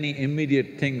of many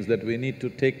immediate things that we need to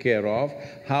take care of,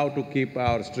 how to keep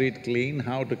our street clean,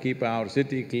 how to keep our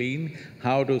city clean,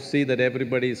 how to see that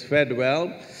everybody is fed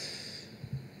well.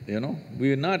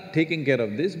 We are not taking care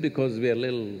of this because we are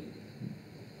little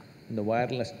in the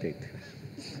wireless state.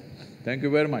 Thank you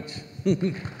very much.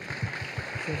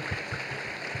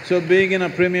 So being in a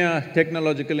premier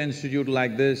technological institute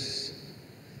like this,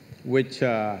 which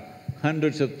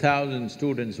hundreds of thousands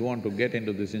students want to get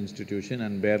into this institution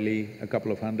and barely a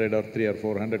couple of hundred or 300 or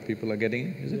 400 people are getting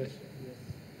in, is it? Yes.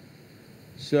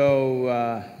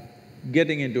 So,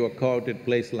 getting into a coveted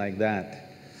place like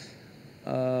that,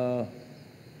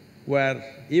 where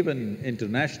even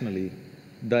internationally,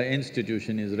 the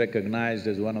institution is recognized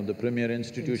as one of the premier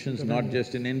institutions, not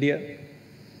just in India.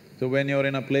 So when you're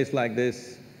in a place like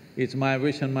this, it's my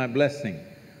wish and my blessing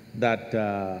that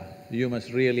you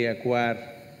must really acquire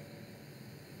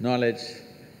knowledge,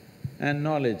 and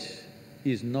knowledge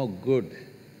is no good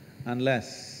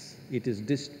unless it is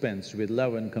dispensed with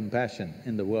love and compassion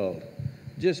in the world.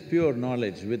 Just pure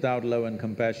knowledge without love and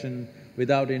compassion,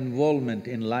 without involvement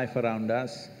in life around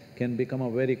us, can become a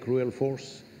very cruel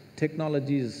force.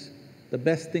 Technology is the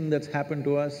best thing that's happened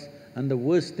to us and the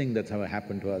worst thing that's ever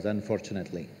happened to us,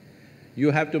 unfortunately.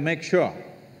 You have to make sure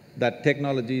that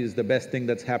technology is the best thing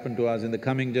that's happened to us in the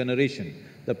coming generation.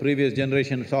 The previous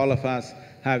generations, all of us,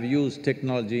 have used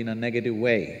technology in a negative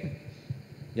way.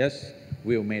 Yes,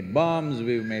 we've made bombs,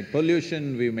 we've made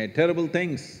pollution, we've made terrible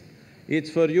things.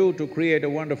 It's for you to create a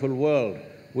wonderful world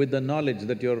with the knowledge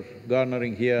that you're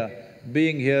garnering here.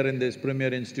 Being here in this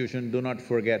premier institution, do not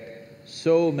forget,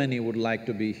 so many would like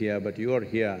to be here, but you are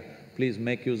here. Please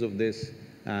make use of this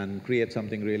and create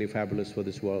something really fabulous for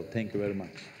this world. Thank you very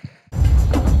much.